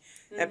daddy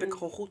heb ik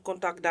gewoon goed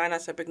contact.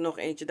 Daarnaast heb ik nog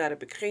eentje, daar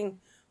heb ik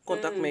geen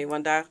contact mee.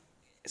 Want daar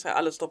zijn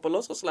alle stoppen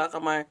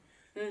losgeslagen, maar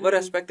we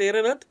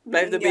respecteren het.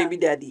 Blijf de baby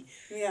daddy.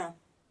 Ja.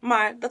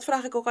 Maar dat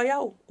vraag ik ook aan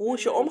jou. Hoe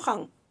is je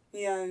omgang?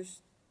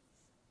 Juist.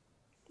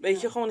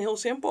 Weet je, gewoon heel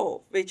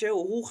simpel. Weet je,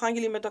 hoe gaan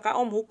jullie met elkaar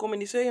om? Hoe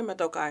communiceer je met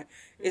elkaar?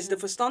 Is de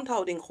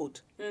verstandhouding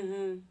goed?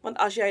 Want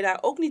als jij daar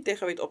ook niet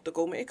tegen weet op te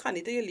komen, ik ga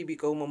niet in je Libië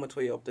komen om het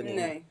voor je op te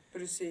nemen. Nee,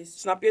 precies.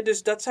 Snap je?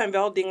 Dus dat zijn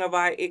wel dingen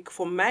waar ik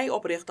voor mij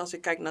op richt als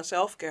ik kijk naar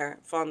selfcare.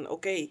 Van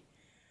oké,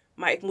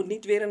 maar ik moet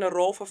niet weer in een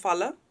rol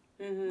vervallen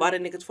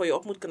waarin ik het voor je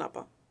op moet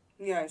knappen.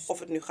 Juist. Of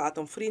het nu gaat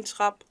om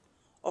vriendschap,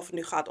 of het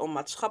nu gaat om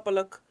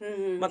maatschappelijk.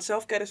 Want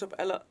selfcare is op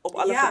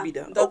alle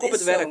gebieden. Ook op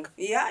het werk.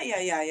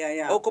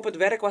 Ja. Ook op het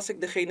werk was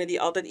ik degene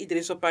die altijd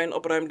iedereen zijn puin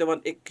opruimde,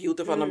 want ik hield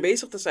ervan om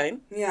bezig te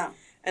zijn. Ja.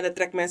 En dan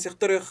trekt men zich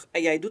terug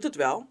en jij doet het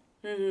wel.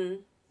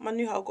 Maar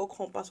nu hou ik ook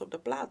gewoon pas op de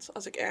plaats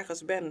als ik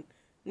ergens ben.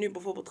 Nu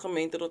bijvoorbeeld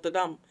gemeente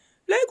Rotterdam.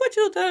 Leuk wat je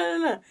doet.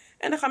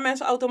 En dan gaan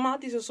mensen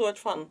automatisch een soort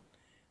van,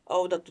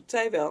 oh, dat doet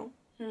zij wel.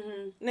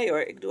 Nee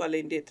hoor, ik doe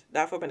alleen dit.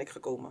 Daarvoor ben ik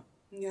gekomen.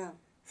 Ja.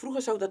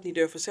 Vroeger zou ik dat niet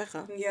durven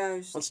zeggen.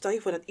 Juist. Want stel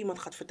je voor dat iemand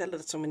gaat vertellen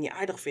dat ze me niet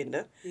aardig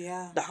vinden.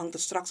 Ja. Dan hangt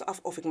het straks af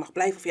of ik mag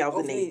blijven of ja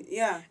of nee. Niet.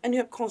 Ja. En nu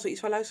heb ik gewoon zoiets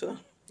van luisteren.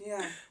 Ja.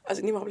 Als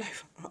ik niet mag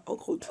blijven,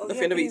 ook goed. Dan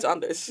vinden we iets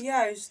anders.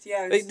 Juist.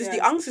 Weet je, dus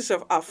die angst is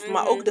er af.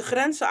 Maar ook de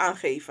grenzen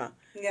aangeven.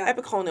 Heb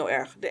ik gewoon heel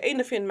erg. De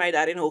ene vindt mij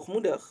daarin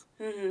hoogmoedig.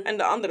 En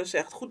de andere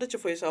zegt, goed dat je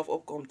voor jezelf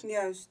opkomt.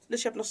 Juist. Dus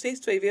je hebt nog steeds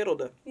 2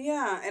 werelden.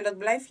 Ja, en dat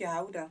blijf je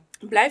houden.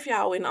 Blijf je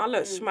houden in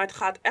alles. Maar het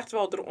gaat echt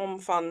wel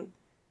erom van,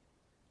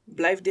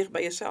 blijf dicht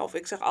bij jezelf.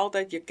 Ik zeg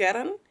altijd, je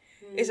kern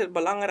is het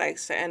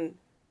belangrijkste. En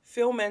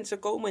veel mensen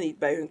komen niet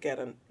bij hun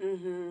kern.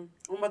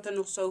 Omdat er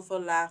nog zoveel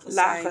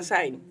lagen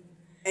zijn.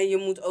 En je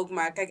moet ook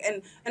maar... Kijk,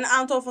 en een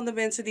aantal van de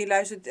mensen die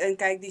luistert en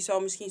kijkt... die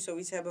zal misschien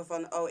zoiets hebben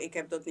van... Oh, ik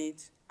heb dat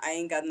niet. I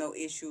ain't got no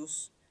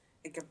issues.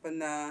 Ik heb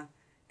een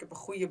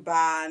goede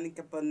baan. Ik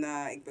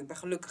ben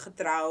gelukkig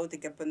getrouwd.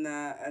 Ik heb een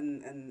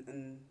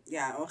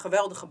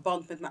geweldige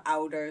band met mijn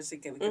ouders.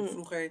 Ik heb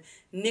vroeger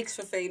niks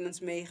vervelends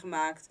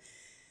meegemaakt.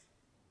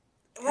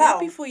 Wow.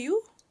 Happy for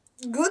you.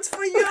 Good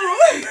for you.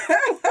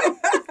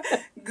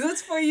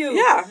 Good for you.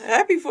 Ja,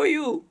 happy for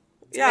you.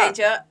 Ja. Weet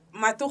je,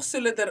 maar toch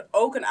zullen er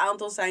ook een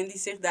aantal zijn die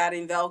zich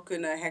daarin wel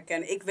kunnen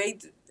herkennen. Ik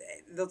weet,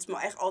 dat is me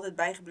echt altijd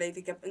bijgebleven.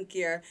 Ik heb een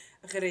keer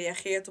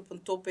gereageerd op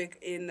een topic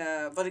in,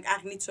 wat ik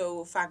eigenlijk niet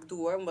zo vaak doe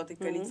hoor. Omdat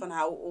ik er niet van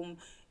hou om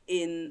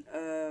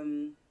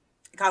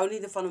ik hou er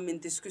niet ervan om in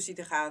discussie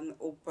te gaan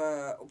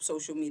op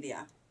social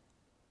media.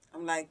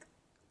 I'm like,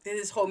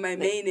 dit is gewoon mijn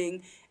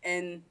mening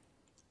en...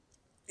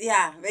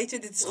 Ja, weet je,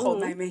 dit is gewoon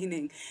mijn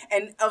mening.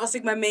 En als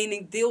ik mijn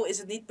mening deel, is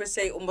het niet per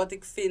se omdat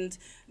ik vind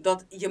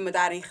dat je me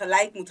daarin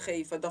gelijk moet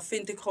geven. Dan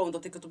vind ik gewoon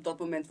dat ik het op dat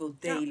moment wil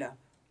delen.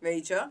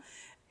 Weet je?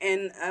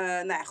 En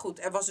nou ja, goed,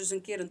 er was dus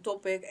een keer een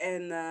topic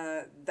en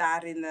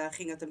daarin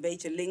ging het een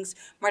beetje links.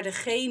 Maar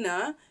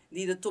degene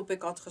die de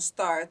topic had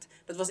gestart,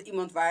 dat was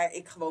iemand waar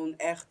ik gewoon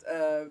echt,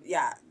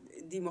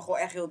 die me gewoon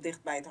echt heel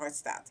dicht bij het hart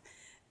staat.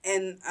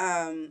 En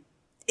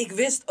ik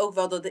wist ook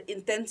wel dat de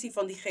intentie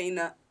van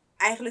diegene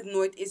eigenlijk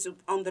nooit is om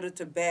anderen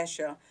te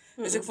bashen.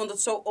 Dus ik vond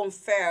het zo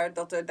unfair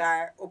dat er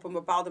daar op een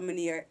bepaalde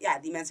manier... Ja,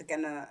 die mensen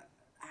kennen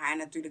haar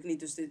natuurlijk niet,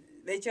 dus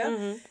weet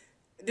je...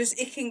 Dus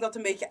ik ging dat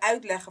een beetje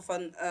uitleggen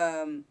van...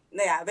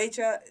 nou ja, weet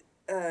je...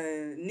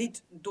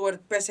 niet door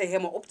het per se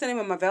helemaal op te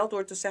nemen, maar wel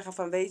door te zeggen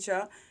van... Weet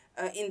je,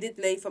 in dit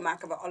leven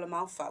maken we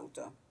allemaal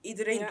fouten.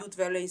 Iedereen doet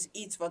wel eens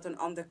iets wat een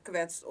ander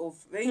kwetst of...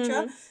 Weet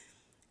je...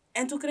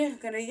 En toen kreeg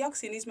ik een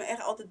reactie en die is me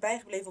echt altijd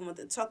bijgebleven. Want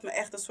het zat me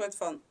echt een soort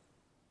van...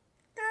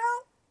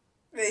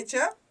 Weet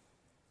je?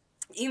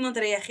 Iemand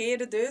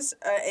reageerde dus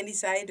en die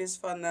zei dus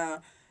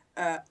van...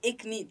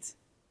 ik niet.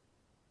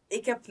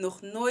 Ik heb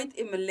nog nooit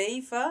in mijn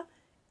leven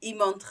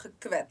iemand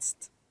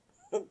gekwetst.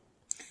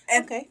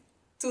 En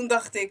toen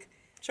dacht ik...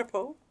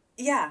 Chapeau.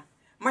 Ja,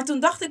 maar toen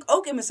dacht ik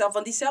ook in mezelf...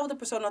 Want diezelfde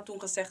persoon had toen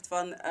gezegd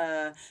van...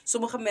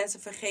 sommige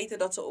mensen vergeten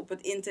dat ze op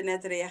het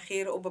internet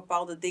reageren op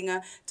bepaalde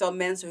dingen... terwijl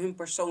mensen hun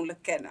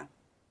persoonlijk kennen.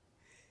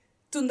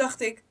 Toen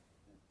dacht ik...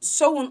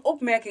 Zo'n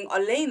opmerking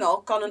alleen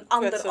al kan een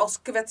ander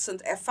als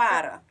kwetsend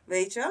ervaren,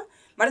 weet je?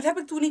 Maar dat heb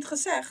ik toen niet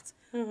gezegd.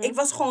 Ik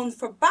was gewoon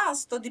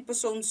verbaasd dat die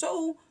persoon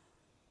zo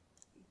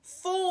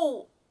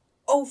vol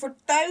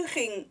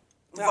overtuiging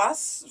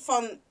was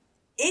van...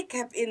 Ik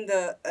heb in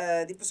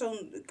die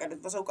persoon, dat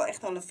was ook al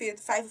echt al een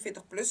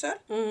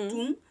 45-plusser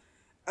toen.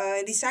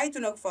 Die zei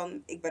toen ook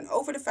van, ik ben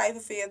over de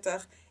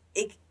 45.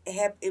 Ik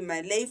heb in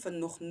mijn leven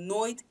nog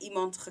nooit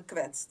iemand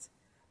gekwetst.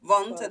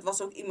 Want het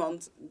was ook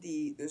iemand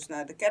die dus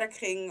naar de kerk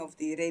ging of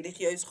die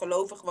religieus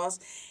gelovig was.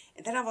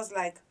 En daarna was het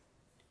like,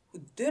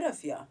 hoe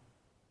durf je?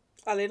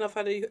 Alleen al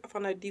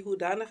vanuit die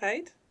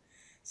hoedanigheid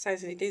zijn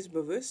ze niet eens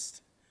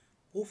bewust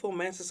hoeveel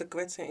mensen ze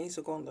kwetsen in 1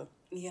 seconde.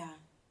 Ja,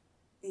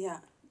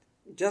 ja.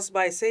 Just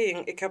by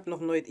saying, ik heb nog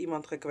nooit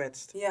iemand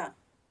gekwetst. Ja.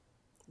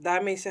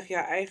 Daarmee zeg je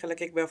eigenlijk,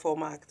 ik ben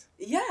volmaakt.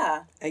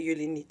 Ja. En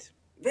jullie niet.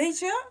 Weet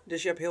je?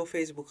 Dus je hebt heel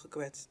Facebook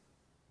gekwetst.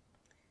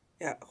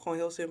 Ja, gewoon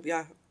heel simpel.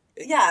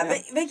 Ja,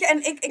 weet je,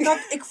 en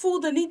ik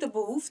voelde niet de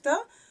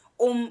behoefte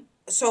om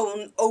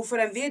zo'n over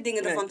en weer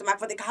dingen ervan te maken.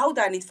 Want ik hou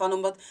daar niet van,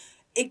 omdat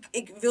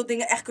ik wil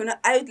dingen echt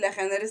kunnen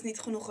uitleggen. En er is niet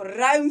genoeg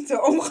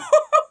ruimte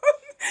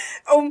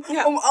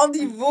om al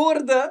die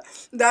woorden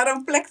daar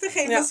een plek te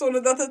geven.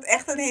 Zonder dat het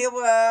echt een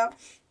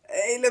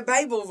hele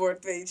Bijbel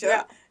wordt, weet je.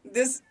 Ja.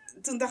 Dus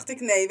toen dacht ik,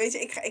 nee, weet je,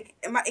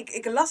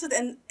 ik las het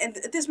en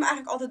het is me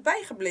eigenlijk altijd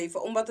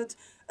bijgebleven. Omdat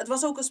het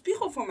was ook een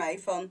spiegel voor mij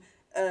van...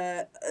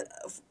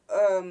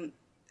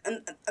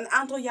 Een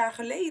aantal jaar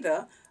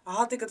geleden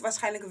had ik het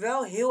waarschijnlijk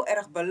wel heel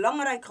erg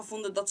belangrijk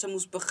gevonden dat ze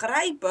moest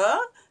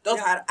begrijpen dat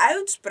haar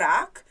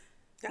uitspraak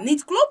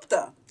niet klopte.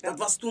 Ja. Dat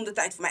was toen de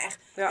tijd voor mij echt.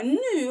 Ja. En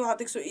nu had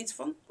ik zoiets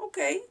van,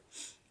 oké.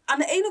 Aan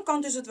de ene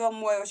kant is het wel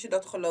mooi als je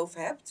dat geloof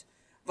hebt.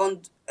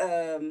 Want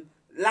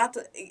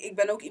ik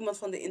ben ook iemand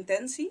van de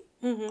intentie.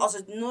 Als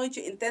het nooit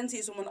je intentie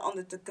is om een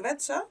ander te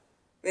kwetsen,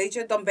 weet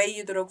je, dan ben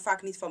je er ook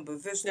vaak niet van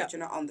bewust dat je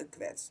een ander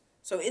kwetst.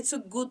 So it's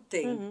a good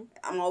thing.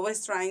 I'm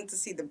always trying to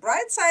see the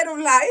bright side of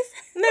life.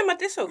 Nee, maar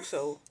het is ook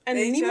zo.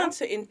 En niemand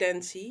zijn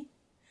intentie.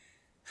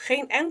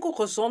 Geen enkel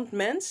gezond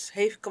mens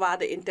heeft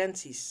kwade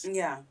intenties.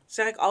 Ja.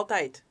 Zeg ik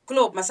altijd.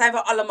 Klopt, maar zijn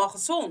we allemaal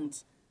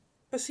gezond?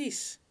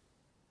 Precies.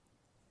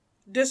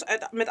 Dus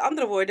met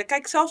andere woorden,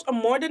 kijk, zelfs een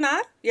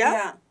moordenaar,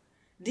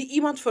 die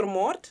iemand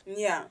vermoordt.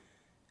 Ja.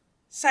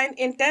 Zijn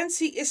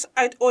intentie is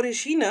uit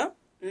origine...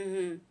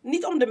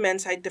 niet om de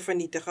mensheid te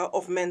vernietigen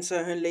of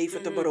mensen hun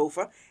leven te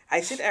beroven.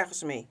 Hij zit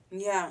ergens mee.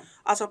 Ja.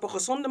 Als hij op een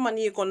gezonde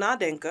manier kon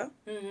nadenken,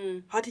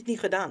 had hij het niet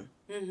gedaan.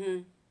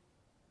 Een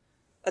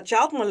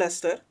child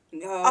molester,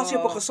 als hij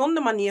op een gezonde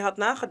manier had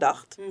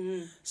nagedacht,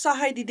 zou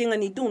hij die dingen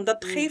niet doen.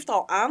 Dat geeft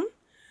al aan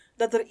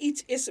dat er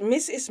iets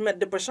mis is met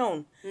de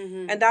persoon.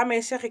 Mhm. En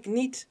daarmee zeg ik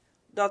niet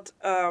dat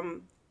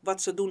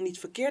wat ze doen niet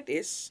verkeerd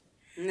is.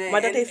 Nee,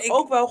 Maar dat en heeft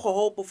ook wel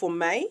geholpen voor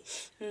mij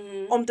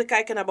Mhm. om te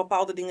kijken naar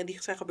bepaalde dingen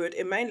die zijn gebeurd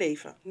in mijn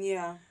leven.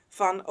 Ja.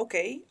 Van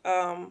oké,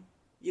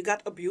 you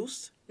got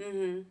abused.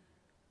 Mhm.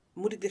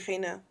 Moet ik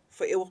degene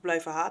voor eeuwig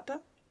blijven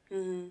haten?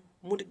 Mhm.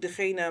 Moet ik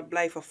degene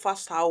blijven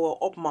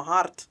vasthouden op mijn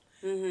hart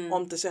Mhm.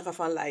 om te zeggen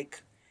van like,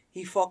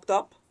 he fucked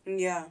up?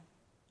 Ja.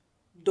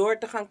 Door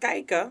te gaan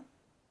kijken,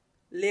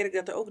 leer ik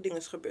dat er ook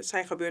dingen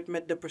zijn gebeurd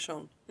met de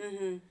persoon.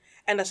 Mhm.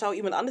 En dan zou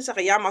iemand anders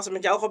zeggen, ja, maar als het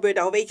met jou gebeurt,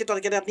 dan weet je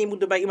dat je dat niet moet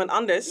doen bij iemand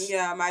anders.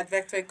 Ja, maar het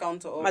werkt twee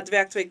kanten op. Maar het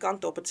werkt twee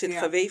kanten op. Het zit Ja.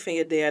 geweven in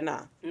je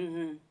DNA.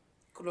 Mhm.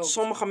 Klopt.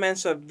 Sommige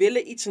mensen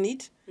willen iets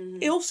niet. Mhm.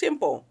 Heel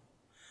simpel.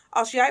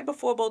 Als jij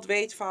bijvoorbeeld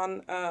weet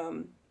van,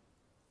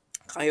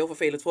 ik ga een heel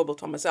vervelend voorbeeld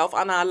van mezelf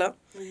aanhalen.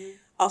 Mhm.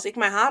 Als ik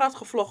mijn haar had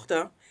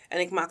gevlochten en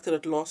ik maakte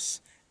het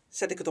los,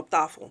 zet ik het op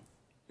tafel.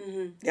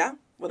 Mhm. Ja?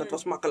 Want dat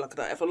was makkelijk.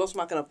 Dan even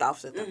losmaken en op tafel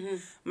zetten. Mhm.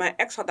 Mijn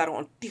ex had daar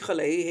een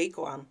tiegele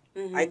hekel aan.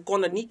 Mhm. Hij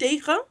kon er niet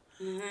tegen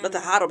Mhm. dat de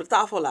haar op de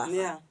tafel lagen.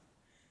 Ja.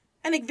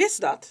 En ik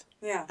wist dat.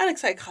 Ja. En ik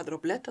zei, ik ga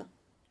erop letten.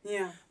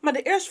 Ja. Maar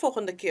de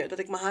eerstvolgende keer dat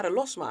ik mijn haren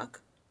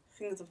losmaak,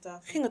 Ging het op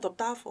tafel? ging het op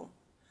tafel.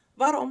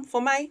 Waarom?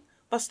 Voor mij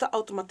was het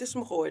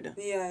automatisme geworden.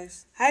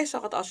 Juist. Hij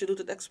zag het als je doet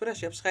het expres,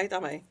 je hebt scheid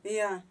aan mij.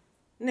 Ja.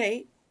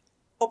 Nee,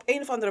 op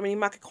een of andere manier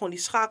maak ik gewoon die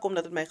schakel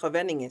omdat het mijn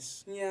gewenning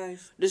is.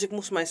 Juist. Dus ik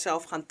moest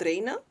mijzelf gaan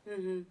trainen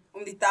Mhm.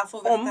 Om die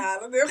tafel weg Om- te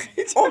halen.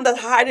 om dat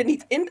haar er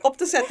niet in op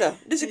te zetten.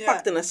 Dus ik Ja.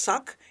 pakte een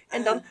zak.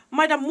 En dan,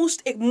 maar dan moest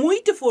ik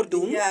moeite voor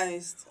doen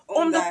Juist.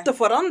 om dat daar- te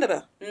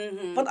veranderen.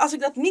 Mhm. Want als ik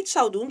dat niet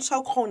zou doen,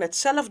 zou ik gewoon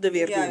hetzelfde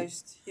weer doen.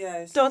 Juist.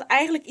 Juist. Terwijl het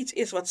eigenlijk iets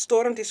is wat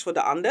storend is voor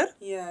de ander.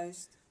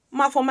 Juist.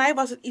 Maar voor mij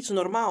was het iets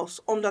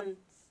normaals. Omdat Mhm.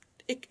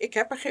 ik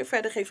heb er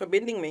verder geen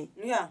verbinding mee.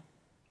 Ja.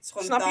 Het is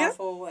gewoon Snap een je?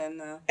 tafel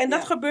en... En dat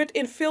ja. gebeurt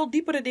in veel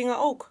diepere dingen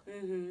ook.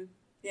 Mhm.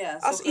 Ja,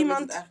 zo Als gebeurt iemand-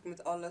 het eigenlijk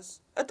met alles.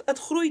 Het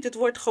groeit, het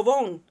wordt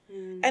gewoon.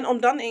 Mhm. En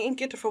om dan in één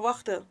keer te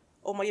verwachten,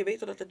 oh maar je weet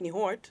wel dat het niet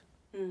hoort.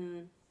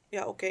 Mhm.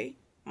 Ja, oké.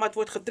 Maar het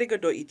wordt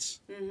getriggerd door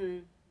iets. Mhm.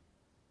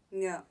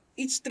 Ja.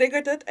 Iets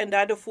triggert het en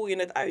daardoor voel je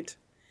het uit.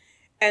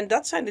 En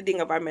dat zijn de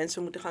dingen waar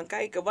mensen moeten gaan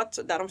kijken.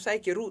 Daarom zei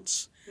ik je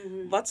roots.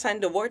 Mhm. Wat zijn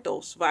de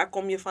wortels? Waar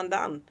kom je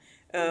vandaan?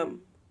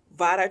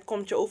 Waaruit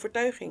komt je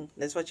overtuiging?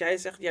 Net is wat jij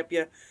zegt, je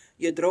hebt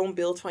je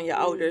droombeeld van je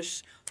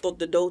ouders tot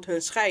de dood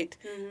hun scheidt.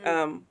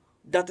 Mhm.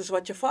 Dat is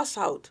wat je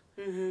vasthoudt.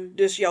 Mhm.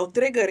 Dus jouw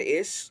trigger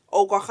is,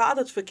 ook al gaat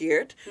het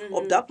verkeerd, Mhm.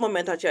 op dat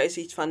moment had jij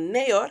zoiets van,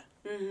 nee hoor,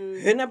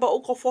 Mhm. hun hebben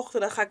ook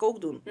gevochten, dat ga ik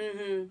ook doen.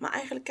 Mhm. Maar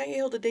eigenlijk ken je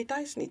heel de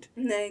details niet.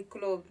 Nee,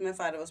 klopt. Mijn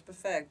vader was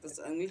perfect. Dat is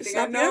ook niet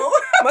Snap I je? know.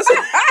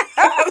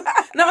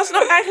 Maar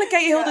snap, eigenlijk ken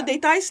je heel Ja. de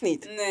details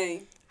niet.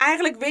 Nee.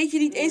 Eigenlijk weet je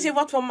niet eens in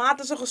wat voor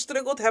mate ze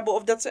gestruggeld hebben.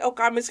 Of dat ze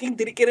elkaar misschien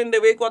 3 keer in de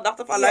week wel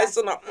dachten van Ja.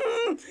 luister nou.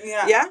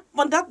 Ja. Ja?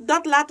 Want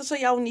dat laten ze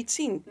jou niet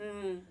zien.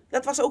 Mhm.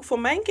 Dat was ook voor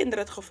mijn kinderen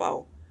het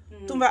geval.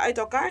 Mhm. Toen wij uit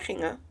elkaar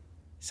gingen,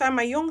 zei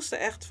mijn jongste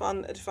echt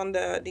van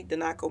de, niet de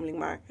nakomeling,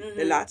 maar Mhm.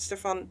 de laatste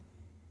van...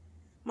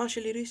 Maar als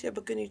jullie ruzie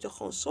hebben, kunnen jullie toch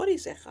gewoon sorry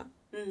zeggen?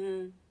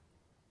 Mhm.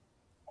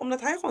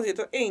 Omdat hij gewoon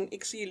zit, 1,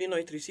 ik zie jullie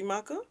nooit ruzie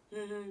maken.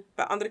 Mhm.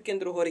 Bij andere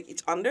kinderen hoor ik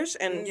iets anders.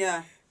 En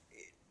Ja.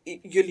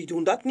 jullie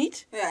doen dat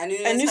niet. Ja, en nu,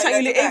 En nu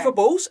zijn jullie even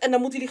boos en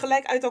dan moeten jullie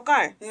gelijk uit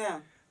elkaar.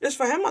 Ja. Dus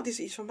voor hem had hij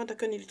iets van, maar dan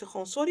kunnen jullie toch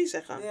gewoon sorry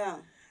zeggen? Ja.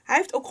 Hij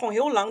heeft ook gewoon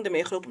heel lang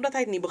ermee gelopen, omdat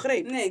hij het niet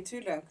begreep. Nee,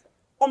 tuurlijk.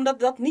 Omdat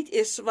dat niet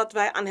is wat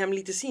wij aan hem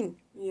lieten zien.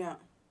 Ja.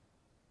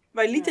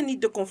 Wij lieten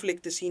niet de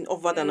conflicten zien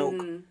of wat dan ook.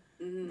 Mhm.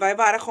 Mhm. Wij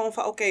waren gewoon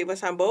van, oké, we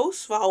zijn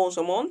boos, we houden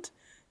onze mond.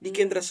 Die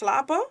kinderen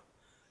slapen.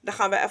 Dan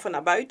gaan we even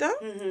naar buiten.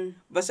 Mhm.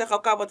 We zeggen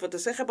elkaar wat we te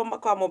zeggen hebben, maar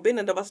kwamen we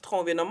binnen, dan was het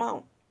gewoon weer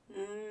normaal.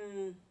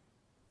 Mhm.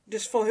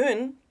 Dus voor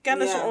hun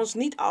kennen ze Ja. ons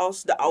niet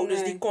als de ouders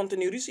Nee. die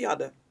continu ruzie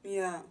hadden.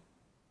 Ja.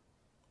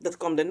 Dat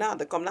kwam daarna,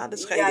 dat kwam na de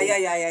Ja, scheiding.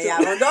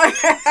 ja. Waardoor?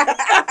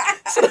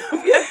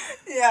 Snap je?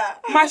 Ja.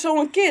 Maar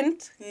zo'n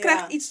kind Ja.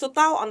 krijgt iets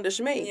totaal anders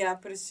mee. Ja,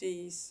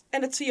 precies.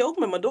 En dat zie je ook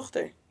met mijn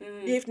dochter. Mhm.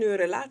 Die heeft nu een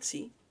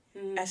relatie.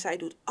 Mhm. En zij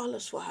doet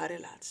alles voor haar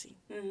relatie.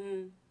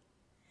 Mhm.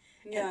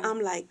 Ja. En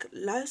I'm like,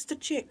 luister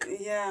chick.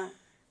 Ja.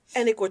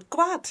 En ik word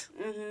kwaad.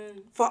 Mhm.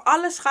 Voor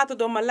alles gaat er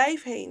door mijn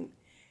lijf heen.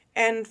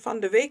 En van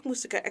de week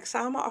moest ik een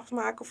examen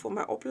afmaken voor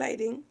mijn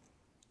opleiding.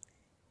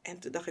 En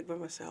toen dacht ik bij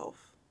mezelf.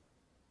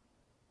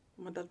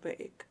 Maar dat ben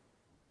ik.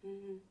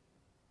 Mhm.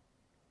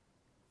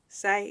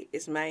 Zij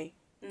is mij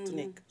toen Mhm.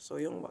 ik zo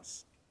jong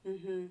was.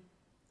 Mhm.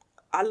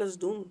 Alles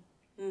doen.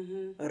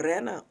 Mhm.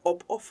 Rennen,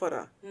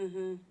 opofferen.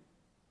 Mhm.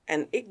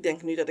 En ik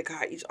denk nu dat ik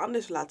haar iets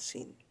anders laat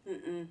zien.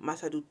 Mhm. Maar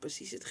zij doet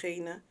precies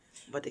hetgene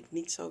wat ik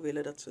niet zou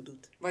willen dat ze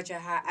doet. Wat je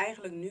haar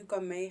eigenlijk nu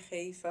kan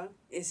meegeven,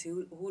 is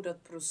hoe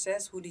dat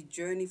proces, hoe die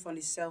journey van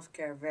die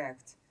self-care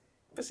werkt.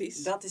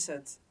 Precies. Dat is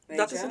het. Weet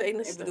Dat je? is het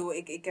enige. Ik bedoel,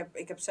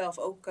 ik heb zelf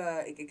ook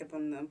ik heb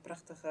een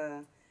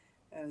prachtige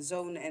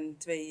zoon en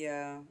 2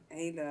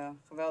 hele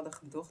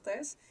geweldige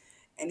dochters.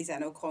 En die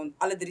zijn ook gewoon,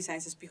 alle 3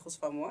 zijn ze spiegels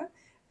van me hoor.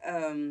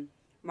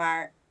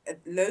 Maar het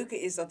leuke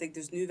is dat ik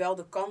dus nu wel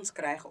de kans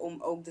krijg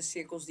om ook de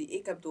cirkels die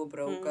ik heb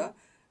doorbroken,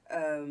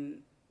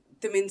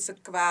 tenminste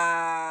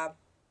qua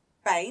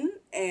pijn.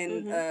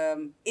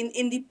 En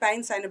in die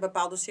pijn zijn er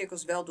bepaalde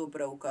cirkels wel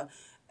doorbroken.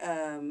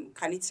 Ik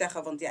ga niet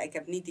zeggen, want ik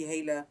heb niet die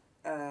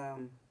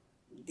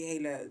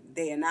hele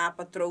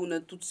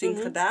DNA-patronen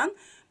toetsing gedaan.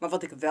 Maar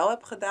wat ik wel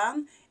heb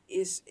gedaan,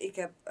 is ik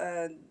heb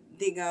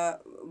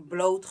dingen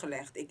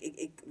blootgelegd.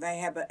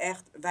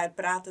 Wij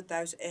praten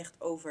thuis echt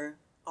over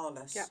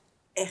alles. Ja,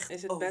 echt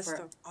is het over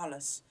beste.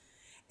 alles.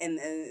 En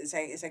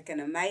zij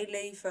kennen mijn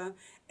leven.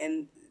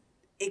 En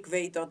ik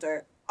weet dat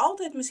er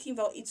altijd misschien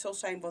wel iets zal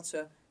zijn wat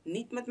ze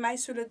niet met mij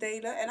zullen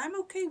delen. En I'm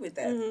okay with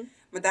that.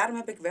 Maar daarom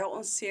heb ik wel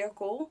een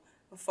cirkel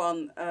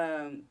van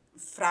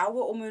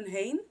vrouwen om hun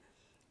heen.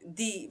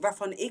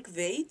 Waarvan ik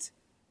weet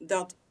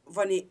dat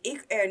wanneer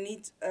ik er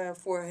niet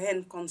voor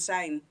hen kan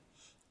zijn,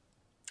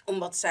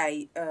 omdat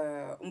zij,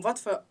 om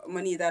wat voor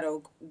manier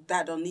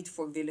daar dan niet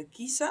voor willen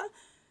kiezen,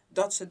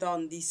 dat ze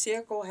dan die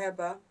cirkel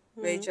hebben,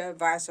 weet je,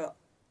 waar ze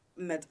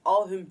met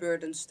al hun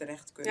burdens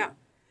terecht kunnen. Ja.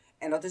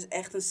 En dat is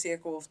echt een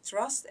circle of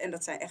trust. En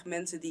dat zijn echt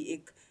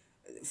mensen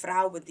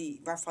vrouwen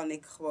waarvan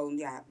ik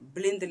gewoon,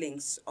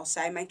 blindelings, als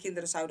zij mijn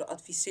kinderen zouden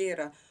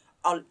adviseren,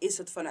 al is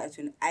het vanuit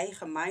hun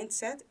eigen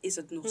mindset, is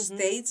het nog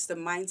steeds de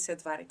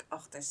mindset waar ik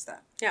achter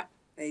sta. Ja.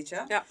 Weet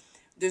je? Ja.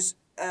 Dus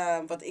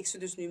wat ik ze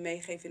dus nu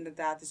meegeef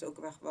inderdaad is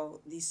ook echt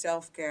wel die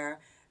self-care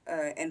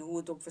en hoe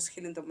het op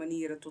verschillende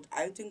manieren tot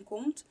uiting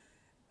komt.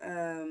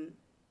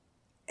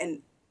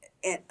 En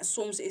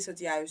soms is het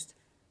juist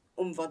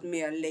om wat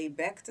meer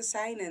laid-back te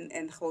zijn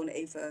en gewoon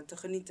even te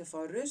genieten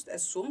van rust. En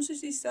soms is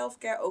die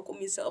self-care ook om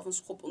jezelf een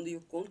schop onder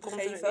je kont te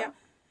geven. Ja.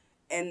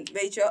 En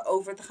weet je,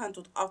 over te gaan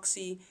tot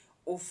actie.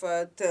 Of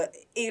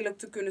te eerlijk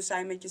te kunnen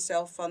zijn met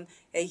jezelf van,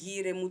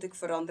 hierin moet ik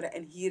veranderen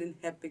en hierin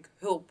heb ik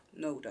hulp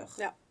nodig.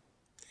 Ja.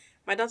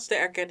 Maar dat is de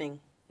erkenning.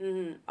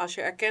 Als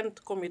je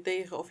erkent, kom je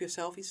tegen of je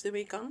zelf iets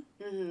ermee kan.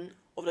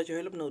 Of dat je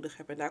hulp nodig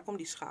hebt. En daar komt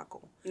die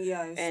schakel.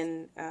 Juist.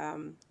 En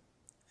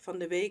van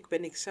de week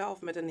ben ik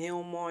zelf met een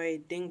heel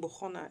mooi ding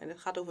begonnen. En het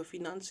gaat over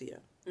financiën.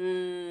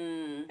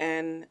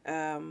 En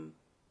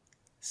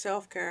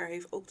self-care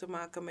heeft ook te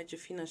maken met je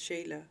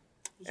financiële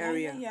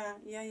area. Ja.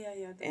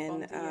 De En,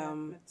 band die je hebt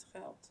met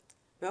geld.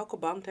 Welke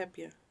band heb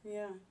je?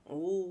 Ja.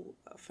 Hoe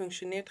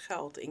functioneert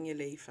geld in je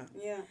leven?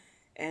 Ja.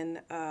 En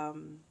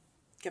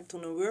ik heb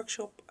toen een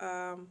workshop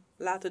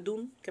laten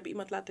doen. Ik heb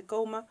iemand laten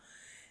komen.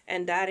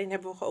 En daarin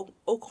hebben we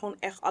ook gewoon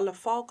echt alle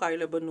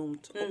valkuilen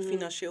benoemd op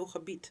financieel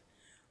gebied.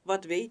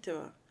 Wat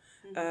weten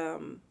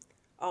we?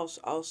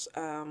 Als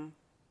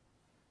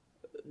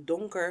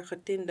donker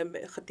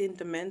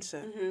getinte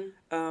mensen.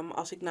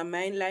 Als ik naar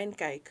mijn lijn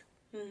kijk.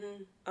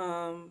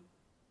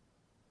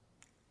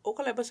 Ook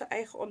al hebben ze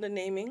eigen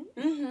onderneming,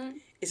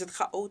 is het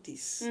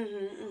chaotisch.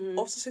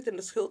 Of ze zitten in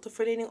de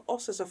schuldenverlening,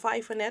 of ze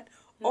surviven net,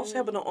 of ze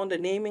hebben een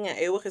onderneming en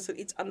eeuwig is er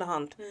iets aan de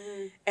hand.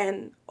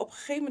 En op een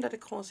gegeven moment had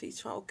ik gewoon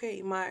zoiets van,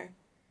 oké, maar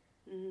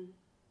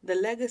the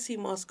legacy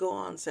must go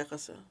on, zeggen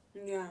ze.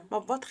 Ja.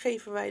 Maar wat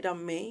geven wij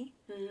dan mee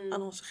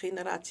aan onze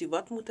generatie?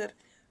 Wat moet er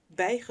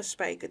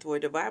bijgespijkerd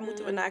worden? Waar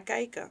moeten we naar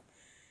kijken?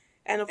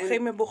 En op een gegeven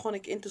moment begon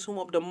ik in te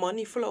zoomen op de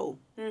money flow.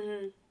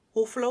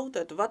 Hoe flowt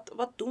het?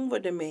 Wat doen we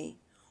ermee?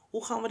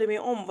 Hoe gaan we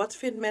ermee om? Wat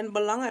vindt men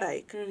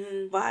belangrijk?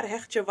 Waar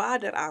hecht je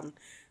waarde aan?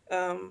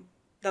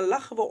 Dan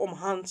lachen we om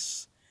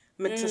Hans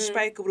met zijn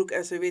spijkerbroek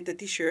en zijn witte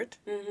t-shirt.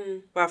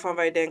 Waarvan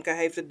wij denken,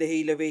 hij heeft het de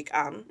hele week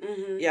aan.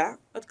 Ja,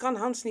 het kan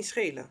Hans niet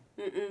schelen.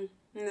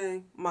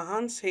 Nee. Maar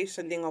Hans heeft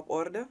zijn ding op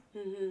orde.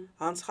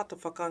 Hans gaat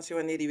op vakantie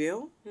wanneer hij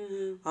wil.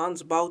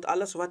 Hans bouwt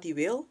alles wat hij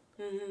wil.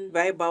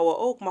 Wij bouwen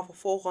ook, maar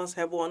vervolgens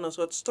hebben we een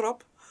soort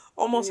strop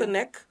om onze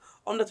nek,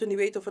 omdat we niet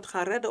weten of we het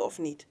gaan redden of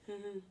niet.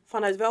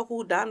 Vanuit welke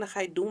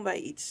hoedanigheid doen wij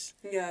iets?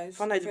 Juist.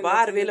 Vanuit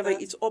waar willen we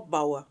iets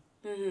opbouwen?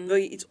 Wil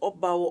je iets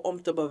opbouwen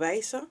om te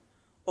bewijzen?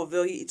 Of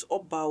wil je iets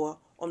opbouwen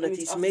omdat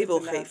je iets mee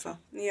wil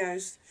geven?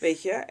 Juist.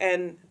 Weet je?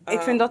 En,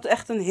 ik vind dat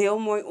echt een heel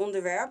mooi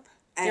onderwerp.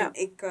 En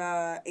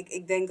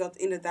ik denk dat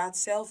inderdaad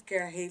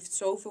self-care heeft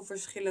zoveel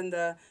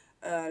verschillende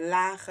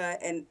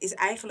lagen en is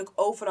eigenlijk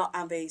overal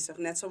aanwezig.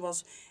 Net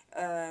zoals,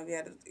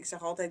 ik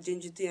zeg altijd,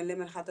 Ginger Tea en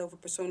Lemon gaat over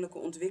persoonlijke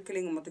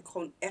ontwikkeling. Omdat ik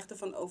gewoon echt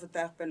ervan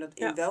overtuigd ben dat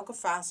in welke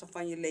fase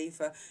van je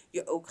leven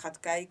je ook gaat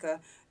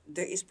kijken.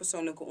 Er is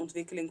persoonlijke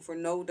ontwikkeling voor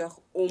nodig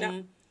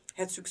om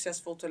het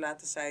succesvol te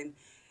laten zijn.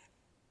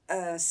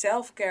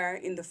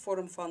 Self-care in de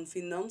vorm van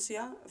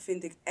financiën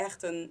vind ik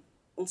echt een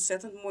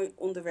ontzettend mooi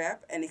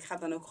onderwerp. En ik ga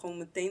dan ook gewoon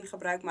meteen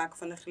gebruik maken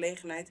van de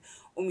gelegenheid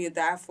om je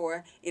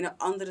daarvoor in een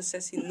andere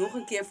sessie nog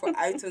een keer voor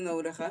uit te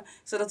nodigen.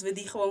 Zodat we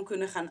die gewoon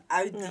kunnen gaan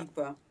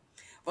uitdiepen. Ja.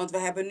 Want we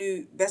hebben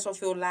nu best wel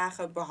veel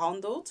lagen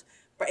behandeld.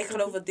 Maar ik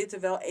geloof dat dit er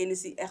wel een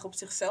is die echt op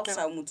zichzelf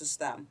zou moeten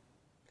staan.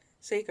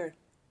 Zeker.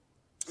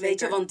 Weet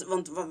je,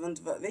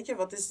 want weet je,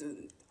 wat is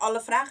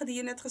alle vragen die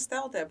je net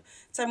gesteld hebt.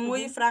 Het zijn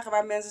mooie vragen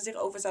waar mensen zich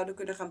over zouden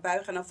kunnen gaan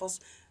buigen en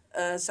alvast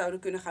zouden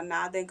kunnen gaan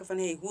nadenken van,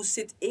 hoe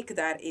zit ik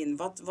daarin?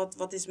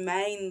 Wat is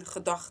mijn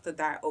gedachte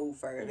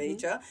daarover, weet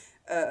je?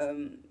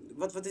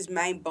 Wat is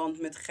mijn band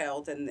met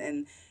geld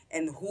en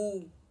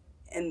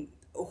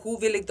hoe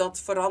wil ik dat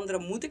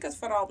veranderen? Moet ik het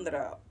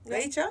veranderen?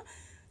 Weet je?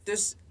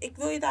 Dus ik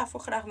wil je daarvoor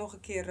graag nog een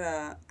keer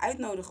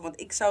uitnodigen, want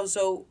ik zou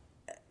zo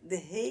de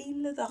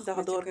hele dag met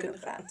je door kunnen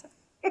kunnen gaan. praten.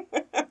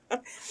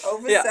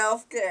 Over Ja.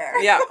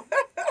 self-care. Ja.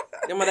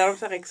 Ja, maar daarom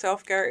zeg ik,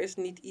 self-care is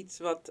niet iets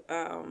wat...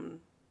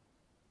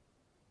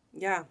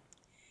 ja,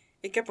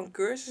 ik heb een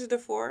cursus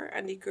ervoor.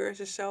 En die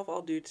cursus zelf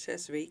al duurt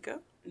 6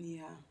 weken.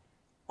 Ja.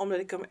 Omdat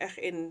ik hem echt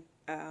in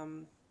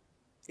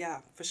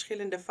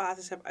verschillende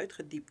fases heb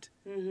uitgediept.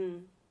 Mhm.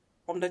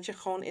 Omdat je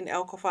gewoon in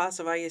elke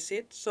fase waar je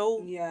zit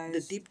zo Juist.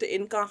 de diepte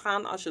in kan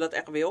gaan als je dat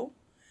echt wil.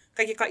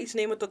 Kijk, je kan iets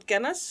nemen tot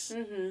kennis.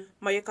 Mhm.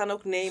 Maar je kan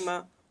ook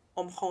nemen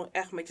om gewoon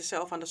echt met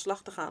jezelf aan de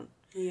slag te gaan.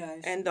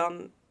 Juist. En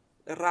dan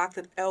raakt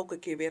het elke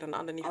keer weer een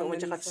ander niveau. Ander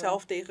Want je gaat niveau.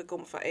 zelf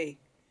tegenkomen van...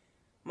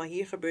 maar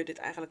hier gebeurt dit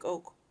eigenlijk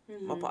ook.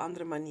 Mhm. Maar op een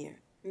andere manier.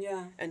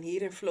 Ja. En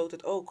hierin floot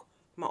het ook.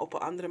 Maar op een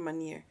andere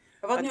manier.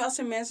 Maar wat nu als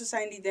er mensen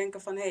zijn die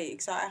denken van... hé,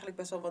 ik zou eigenlijk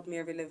best wel wat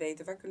meer willen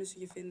weten. Waar kunnen ze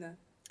je vinden?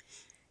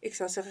 Ik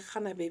zou zeggen, ga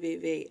naar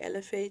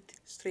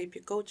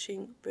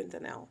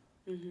www.elevate-coaching.nl.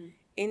 Mhm.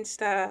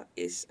 Insta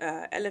is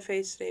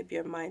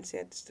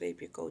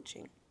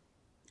elevate-mindset-coaching.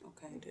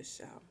 Oké.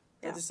 Dus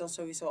Dat is dan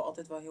sowieso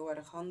altijd wel heel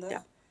erg handig.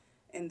 Ja.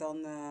 En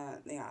dan,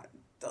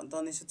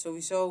 dan is het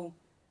sowieso...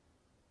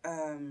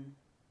 en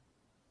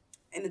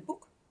het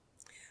boek?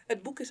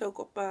 Het boek is ook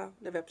op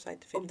de website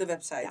te vinden. Op de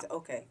website, Ja.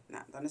 oké.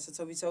 Nou, dan is het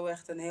sowieso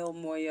echt een heel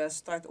mooie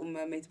start om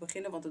mee te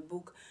beginnen. Want het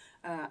boek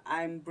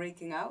I'm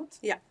Breaking Out...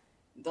 Ja.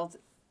 Dat,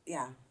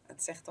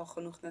 het zegt al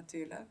genoeg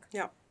natuurlijk.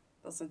 Ja.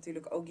 Dat is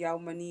natuurlijk ook jouw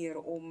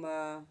manier om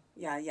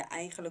je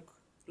eigenlijk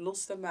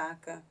los te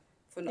maken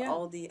van Ja.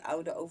 al die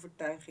oude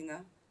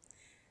overtuigingen.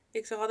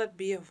 Ik zeg altijd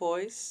be a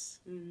voice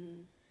Mhm.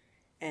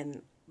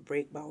 en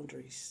break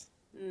boundaries.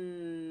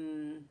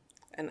 Mm.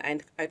 En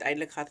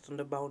uiteindelijk gaat het om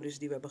de boundaries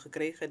die we hebben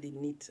gekregen die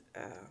niet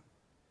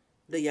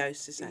de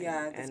juiste zijn.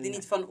 Ja, en, die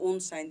niet van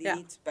ons zijn, die ja.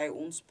 niet bij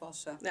ons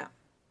passen. Ja.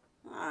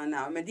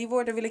 Nou, met die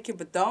woorden wil ik je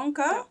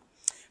bedanken. Ja.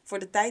 Voor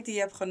de tijd die je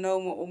hebt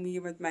genomen om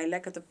hier met mij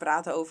lekker te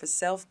praten over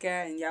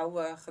self-care en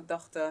jouw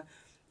gedachten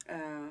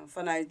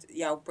vanuit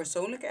jouw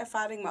persoonlijke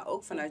ervaring, maar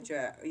ook vanuit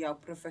jouw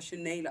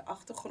professionele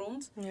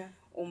achtergrond. Ja.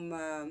 Om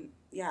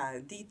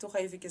die toch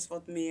eventjes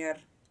wat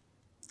meer,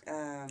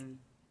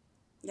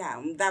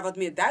 om daar wat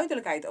meer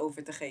duidelijkheid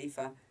over te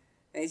geven.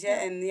 Weet je? Ja.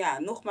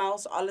 En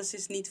nogmaals, alles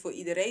is niet voor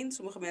iedereen.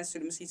 Sommige mensen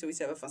zullen misschien zoiets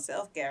hebben van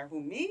self-care. Who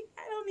me? I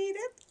don't need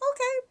it.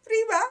 Oké,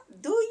 prima.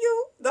 Do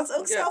you. Dat is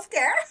ook Ja.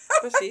 self-care.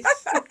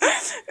 Precies.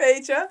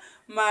 Weet je?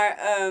 Maar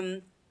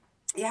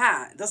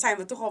dan zijn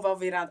we toch al wel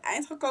weer aan het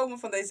eind gekomen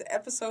van deze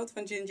episode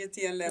van Ginger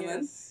Tea and Lemon.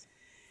 Yes.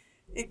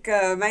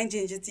 Mijn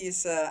ginger tea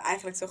is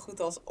eigenlijk zo goed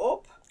als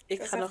op.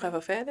 Ik ga nog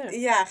even verder.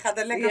 Ja, ga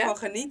er lekker Ja. van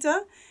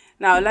genieten.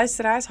 Nou,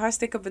 luisteraars,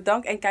 hartstikke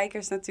bedankt. En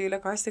kijkers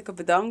natuurlijk, hartstikke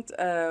bedankt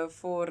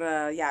voor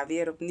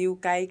weer opnieuw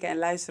kijken en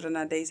luisteren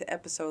naar deze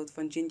episode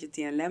van Ginger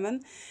Tea and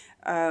Lemon.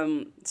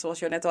 Zoals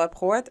je net al hebt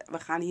gehoord, we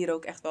gaan hier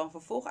ook echt wel een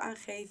vervolg aan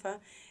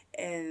geven.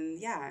 En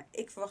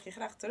ik verwacht je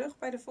graag terug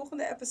bij de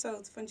volgende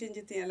episode van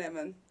Ginger Tea and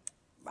Lemon.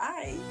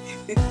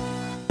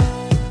 Bye!